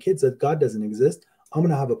teach my kids that God doesn't exist, I'm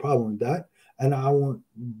going to have a problem with that. and I won't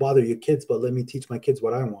bother your kids, but let me teach my kids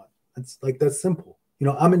what I want. That's simple. You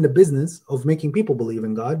know, I'm in the business of making people believe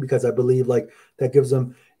in God because I believe like that gives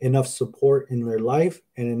them enough support in their life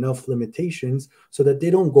and enough limitations so that they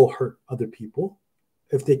don't go hurt other people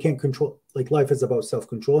if they can't control. Like life is about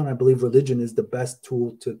self-control, and I believe religion is the best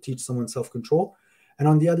tool to teach someone self-control. And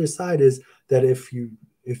on the other side is that if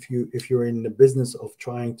you're in the business of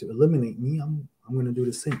trying to eliminate me, I'm going to do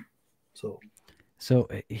the same. So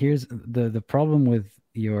here's the problem with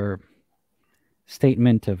your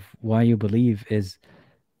statement of why you believe is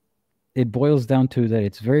it boils down to that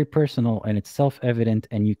it's very personal and it's self-evident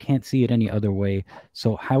and you can't see it any other way.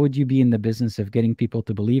 So how would you be in the business of getting people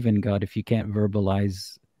to believe in God if you can't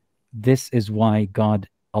verbalize this is why God,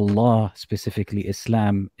 Allah, specifically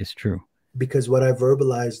Islam, is true? Because what I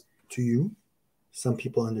verbalized to you, some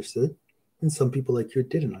people understood and some people like you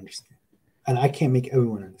didn't understand. And I can't make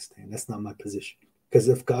everyone understand. That's not my position. Because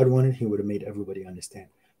if God wanted, he would have made everybody understand.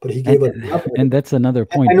 But he gave us. And that's another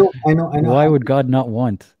point. I know. Why would God not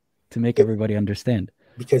want to make everybody understand?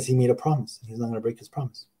 Because he made a promise. He's not going to break his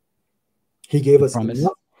promise. He gave us promise.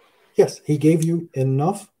 Enough. Yes, he gave you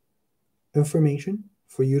enough information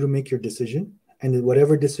for you to make your decision. And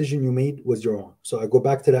whatever decision you made was your own. So I go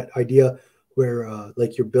back to that idea where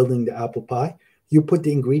like you're building the apple pie. You put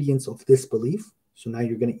the ingredients of this belief. So now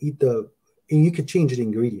you're going to eat and you could change the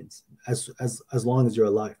ingredients as long as you're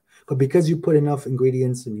alive. But because you put enough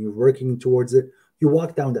ingredients and you're working towards it, you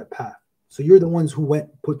walk down that path. So you're the ones who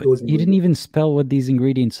put those. You didn't even spell what these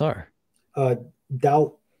ingredients are.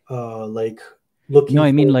 Doubt, like looking. No,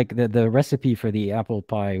 I mean like the recipe for the apple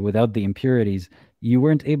pie without the impurities. You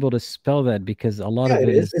weren't able to spell that because a lot of it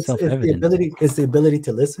is self-evident. It's the ability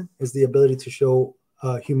to listen. It's the ability to show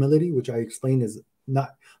humility, which I explained is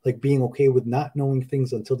not like being okay with not knowing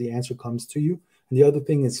things until the answer comes to you. And the other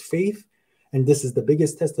thing is faith. And this is the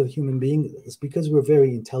biggest test of a human being. It's because we're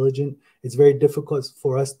very intelligent. It's very difficult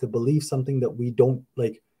for us to believe something that we don't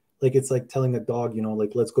like. Like it's like telling a dog, you know,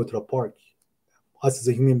 like, let's go to the park. Us as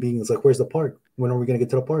a human being is like, where's the park? When are we going to get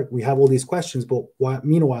to the park? We have all these questions, but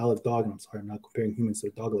meanwhile, a dog, and I'm sorry, I'm not comparing humans to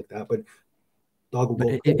a dog like that, but dog will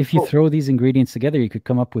go. If you throw these ingredients together, you could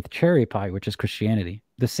come up with cherry pie, which is Christianity.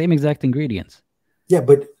 The same exact ingredients. Yeah,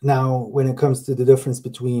 but now when it comes to the difference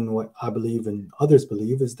between what I believe and others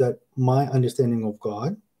believe is that my understanding of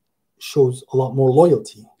God shows a lot more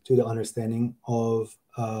loyalty to the understanding of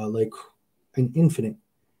like an infinite.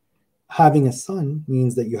 Having a son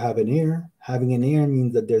means that you have an heir. Having an heir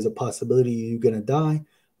means that there's a possibility you're going to die,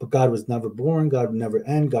 but God was never born. God will never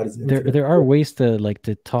end. God is infinite. There are ways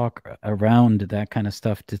to talk around that kind of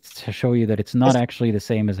stuff to show you that it's not actually the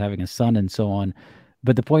same as having a son and so on.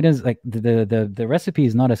 But the point is, like, the recipe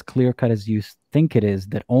is not as clear cut as you think it is,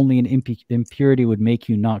 that only an impurity would make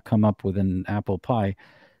you not come up with an apple pie.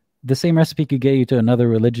 The same recipe could get you to another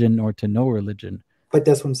religion or to no religion. But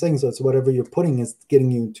that's what I'm saying. So it's whatever you're putting is getting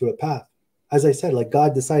you to a path. As I said, like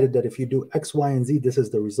God decided that if you do X, Y, and Z, this is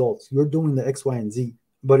the results. You're doing the X, Y, and Z.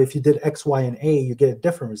 But if you did X, Y, and A, you get a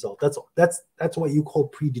different result. That's what you call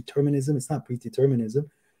predeterminism. It's not predeterminism.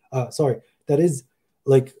 Sorry, that is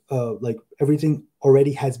like everything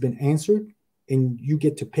already has been answered, and you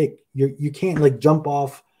get to pick. You can't like jump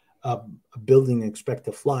off a building and expect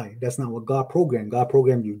to fly. That's not what God programmed. God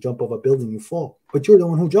programmed you jump off a building, you fall. But you're the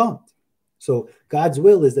one who jumped. So God's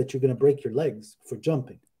will is that you're going to break your legs for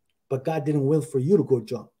jumping. But God didn't will for you to go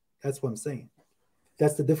jump. That's what I'm saying.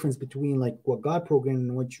 That's the difference between like what God programmed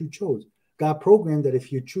and what you chose. God programmed that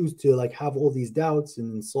if you choose to like have all these doubts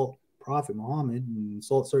and insult Prophet Muhammad and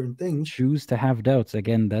insult certain things. Choose to have doubts.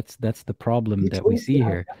 Again, that's the problem that we see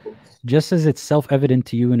here. Just as it's self-evident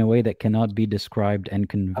to you in a way that cannot be described and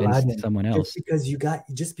convinced someone else. Just because you got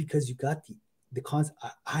the concept,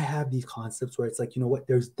 I have these concepts where it's like, you know what,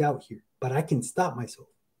 there's doubt here, but I can stop myself.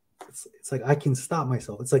 It's like I can stop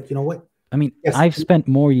myself. It's like, you know what? I mean, yes, I've spent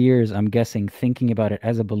more years, I'm guessing, thinking about it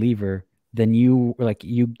as a believer than you. Like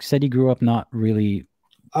you said, you grew up not really.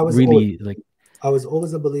 I was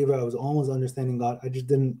always a believer. I was always understanding God. I just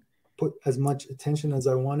didn't put as much attention as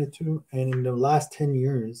I wanted to. And in the last 10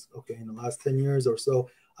 years, or so,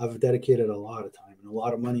 I've dedicated a lot of time and a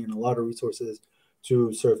lot of money and a lot of resources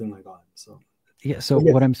to serving my God. So. Yeah, so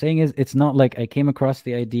what I'm saying is it's not like I came across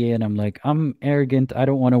the idea and I'm like, I'm arrogant, I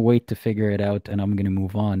don't want to wait to figure it out and I'm going to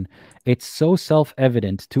move on. It's so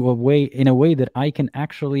self-evident in a way that I can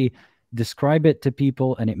actually describe it to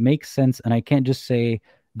people and it makes sense, and I can't just say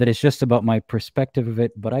that it's just about my perspective of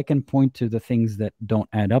it, but I can point to the things that don't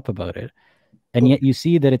add up about it. And yet you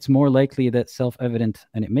see that it's more likely that self-evident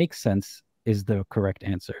and it makes sense is the correct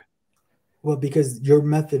answer. Well, because your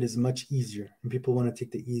method is much easier and people want to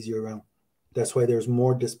take the easier route. That's why there's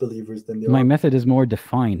more disbelievers than there My are. method is more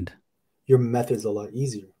defined. Your method's a lot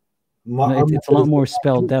easier. No, Our it's a method lot is more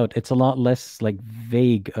spelled out. It's a lot less like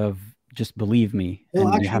vague of just believe me well,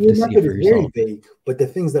 and you actually, have your to see it method for is very yourself. vague, but the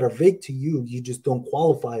things that are vague to you, you just don't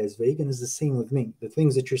qualify as vague. And it's the same with me. The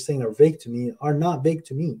things that you're saying are vague to me are not vague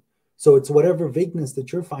to me. So it's whatever vagueness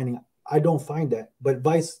that you're finding, I don't find that. But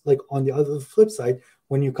vice, like on the other flip side,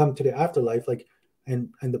 when you come to the afterlife, like and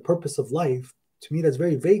the purpose of life, to me, that's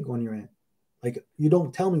very vague on your end. Like you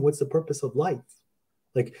don't tell me what's the purpose of life.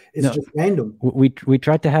 Like it's No, just random. we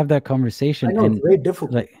tried to have that I conversation, know it's and very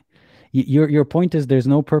difficult. like your point is there's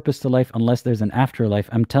no purpose to life unless there's an afterlife.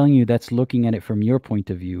 I'm telling you that's looking at it from your point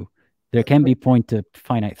of view. There But can be point to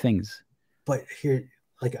finite things. but here,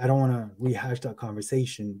 like I don't want to rehash that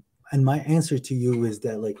conversation. And my answer to you is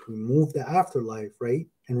that like remove the afterlife, right?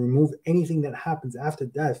 And remove anything that happens after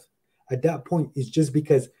death. At that point, it's just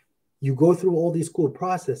because you go through all these cool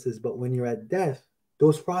processes, but when you're at death,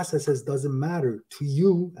 those processes doesn't matter to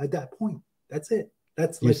you at that point. That's it.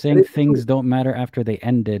 That's You're like that saying is the things truth. don't matter after they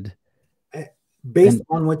ended, Based and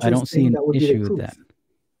on what I you're don't see saying, an that would be the issue with that. truth.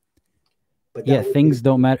 But Yeah, that would be the things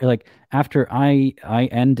don't truth. matter. Like after I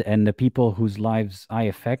end, and the people whose lives I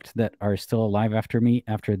affect that are still alive after me,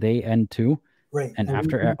 after they end too, Right. and And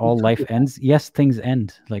after we all took life with that. ends, yes, things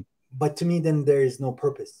end. Like But to me, then there is no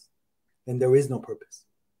purpose. Then there is no purpose.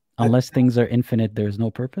 At unless things are infinite, there's no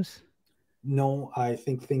purpose. no, I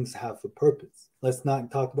think things have a purpose. Let's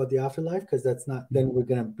not talk about the afterlife because that's not, then we're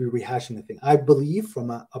going to be rehashing the thing. I believe from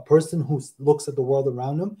a person who looks at the world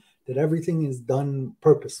around them that everything is done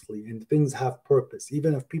purposefully and things have purpose.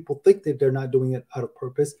 Even if people think that they're not doing it out of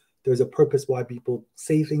purpose, there's a purpose why people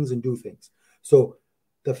say things and do things. So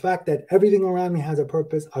the fact that everything around me has a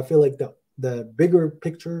purpose, I feel like the bigger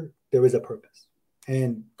picture, there is a purpose.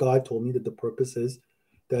 And God told me that the purpose is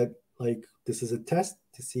that like this is a test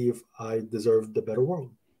to see if I deserve the better world.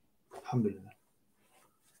 Alhamdulillah.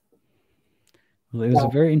 Well, it was a Now,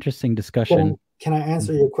 very interesting discussion. can I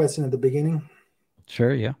answer your question at the beginning?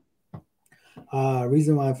 Sure, yeah.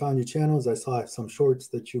 Reason why I found your channel is I saw some shorts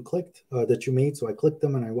that you clicked, that you made, so I clicked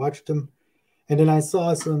them and I watched them, and then I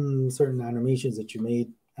saw some certain animations that you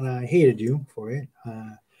made, and I hated you for it.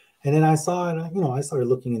 And then I saw it, I started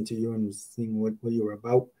looking into you and seeing what you were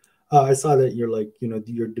about. I saw that you're like,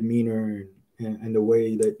 your demeanor and the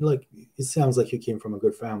way that, like, it sounds like you came from a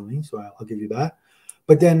good family, so I'll give you that.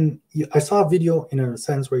 But then I saw a video in a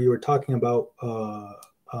sense where you were talking about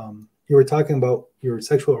your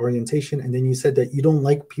sexual orientation, and then you said that you don't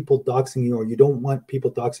like people doxing you or you don't want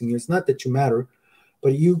people doxing you. It's not that you matter,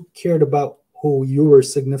 but you cared about who your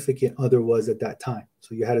significant other was at that time.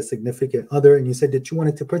 So you had a significant other, and you said that you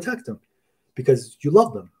wanted to protect them because you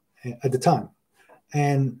loved them at the time.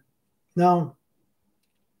 And now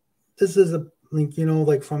this is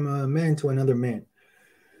like from a man to another man.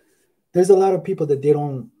 There's a lot of people that they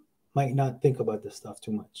might not think about this stuff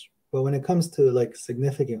too much. But when it comes to like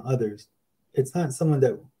significant others, it's not someone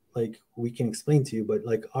that like we can explain to you, but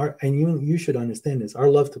like you should understand this. Our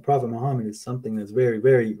love to Prophet Muhammad is something that's very,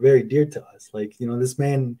 very, very dear to us. Like, this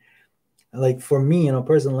man, like for me on a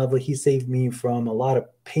personal level, he saved me from a lot of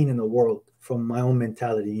pain in the world from my own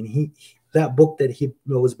mentality. And that book that he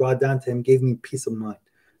was brought down to him gave me peace of mind.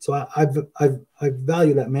 So I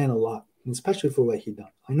value that man a lot, especially for what he done.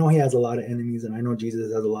 I know he has a lot of enemies, and I know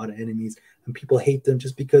Jesus has a lot of enemies, and people hate them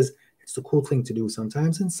just because it's the cool thing to do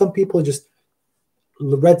sometimes. And some people just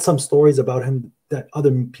read some stories about him that other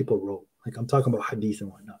people wrote. Like I'm talking about hadith and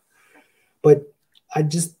whatnot. But I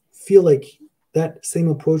just feel like that same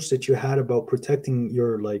approach that you had about protecting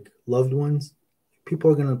your like loved ones, people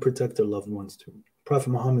are gonna protect their loved ones too. Prophet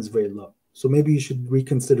Muhammad is very loved. So maybe you should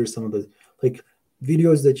reconsider some of the like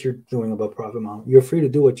videos that you're doing about Prophet Muhammad. You're free to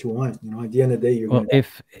do what you want. At the end of the day, you're Well, gonna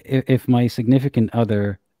if my significant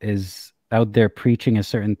other is out there preaching a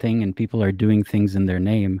certain thing and people are doing things in their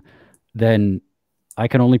name, then I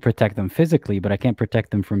can only protect them physically, but I can't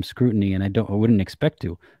protect them from scrutiny, and I wouldn't expect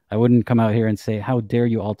to. I wouldn't come out here and say, "How dare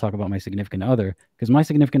you all talk about my significant other?" Because my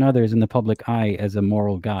significant other is in the public eye as a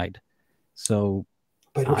moral guide. So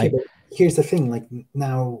But okay, I but here's the thing, like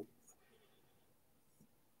now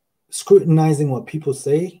scrutinizing what people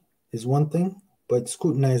say is one thing, but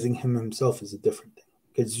scrutinizing him himself is a different thing.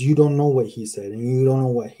 Because you don't know what he said and you don't know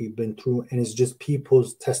what he's been through, and it's just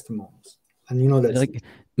people's testimonies. And that's like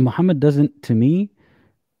Muhammad doesn't, to me,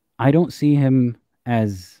 I don't see him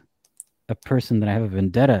as a person that I have a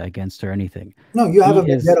vendetta against or anything. no, you He haven't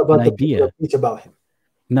been is that an about the people idea. that preach about him.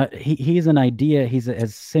 Not he's an idea. He's a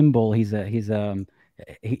symbol. He's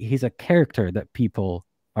a character that people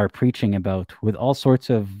are preaching about with all sorts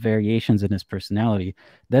of variations in his personality.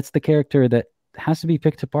 That's the character that has to be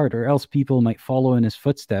picked apart, or else people might follow in his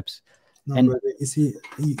footsteps. No, And brother. You see,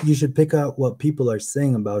 you should pick out what people are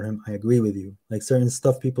saying about him. I agree with you. Like certain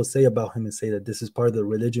stuff people say about him and say that this is part of the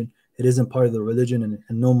religion. It isn't part of the religion,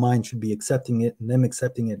 and no mind should be accepting it. And them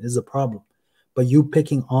accepting it is a problem. But you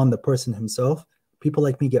picking on the person himself, people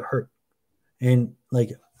like me get hurt. And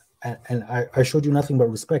like, and I showed you nothing but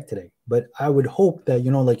respect today. But I would hope that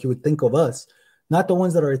like you would think of us, not the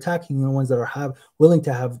ones that are attacking you, the ones that are willing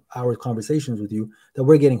to have our conversations with you, that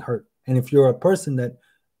we're getting hurt. And if you're a person that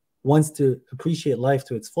wants to appreciate life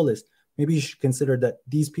to its fullest, maybe you should consider that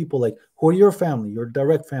these people, like, who are your family, your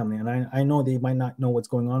direct family, and I know they might not know what's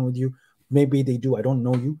going on with you. Maybe they do. I don't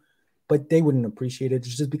know you, but they wouldn't appreciate it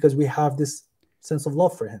just because we have this sense of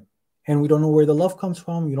love for him. And we don't know where the love comes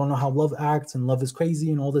from. You don't know how love acts, and love is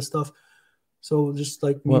crazy and all this stuff. So just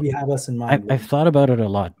like maybe have us in mind. I've thought about it a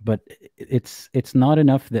lot, but it's not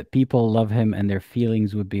enough that people love him and their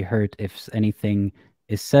feelings would be hurt if anything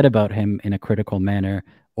is said about him in a critical manner,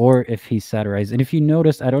 or if he's satirized. And if you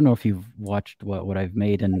notice, I don't know if you've watched what I've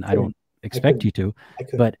made, and I don't expect you to,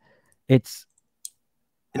 but it's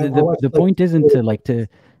the point isn't to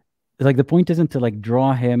the point isn't to like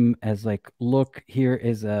draw him as like, look, here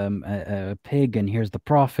is a pig and here's the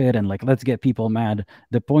prophet, and like, let's get people mad.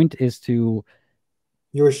 The point is to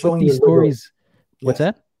showing these stories. What's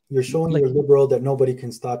that? You're showing your liberal that nobody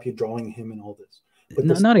can stop you drawing him and all this.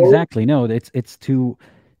 But not exactly. No, it's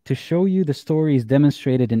to show you the stories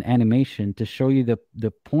demonstrated in animation, to show you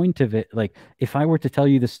the point of it. Like, if I were to tell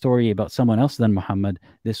you the story about someone else than Muhammad,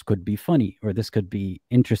 this could be funny, or this could be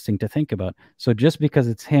interesting to think about. So just because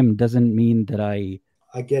it's him doesn't mean that I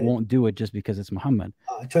won't do it just because it's Muhammad.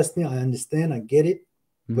 Trust me, I understand. I get it.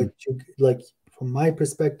 But like, from my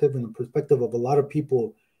perspective and the perspective of a lot of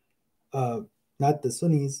people, not the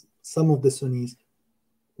Sunnis, some of the Sunnis,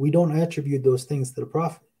 we don't attribute those things to the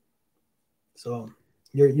Prophet. So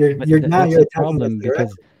you're a problem,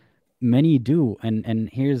 because many do, and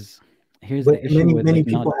here's the issue with many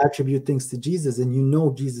people attribute things to Jesus,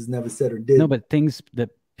 and Jesus never said or did. No, but things that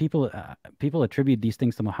people attribute these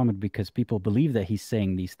things to Muhammad because people believe that he's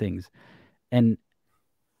saying these things, and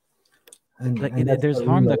there's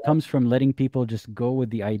harm that comes from letting people just go with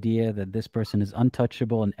the idea that this person is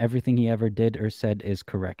untouchable and everything he ever did or said is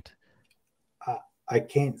correct. I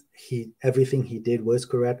can't. Everything he did was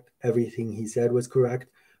correct. Everything he said was correct.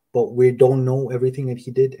 But we don't know everything that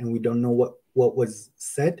he did, and we don't know what was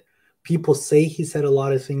said. People say he said a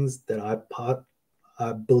lot of things that I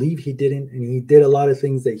believe he didn't, and he did a lot of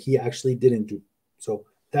things that he actually didn't do. So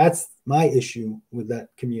that's my issue with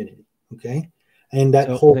that community. Okay, and that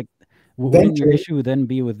whole. Wouldn't your issue then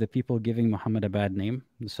be with the people giving Muhammad a bad name,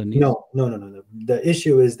 the Sunnis? No. The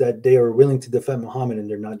issue is that they are willing to defend Muhammad and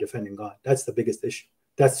they're not defending God. That's the biggest issue.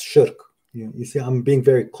 That's shirk. You see, I'm being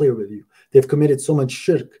very clear with you. They've committed so much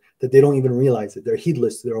shirk that they don't even realize it. They're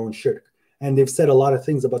heedless to their own shirk. And they've said a lot of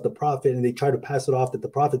things about the Prophet, and they try to pass it off that the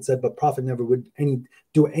Prophet said, but Prophet never would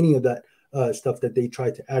do any of that stuff that they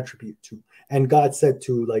try to attribute to. And God said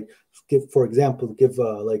to, like, give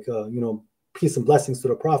peace and blessings to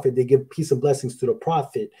the Prophet. They give peace and blessings to the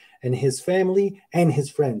Prophet and his family and his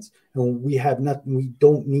friends. And we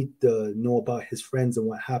don't need to know about his friends and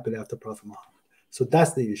what happened after Prophet Muhammad. So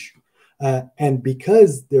that's the issue. And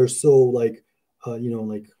because they're so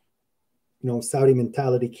Saudi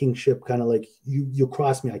mentality, kingship, kind of like, you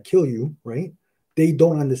cross me, I kill you, right? They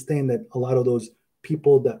don't understand that a lot of those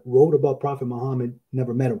people that wrote about Prophet Muhammad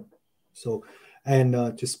never met him. So,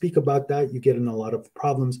 and to speak about that, you get in a lot of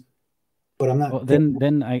problems. But I'm not. Well,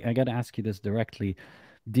 then I got to ask you this directly.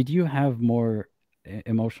 Did you have more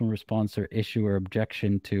emotional response or issue or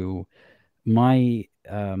objection to my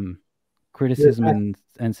criticism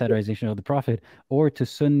and satirization of the Prophet, or to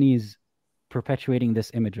Sunnis perpetuating this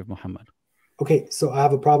image of Muhammad? Okay, so I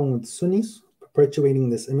have a problem with Sunnis perpetuating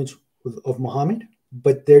this image of Muhammad,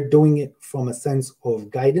 but they're doing it from a sense of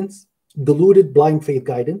guidance, diluted blind faith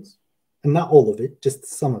guidance, and not all of it, just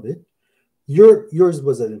some of it. Yours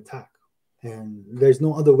was an attack. And there's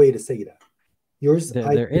no other way to say that. Yours,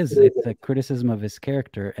 it's a criticism of his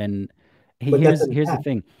character, and here's the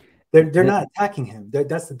thing: they're not attacking him.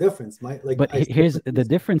 That's the difference. Here's the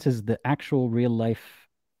difference: is the actual real life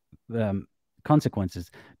consequences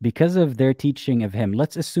because of their teaching of him.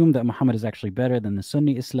 Let's assume that Muhammad is actually better than the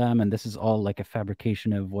Sunni Islam, and this is all like a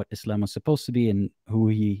fabrication of what Islam was supposed to be and who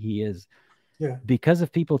he is. Yeah. Because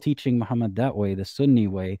of people teaching Muhammad that way, the Sunni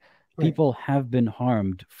way. People have been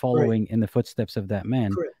harmed following in the footsteps of that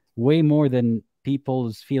man, way more than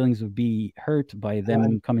people's feelings would be hurt by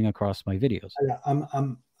them coming across my videos.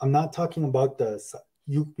 I'm not talking about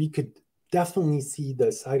we could definitely see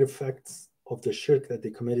the side effects of the shirk that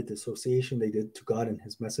they committed, the association they did to God and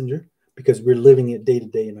his messenger, because we're living it day to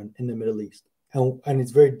day in the Middle East. And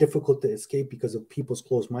it's very difficult to escape because of people's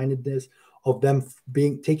close-mindedness, of them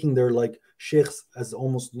taking their like sheikhs as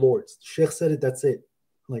almost lords. Sheikh said it, that's it.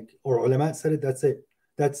 Like, or ulama said it, that's it.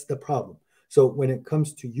 That's the problem. So when it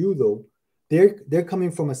comes to you though, they're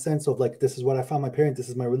coming from a sense of like, this is what I found my parent, this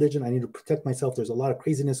is my religion, I need to protect myself, there's a lot of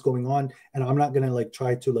craziness going on, and I'm not gonna like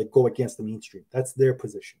try to like go against the mainstream. That's their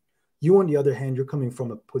position. You, on the other hand, you're coming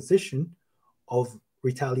from a position of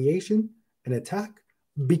retaliation and attack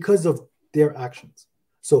because of their actions.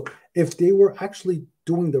 So if they were actually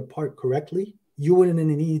doing their part correctly, you wouldn't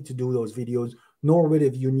need to do those videos, nor would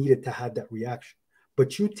have you needed to have that reaction.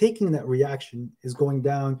 But you taking that reaction is going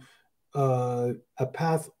down a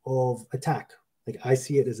path of attack. Like, I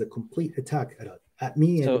see it as a complete attack at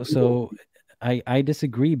me. So I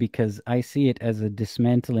disagree, because I see it as a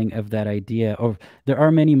dismantling of that idea. Or there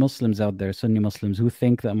are many Muslims out there, Sunni Muslims, who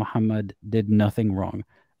think that Muhammad did nothing wrong.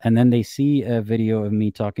 And then they see a video of me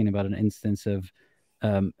talking about an instance of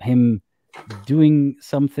him doing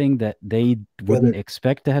something that they wouldn't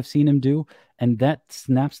expect to have seen him do. And that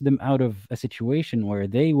snaps them out of a situation where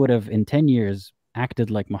they would have in 10 years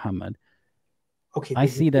acted like Muhammad. Okay, I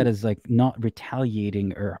see that as like not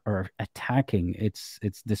retaliating or attacking. It's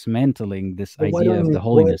dismantling this idea of the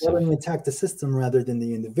holiness. Why don't you attack the system rather than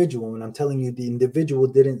the individual? And I'm telling you, the individual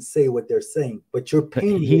didn't say what they're saying, but you're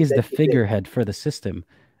paying. But he is the figurehead for the system.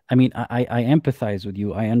 I mean, I empathize with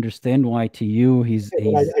you. I understand why to you he's.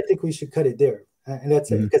 I think we should cut it there, and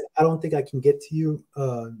that's it. Because I don't think I can get to you.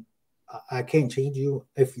 I can't change you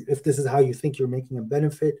if this is how you think you're making a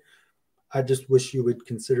benefit. I just wish you would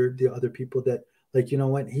consider the other people that, like, you know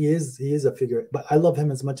what, he is a figure, but I love him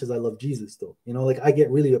as much as I love Jesus though. You know, like, I get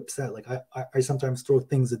really upset. Like, I sometimes throw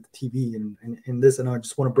things at the TV and this, and I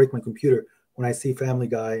just want to break my computer when I see Family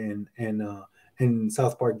Guy and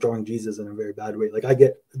South Park drawing Jesus in a very bad way. Like, I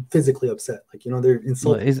get physically upset. Like, you know, they're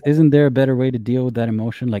insulting. Well, isn't there a better way to deal with that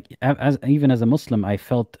emotion? Like, even as a Muslim, I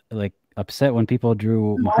felt like upset when people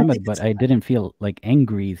drew Muhammad, but I didn't feel like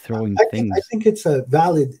angry throwing things. I think it's a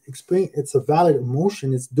valid experience. It's a valid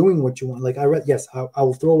emotion. It's doing what you want. Like, I read, yes, I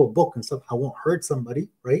will throw a book and stuff. I won't hurt somebody,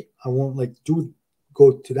 right? I won't like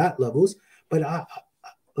go to that levels. But I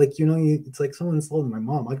like, you know, it's like someone insulted my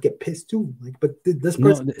mom. I'd get pissed too. Like, but this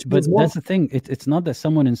person. No, but that's the thing. It's not that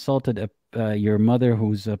someone insulted your mother,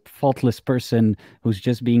 who's a faultless person, who's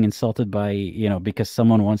just being insulted by, you know, because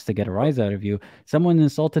someone wants to get a rise out of you. Someone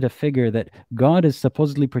insulted a figure that God is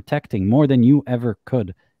supposedly protecting more than you ever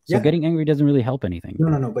could. So getting angry doesn't really help anything.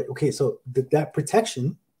 No. But okay, so that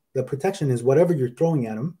protection, the protection is whatever you're throwing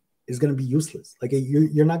at him is going to be useless. Like,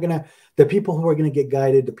 you're not going to, the people who are going to get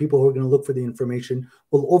guided, the people who are going to look for the information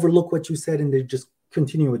will overlook what you said and they just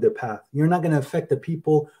continue with their path. You're not going to affect the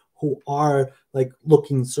people who are like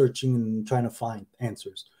looking, searching, and trying to find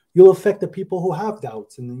answers. You'll affect the people who have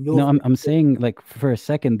doubts. And you'll. No, I'm saying, like, for a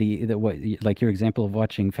second, what, like your example of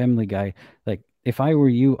watching Family Guy, like, if I were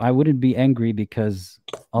you, I wouldn't be angry because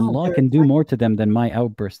Allah can do more to them than my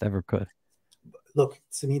outburst ever could. Look,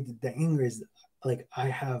 to me, the anger is like, I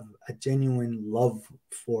have a genuine love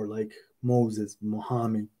for like Moses,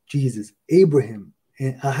 Muhammad, Jesus, Abraham,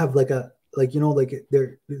 and I have like you know, like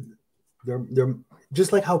they're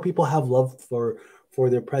just like how people have love for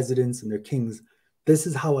their presidents and their kings. This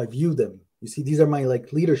is how I view them. You see, these are my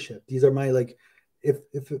like leadership. These are my like, if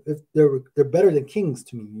they're better than kings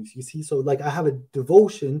to me. You see, so like, I have a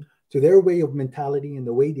devotion to their way of mentality and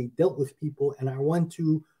the way they dealt with people, and I want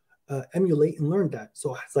to emulate and learn that.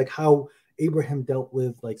 So it's like how Abraham dealt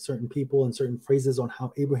with like certain people and certain phrases on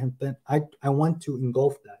how Abraham think. I want to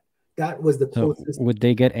engulf that. That was the closest. So would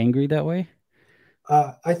they get angry that way?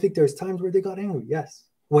 I think there's times where they got angry. Yes,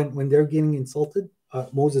 when they're getting insulted,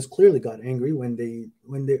 Moses clearly got angry when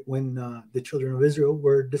the children of Israel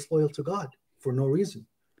were disloyal to God for no reason.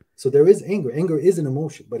 So there is anger. Anger is an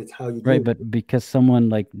emotion, but it's how you do it. But because someone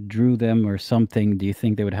like drew them or something, do you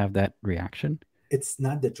think they would have that reaction? It's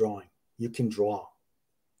not the drawing. You can draw,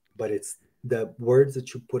 but it's the words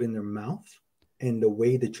that you put in their mouth and the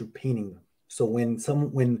way that you're painting them. So when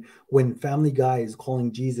Family Guy is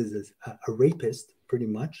calling Jesus as a rapist, pretty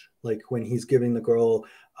much, like when he's giving the girl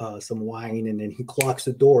some wine and then he clocks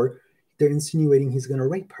the door, they're insinuating he's going to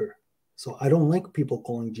rape her. So I don't like people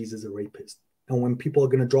calling Jesus a rapist. And when people are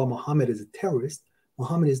going to draw Muhammad as a terrorist,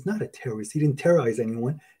 Muhammad is not a terrorist. He didn't terrorize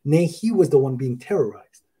anyone. Nay, he was the one being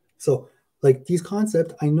terrorized. So like these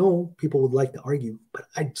concepts, I know people would like to argue, but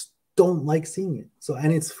I just don't like seeing it. So,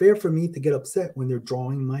 and it's fair for me to get upset when they're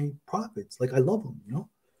drawing my prophets. Like, I love them, you know?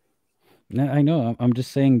 No, I know. I'm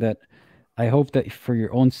just saying that I hope that for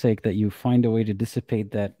your own sake that you find a way to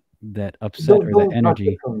dissipate that that upset or that Don't doctor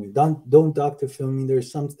energy. film me. Don't doctor film me.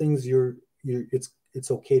 There's some things it's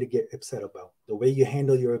okay to get upset about. The way you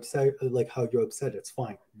handle your upset, like how you're upset, it's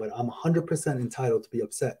fine. But I'm 100% entitled to be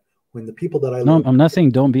upset when the people that I No, love. I'm not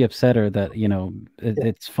saying don't be upset or that, Yeah,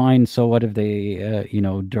 it's fine. So what if they,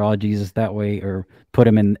 draw Jesus that way or put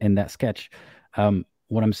him in that sketch?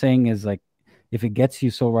 What I'm saying is, like, if it gets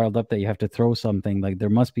you so riled up that you have to throw something, like, there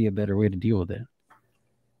must be a better way to deal with it.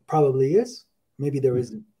 probably is. Maybe there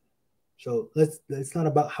isn't. So it's not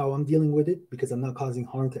about how I'm dealing with it because I'm not causing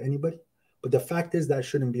harm to anybody. But the fact is that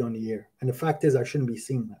shouldn't be on the air. And the fact is I shouldn't be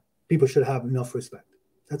seeing that. People should have enough respect.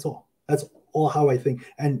 That's all. That's all how I think.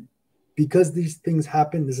 And because these things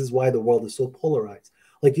happen, this is why the world is so polarized.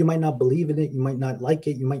 Like you might not believe in it, you might not like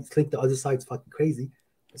it, you might think the other side's fucking crazy.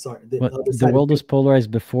 Sorry, the But other the side is world was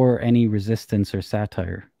polarized before any resistance or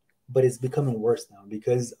satire. but it's becoming worse now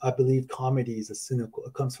because I believe comedy is it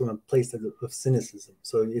comes from a place of cynicism.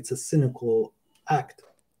 So it's a cynical act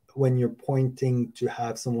when you're pointing to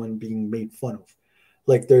have someone being made fun of.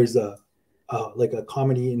 Like there's like a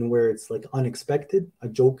comedy in where it's like unexpected, a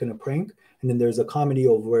joke and a prank, and then there's a comedy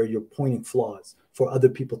of where you're pointing flaws for other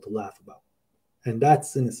people to laugh about, and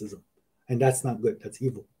that's cynicism, and that's not good. That's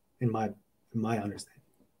evil in my understanding.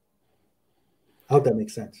 I hope that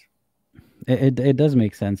makes sense. It does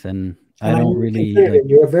make sense, and I And I don't know really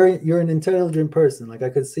like. you're an intelligent person. Like I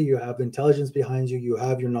could see you have intelligence behind you. You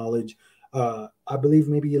have your knowledge. I believe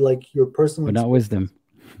maybe like your personal But not experience.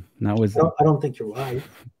 wisdom, not wisdom. I don't think you're wise.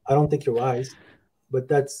 I don't think you're wise. But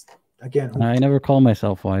that's again, I never call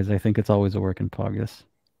myself wise. I think it's always a work in progress.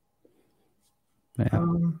 Yeah.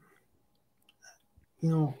 um, you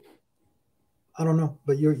know, I don't know.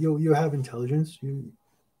 But you have intelligence.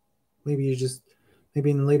 Maybe you just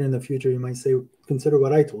maybe later in the future you might say consider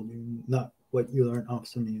what I told you, not what you learned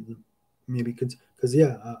off of me. Maybe because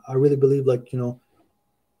yeah, I really believe like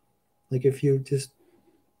like if you just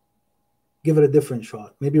give it a different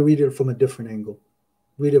shot. Maybe read it from a different angle.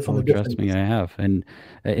 Read it from Oh, a trust different. me, I have. And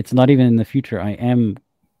it's not even in the future. I am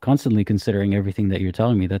constantly considering everything that you're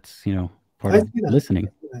telling me. That's, part I of see that. I listening.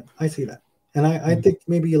 see that. I see that. And I Mm. think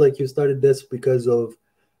maybe like you started this because of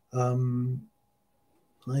um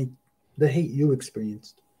like the hate you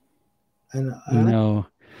experienced. And No,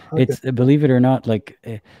 okay. believe it or not, like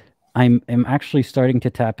I'm actually starting to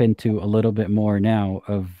tap into a little bit more now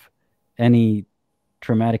of any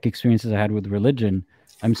traumatic experiences I had with religion.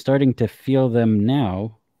 I'm starting to feel them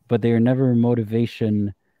now, but they are never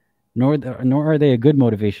motivation, nor are they a good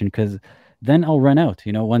motivation, because then I'll run out.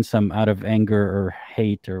 Once I'm out of anger or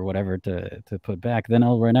hate or whatever to put back, then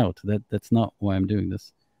I'll run out. That's not why I'm doing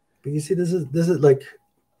this. But you see, this is like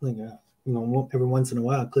every once in a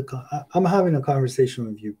while, I'm having a conversation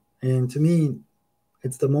with you, and to me,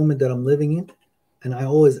 it's the moment that I'm living in, and I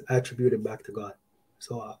always attribute it back to God.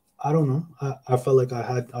 So I don't know. I felt like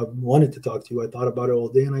I wanted to talk to you. I thought about it all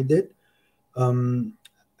day, and I did. Um,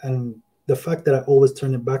 and the fact that I always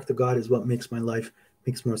turn it back to God is what makes my life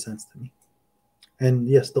makes more sense to me. And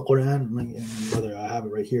yes, the Quran, like and brother, I have it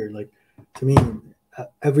right here. Like to me,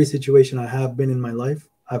 every situation I have been in my life,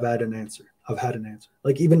 I've had an answer. I've had an answer.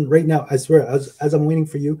 Like even right now, I swear, as I'm waiting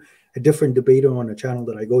for you, a different debater on a channel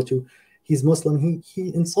that I go to, he's Muslim.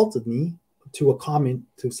 He insulted me to a comment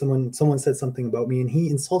to someone. Someone said something about me, and he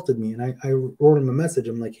insulted me. And I wrote him a message.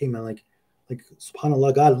 I'm like, hey man, like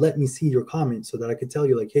subhanallah, God let me see your comment so that I could tell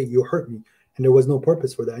you like, hey, you hurt me, and there was no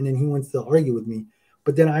purpose for that. And then he wants to argue with me,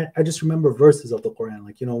 but then I just remember verses of the Quran,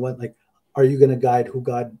 like, you know what, like, are you going to guide who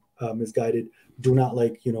God is guided? Do not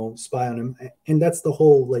like, spy on him. And that's the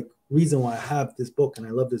whole like reason why I have this book. And I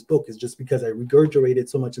love this book is just because I regurgitate it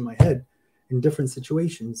so much in my head in different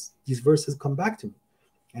situations. These verses come back to me.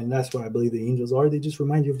 And that's what I believe the angels are. They just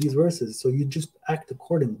remind you of these verses. So you just act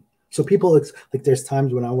accordingly. So people like there's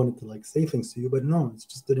times when I wanted to like say things to you, but no, it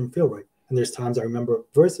just didn't feel right. And there's times I remember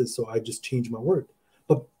verses, so I just change my word.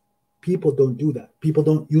 But people don't do that. People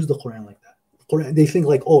don't use the Quran like that. The Quran, they think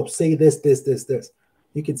like, oh, say this, this, this, this.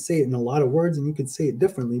 You could say it in a lot of words and you could say it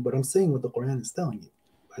differently, but I'm saying what the Quran is telling you,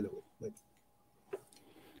 by the way. Like,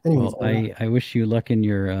 anyways, Well, I wish you luck in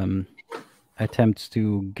your attempts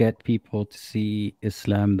to get people to see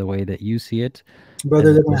Islam the way that you see it, brother,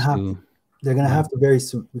 as they're gonna opposed have to. to, They're gonna yeah. have to very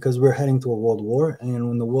soon because we're heading to a world war, and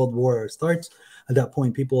when the world war starts, at that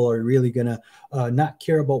point, people are really gonna not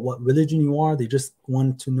care about what religion you are. They just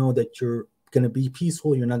want to know that you're gonna be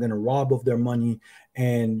peaceful. You're not gonna rob of their money,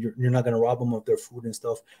 and you're not gonna rob them of their food and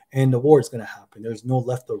stuff. And the war is gonna happen. There's no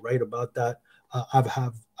left or right about that.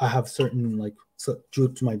 I have certain like due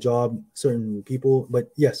to my job, certain people, but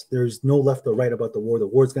yes, there's no left or right about the war. The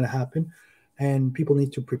war is gonna happen, and people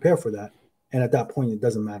need to prepare for that. And at that point, it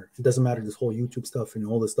doesn't matter. It doesn't matter this whole YouTube stuff and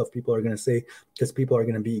all the stuff people are going to say, because people are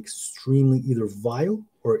going to be extremely either vile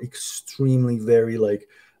or extremely very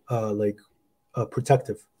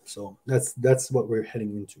protective. So that's what we're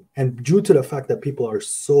heading into. And due to the fact that people are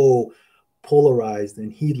so polarized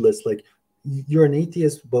and heedless, like you're an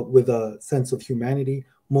atheist, but with a sense of humanity,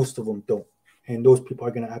 most of them don't. And those people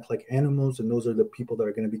are going to act like animals. And those are the people that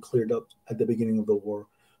are going to be cleared up at the beginning of the war,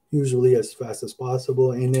 usually as fast as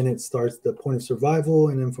possible. And then it starts the point of survival.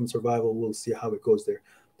 And then from survival, we'll see how it goes there.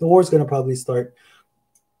 The war is going to probably start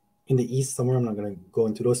in the east somewhere. I'm not going to go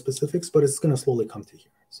into those specifics, but it's going to slowly come to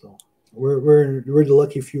here. So we're the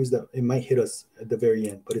lucky few that it might hit us at the very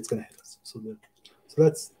end, but it's going to hit us.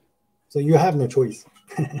 So you have no choice.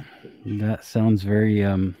 That sounds very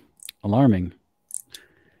alarming.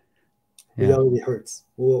 It already hurts.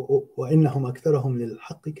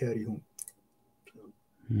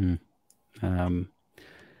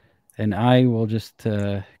 And I will just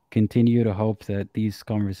continue to hope that these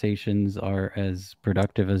conversations are as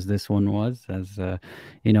productive as this one was. As the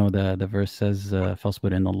verse says,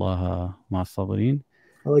 "Fasbir inna Allaha ma'as sabirin."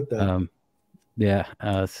 I like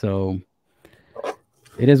that. So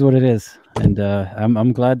it is what it is, and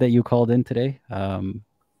I'm glad that you called in today.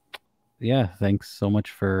 Thanks so much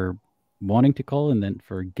for wanting to call and then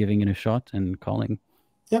for giving it a shot and calling.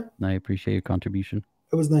 Yep. I appreciate your contribution.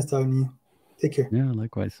 It was nice talking to you. Take care. Yeah,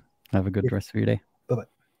 likewise. Have a good rest of your day. Bye-bye.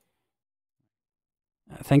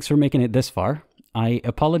 Thanks for making it this far. I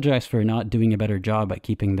apologize for not doing a better job at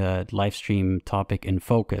keeping the live stream topic in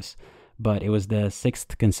focus, but it was the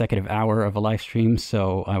 6th consecutive hour of a live stream,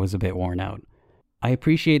 so I was a bit worn out. I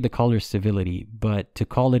appreciate the caller's civility, but to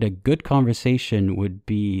call it a good conversation would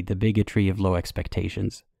be the bigotry of low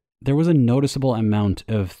expectations. There was a noticeable amount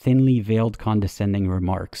of thinly veiled condescending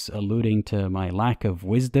remarks alluding to my lack of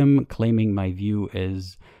wisdom, claiming my view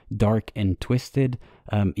is dark and twisted,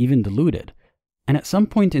 even deluded. And at some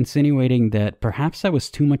point insinuating that perhaps I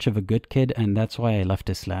was too much of a good kid and that's why I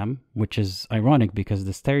left Islam, which is ironic because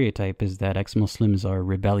the stereotype is that ex-Muslims are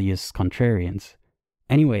rebellious contrarians.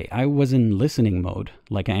 Anyway, I was in listening mode,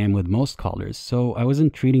 like I am with most callers, so I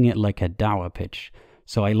wasn't treating it like a dawah pitch.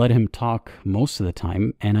 So I let him talk most of the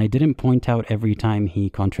time, and I didn't point out every time he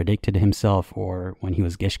contradicted himself or when he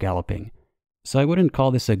was gish galloping. So I wouldn't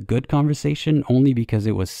call this a good conversation only because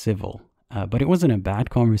it was civil. But it wasn't a bad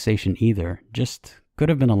conversation either, just could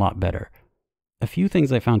have been a lot better. A few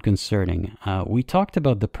things I found concerning. We talked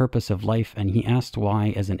about the purpose of life, and he asked why,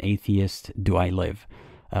 as an atheist, do I live?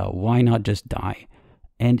 Why not just die?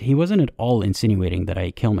 And he wasn't at all insinuating that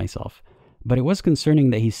I kill myself. But it was concerning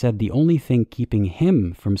that he said the only thing keeping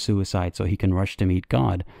him from suicide so he can rush to meet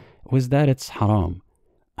God was that it's haram.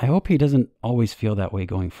 I hope he doesn't always feel that way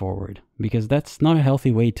going forward, because that's not a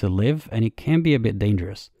healthy way to live and it can be a bit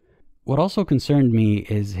dangerous. What also concerned me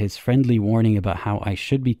is his friendly warning about how I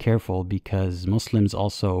should be careful because Muslims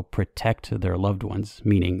also protect their loved ones,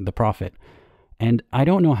 meaning the Prophet. And I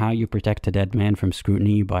don't know how you protect a dead man from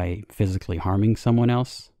scrutiny by physically harming someone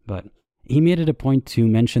else, but he made it a point to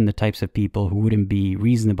mention the types of people who wouldn't be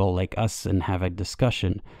reasonable like us and have a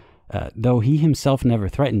discussion. Though he himself never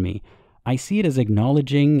threatened me, I see it as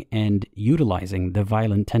acknowledging and utilizing the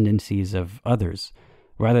violent tendencies of others,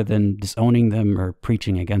 rather than disowning them or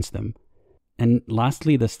preaching against them. And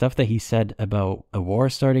lastly, the stuff that he said about a war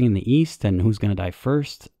starting in the East and who's going to die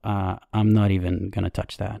first, I'm not even going to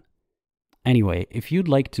touch that. Anyway, if you'd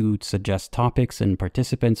like to suggest topics and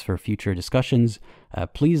participants for future discussions,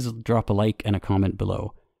 please drop a like and a comment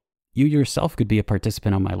below. You yourself could be a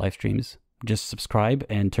participant on my live streams. Just subscribe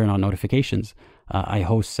and turn on notifications. I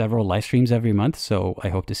host several live streams every month, so I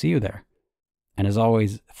hope to see you there. And as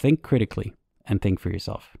always, think critically and think for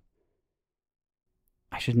yourself.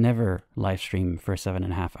 I should never live stream for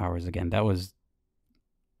 7.5 hours again.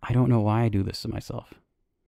 I don't know why I do this to myself.